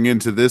health going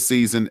into this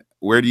season.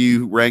 Where do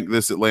you rank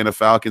this Atlanta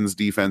Falcons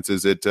defense?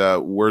 Is it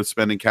worth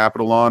spending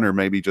capital on, or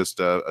maybe just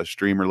a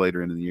streamer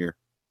later in the year?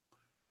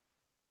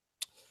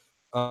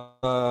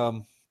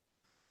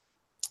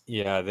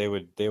 Yeah, they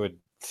would.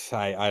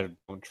 I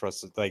don't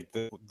trust it. Like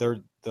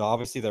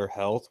obviously their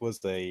health was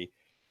the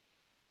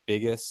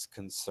biggest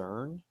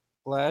concern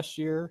last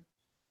year,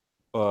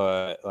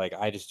 but like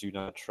I just do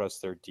not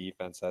trust their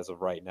defense as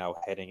of right now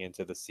heading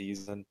into the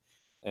season.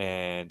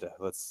 And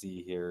let's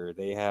see here.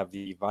 They have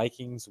the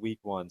Vikings week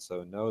 1,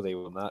 so no, they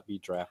will not be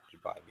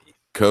drafted by me.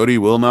 Cody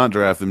will not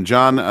draft them.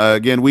 John,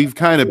 again, we've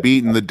kind of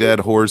beaten the dead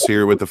horse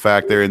here with the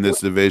fact they're in this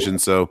division,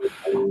 so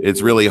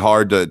it's really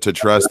hard to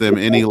trust them.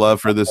 Any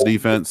love for this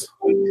defense?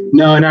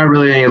 No, not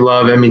really any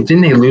love. I mean,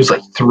 didn't they lose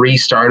like 3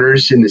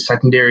 starters in the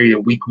secondary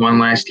in week 1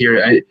 last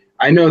year?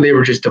 I know they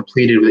were just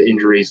depleted with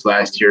injuries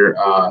last year,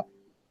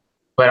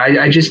 but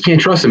I just can't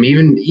trust them.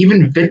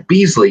 Even Vic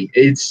Beasley,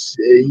 it's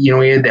he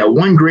had that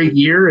one great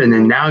year, and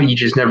then now you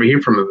just never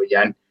hear from him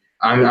again.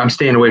 I'm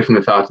staying away from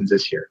the Falcons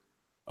this year.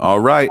 All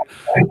right.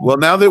 Well,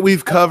 now that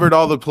we've covered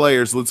all the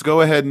players, let's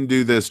go ahead and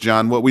do this,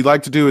 John. What we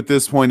like to do at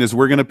this point is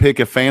we're going to pick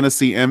a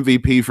fantasy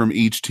MVP from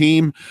each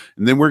team,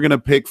 and then we're going to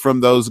pick from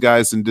those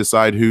guys and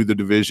decide who the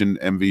division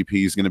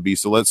MVP is going to be.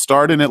 So let's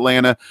start in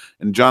Atlanta.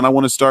 And, John, I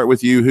want to start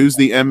with you. Who's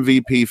the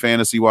MVP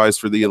fantasy-wise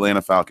for the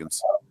Atlanta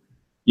Falcons?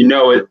 You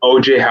know it,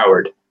 O.J.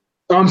 Howard.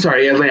 Oh, I'm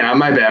sorry, Atlanta.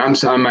 My bad. I'm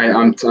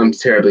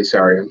terribly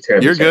sorry.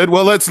 You're good.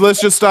 Well, let's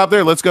just stop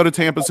there. Let's go to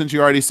Tampa since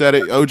you already said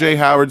it. O.J.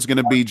 Howard's going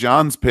to be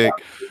John's pick.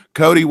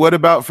 Cody, what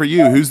about for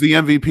you? Who's the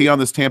MVP on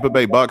this Tampa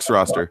Bay Bucks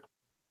roster?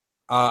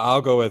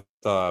 I'll go with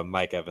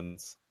Mike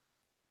Evans.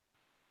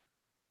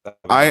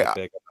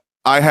 I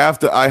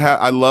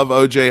love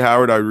O.J.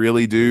 Howard. I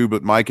really do,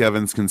 but Mike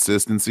Evans'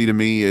 consistency to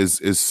me is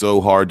so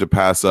hard to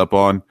pass up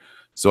on.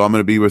 So I'm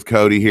going to be with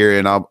Cody here,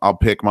 and I'll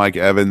pick Mike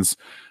Evans.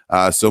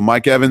 So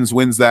Mike Evans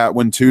wins that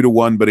one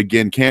 2-1, but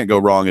again, can't go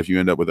wrong if you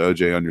end up with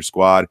OJ on your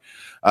squad.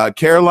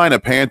 Carolina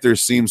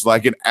Panthers seems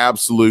like an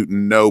absolute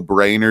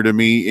no-brainer to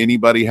me.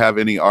 Anybody have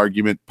any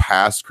argument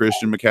past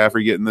Christian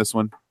McCaffrey getting this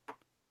one?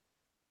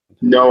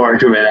 No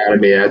argument out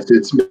of me.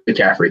 It's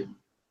McCaffrey.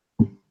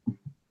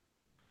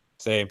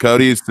 Same.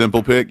 Cody's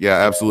simple pick. Yeah,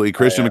 absolutely.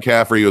 Christian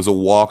McCaffrey was a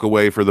walk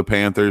away for the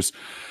Panthers.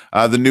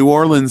 The New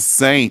Orleans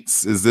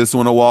Saints, is this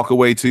one a walk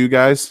away too,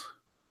 guys?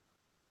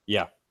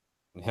 Yeah.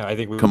 I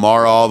think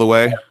Kamara all the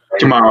way.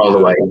 Kamara all the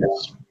way.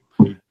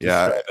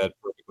 Yeah, that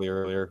perfectly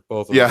earlier.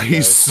 Both. Yeah,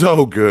 he's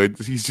so good.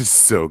 He's just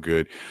so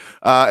good.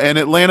 And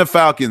Atlanta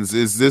Falcons,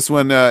 is this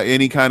one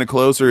any kind of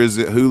closer? Is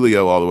it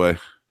Julio all the way?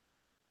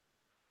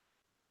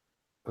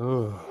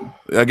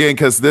 Again,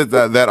 because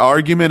that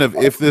argument of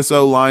if this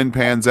O-line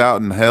pans out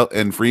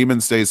and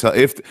Freeman stays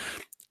healthy,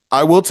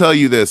 I will tell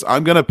you this,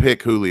 I'm going to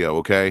pick Julio,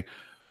 okay?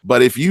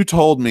 But if you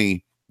told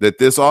me that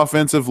this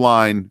offensive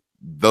line,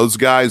 those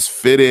guys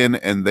fit in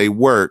and they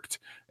worked,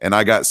 and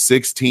I got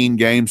 16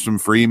 games from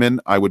Freeman,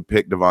 I would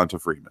pick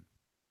Devonta Freeman.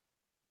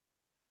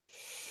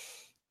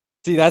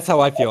 See, that's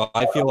how I feel.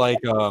 I feel like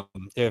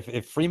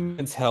if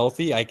Freeman's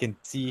healthy, I can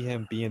see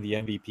him being the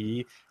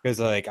MVP because,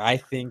 I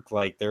think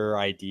their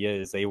idea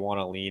is they want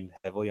to lean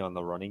heavily on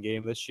the running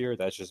game this year.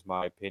 That's just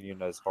my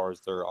opinion as far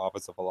as their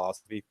offensive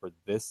philosophy for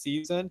this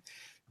season.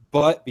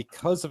 But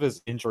because of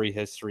his injury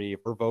history,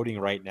 if we're voting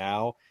right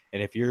now,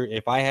 and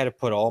if I had to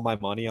put all my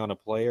money on a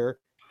player,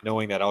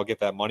 knowing that I'll get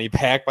that money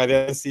back by the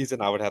end of the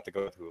season, I would have to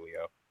go with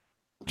Julio.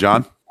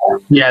 John?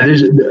 Yeah,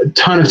 there's a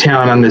ton of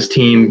talent on this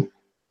team.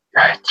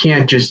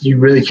 You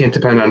really can't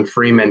depend on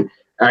Freeman.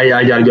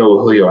 I got to go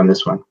with Julio on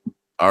this one.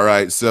 All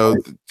right, so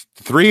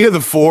 3 of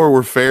the 4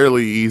 were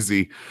fairly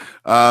easy.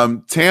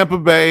 Tampa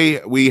Bay,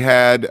 we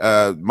had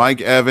Mike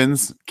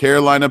Evans.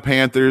 Carolina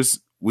Panthers,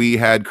 we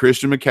had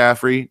Christian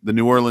McCaffrey. The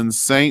New Orleans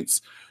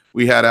Saints,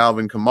 we had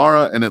Alvin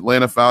Kamara, and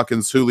Atlanta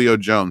Falcons, Julio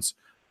Jones.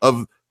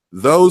 Of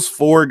those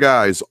 4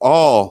 guys,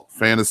 all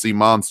fantasy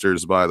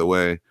monsters, by the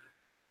way,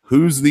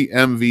 who's the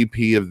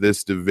MVP of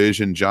this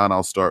division? John,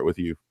 I'll start with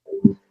you.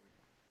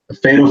 A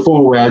fatal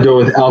 4-way, I'll go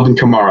with Alvin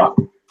Kamara.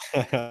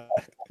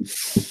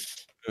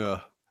 Yeah.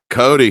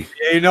 Cody.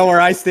 Yeah, you know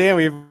where I stand.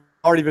 We've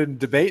already been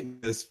debating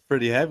this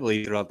pretty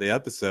heavily throughout the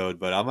episode,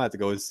 but I'm going to have to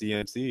go with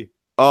CMC.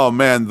 Oh,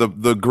 man,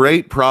 the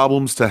great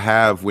problems to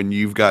have when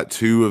you've got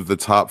 2 of the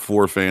top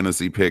 4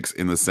 fantasy picks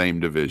in the same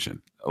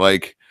division.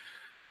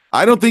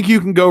 I don't think you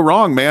can go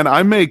wrong, man.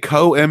 I may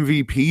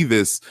co-MVP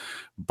this,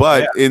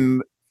 but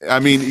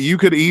you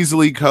could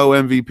easily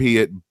co-MVP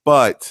it,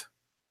 but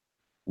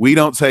we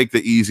don't take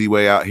the easy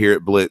way out here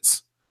at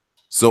Blitz.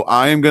 So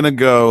I am going to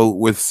go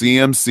with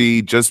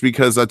CMC just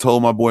because I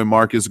told my boy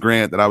Marcus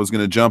Grant that I was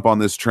going to jump on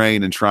this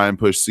train and try and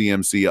push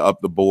CMC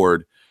up the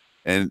board.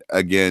 And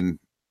again,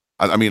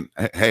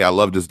 hey, I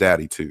loved his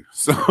daddy too.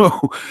 So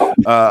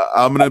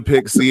I'm going to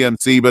pick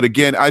CMC. But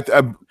again,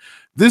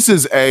 this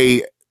is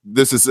a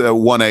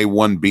 1A,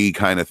 1B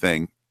kind of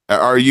thing.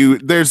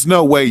 There's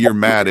no way you're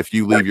mad if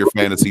you leave your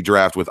fantasy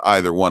draft with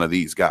either one of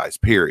these guys,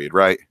 period,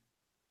 right?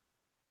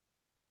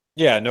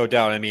 Yeah, no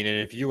doubt. I mean,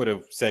 and if you would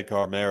have said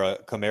Kamara,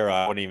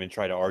 I wouldn't even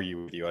try to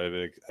argue with you. I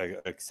would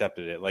have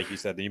accepted it. Like you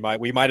said,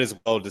 we might as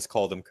well just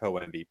call them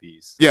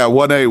co-MVPs. Yeah,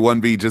 1A,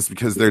 1B, just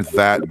because they're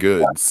that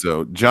good.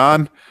 So,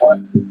 John?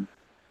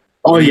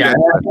 Oh, yeah,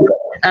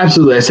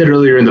 absolutely. I said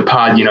earlier in the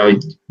pod,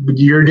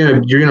 you're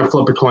gonna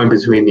flip a coin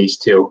between these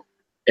 2,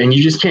 and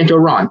you just can't go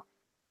wrong.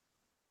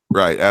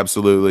 Right,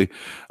 absolutely.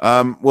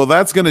 Well,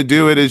 that's going to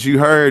do it. As you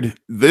heard,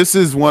 this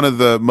is one of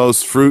the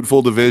most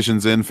fruitful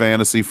divisions in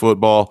fantasy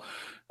football.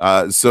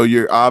 So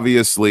you're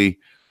obviously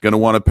going to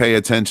want to pay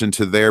attention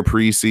to their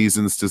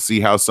preseasons to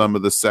see how some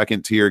of the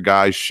second-tier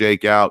guys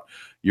shake out.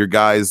 your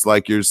guys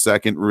like your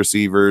second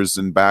receivers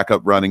and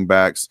backup running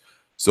backs.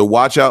 So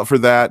watch out for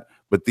that.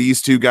 But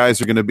these two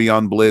guys are going to be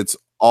on blitz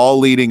all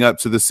leading up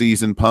to the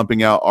season,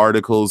 pumping out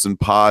articles and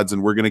pods,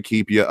 and we're going to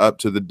keep you up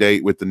to the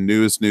date with the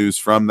newest news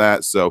from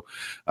that. So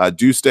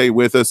do stay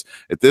with us.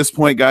 At this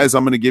point, guys,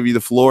 I'm going to give you the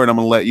floor, and I'm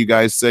going to let you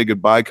guys say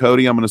goodbye.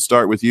 Cody, I'm going to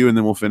start with you, and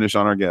then we'll finish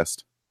on our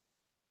guest.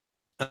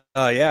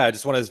 Yeah, I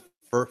just want to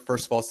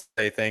first of all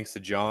say thanks to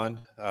John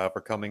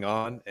for coming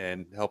on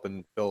and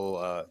helping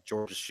fill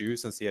George's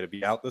shoes since he had to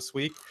be out this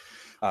week.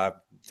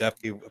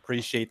 Definitely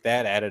appreciate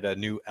that. Added a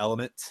new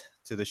element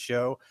to the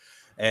show.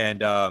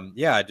 And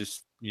yeah,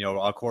 just,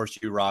 of course,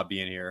 you, Rob,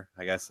 being here,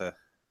 I guess.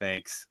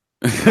 Thanks.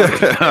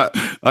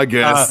 I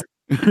guess.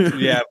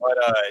 Yeah, but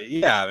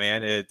yeah,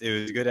 man, it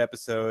was a good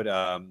episode.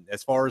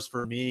 As far as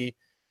for me,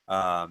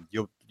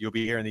 you'll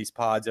be hearing these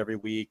pods every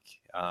week.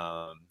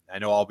 I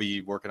know I'll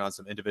be working on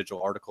some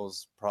individual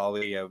articles.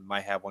 Probably I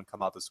might have one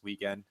come out this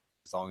weekend,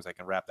 as long as I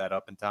can wrap that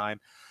up in time.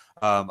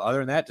 Other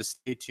than that,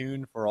 just stay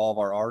tuned for all of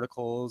our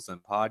articles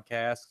and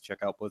podcasts. Check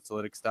out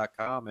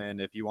blitzalytics.com.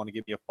 And if you want to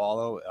give me a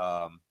follow,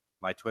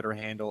 my Twitter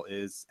handle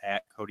is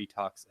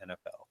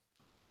 @CodyTalksNFL.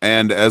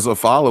 And as a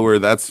follower,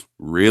 that's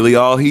really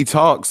all he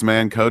talks,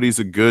 man. Cody's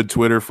a good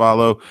Twitter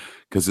follow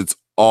because it's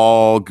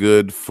all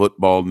good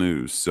football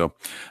news. So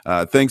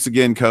thanks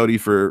again, Cody,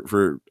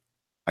 for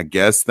I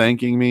guess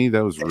thanking me.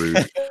 That was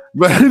rude.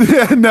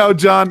 But no,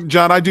 John,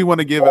 I do want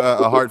to give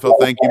a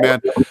heartfelt thank you,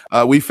 man.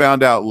 We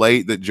found out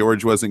late that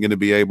George wasn't going to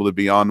be able to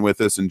be on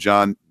with us, and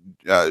John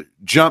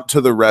jumped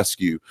to the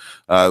rescue.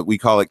 We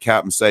call it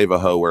Captain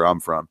Save-A-Ho where I'm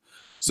from.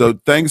 So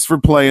thanks for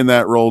playing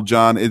that role,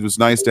 John. It was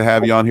nice to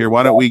have you on here.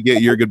 Why don't we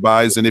get your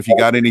goodbyes? And if you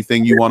got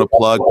anything you want to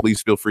plug,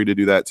 please feel free to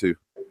do that too.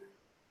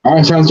 All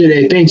right, sounds good.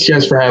 Hey, thanks,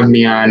 Jess, for having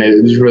me on.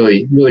 It was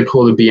really, really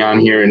cool to be on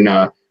here and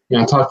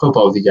talk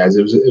football with you guys.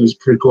 It was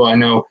pretty cool. I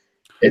know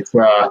it's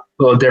a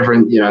little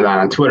different, not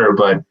on Twitter,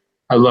 but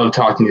I love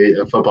talking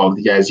to football with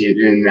you guys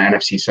in the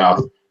NFC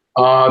South.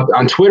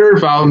 On Twitter,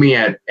 follow me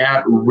at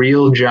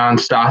real John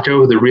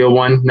Stocco, the real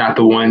one, not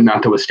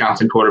the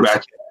Wisconsin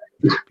quarterback.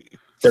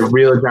 The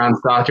real John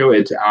Stocco.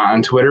 It's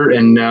on Twitter,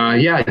 and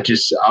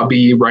I'll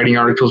be writing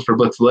articles for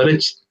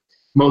Blitzalytics,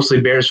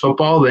 mostly Bears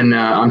football. Then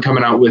I'm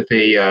coming out with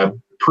a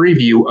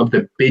preview of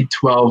the Big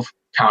 12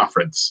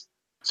 conference.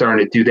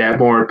 Starting to do that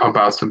more, pump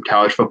out some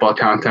college football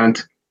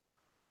content.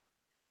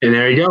 And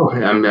there you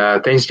go.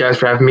 Thanks, guys,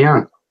 for having me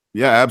on.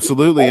 Yeah,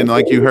 absolutely. And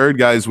like you heard,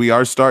 guys, we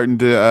are starting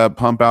to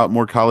pump out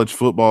more college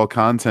football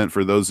content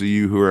for those of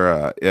you who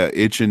are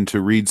itching to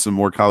read some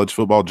more college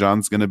football.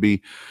 John's going to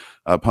be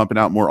pumping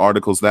out more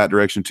articles that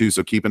direction too,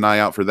 so keep an eye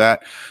out for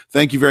that.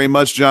 Thank you very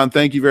much, John.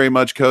 Thank you very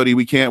much, Cody.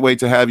 We can't wait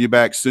to have you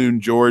back soon,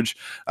 George.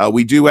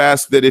 We do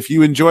ask that if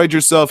you enjoyed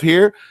yourself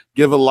here,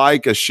 give a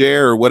like, a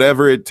share, or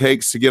whatever it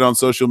takes to get on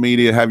social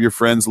media, have your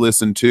friends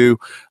listen too.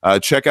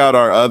 Check out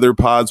our other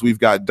pods. We've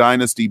got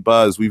Dynasty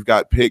Buzz, we've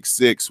got Pick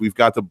Six, we've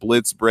got the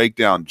Blitz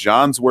Breakdown.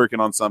 John's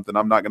working on something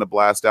I'm not going to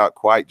blast out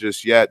quite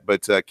just yet,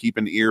 but keep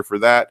an ear for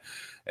that.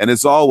 And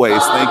as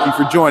always, thank you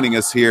for joining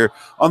us here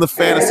on the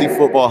Fantasy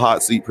Football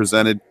Hot Seat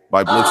presented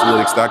by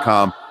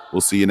blitzalytics.com.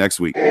 We'll see you next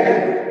week.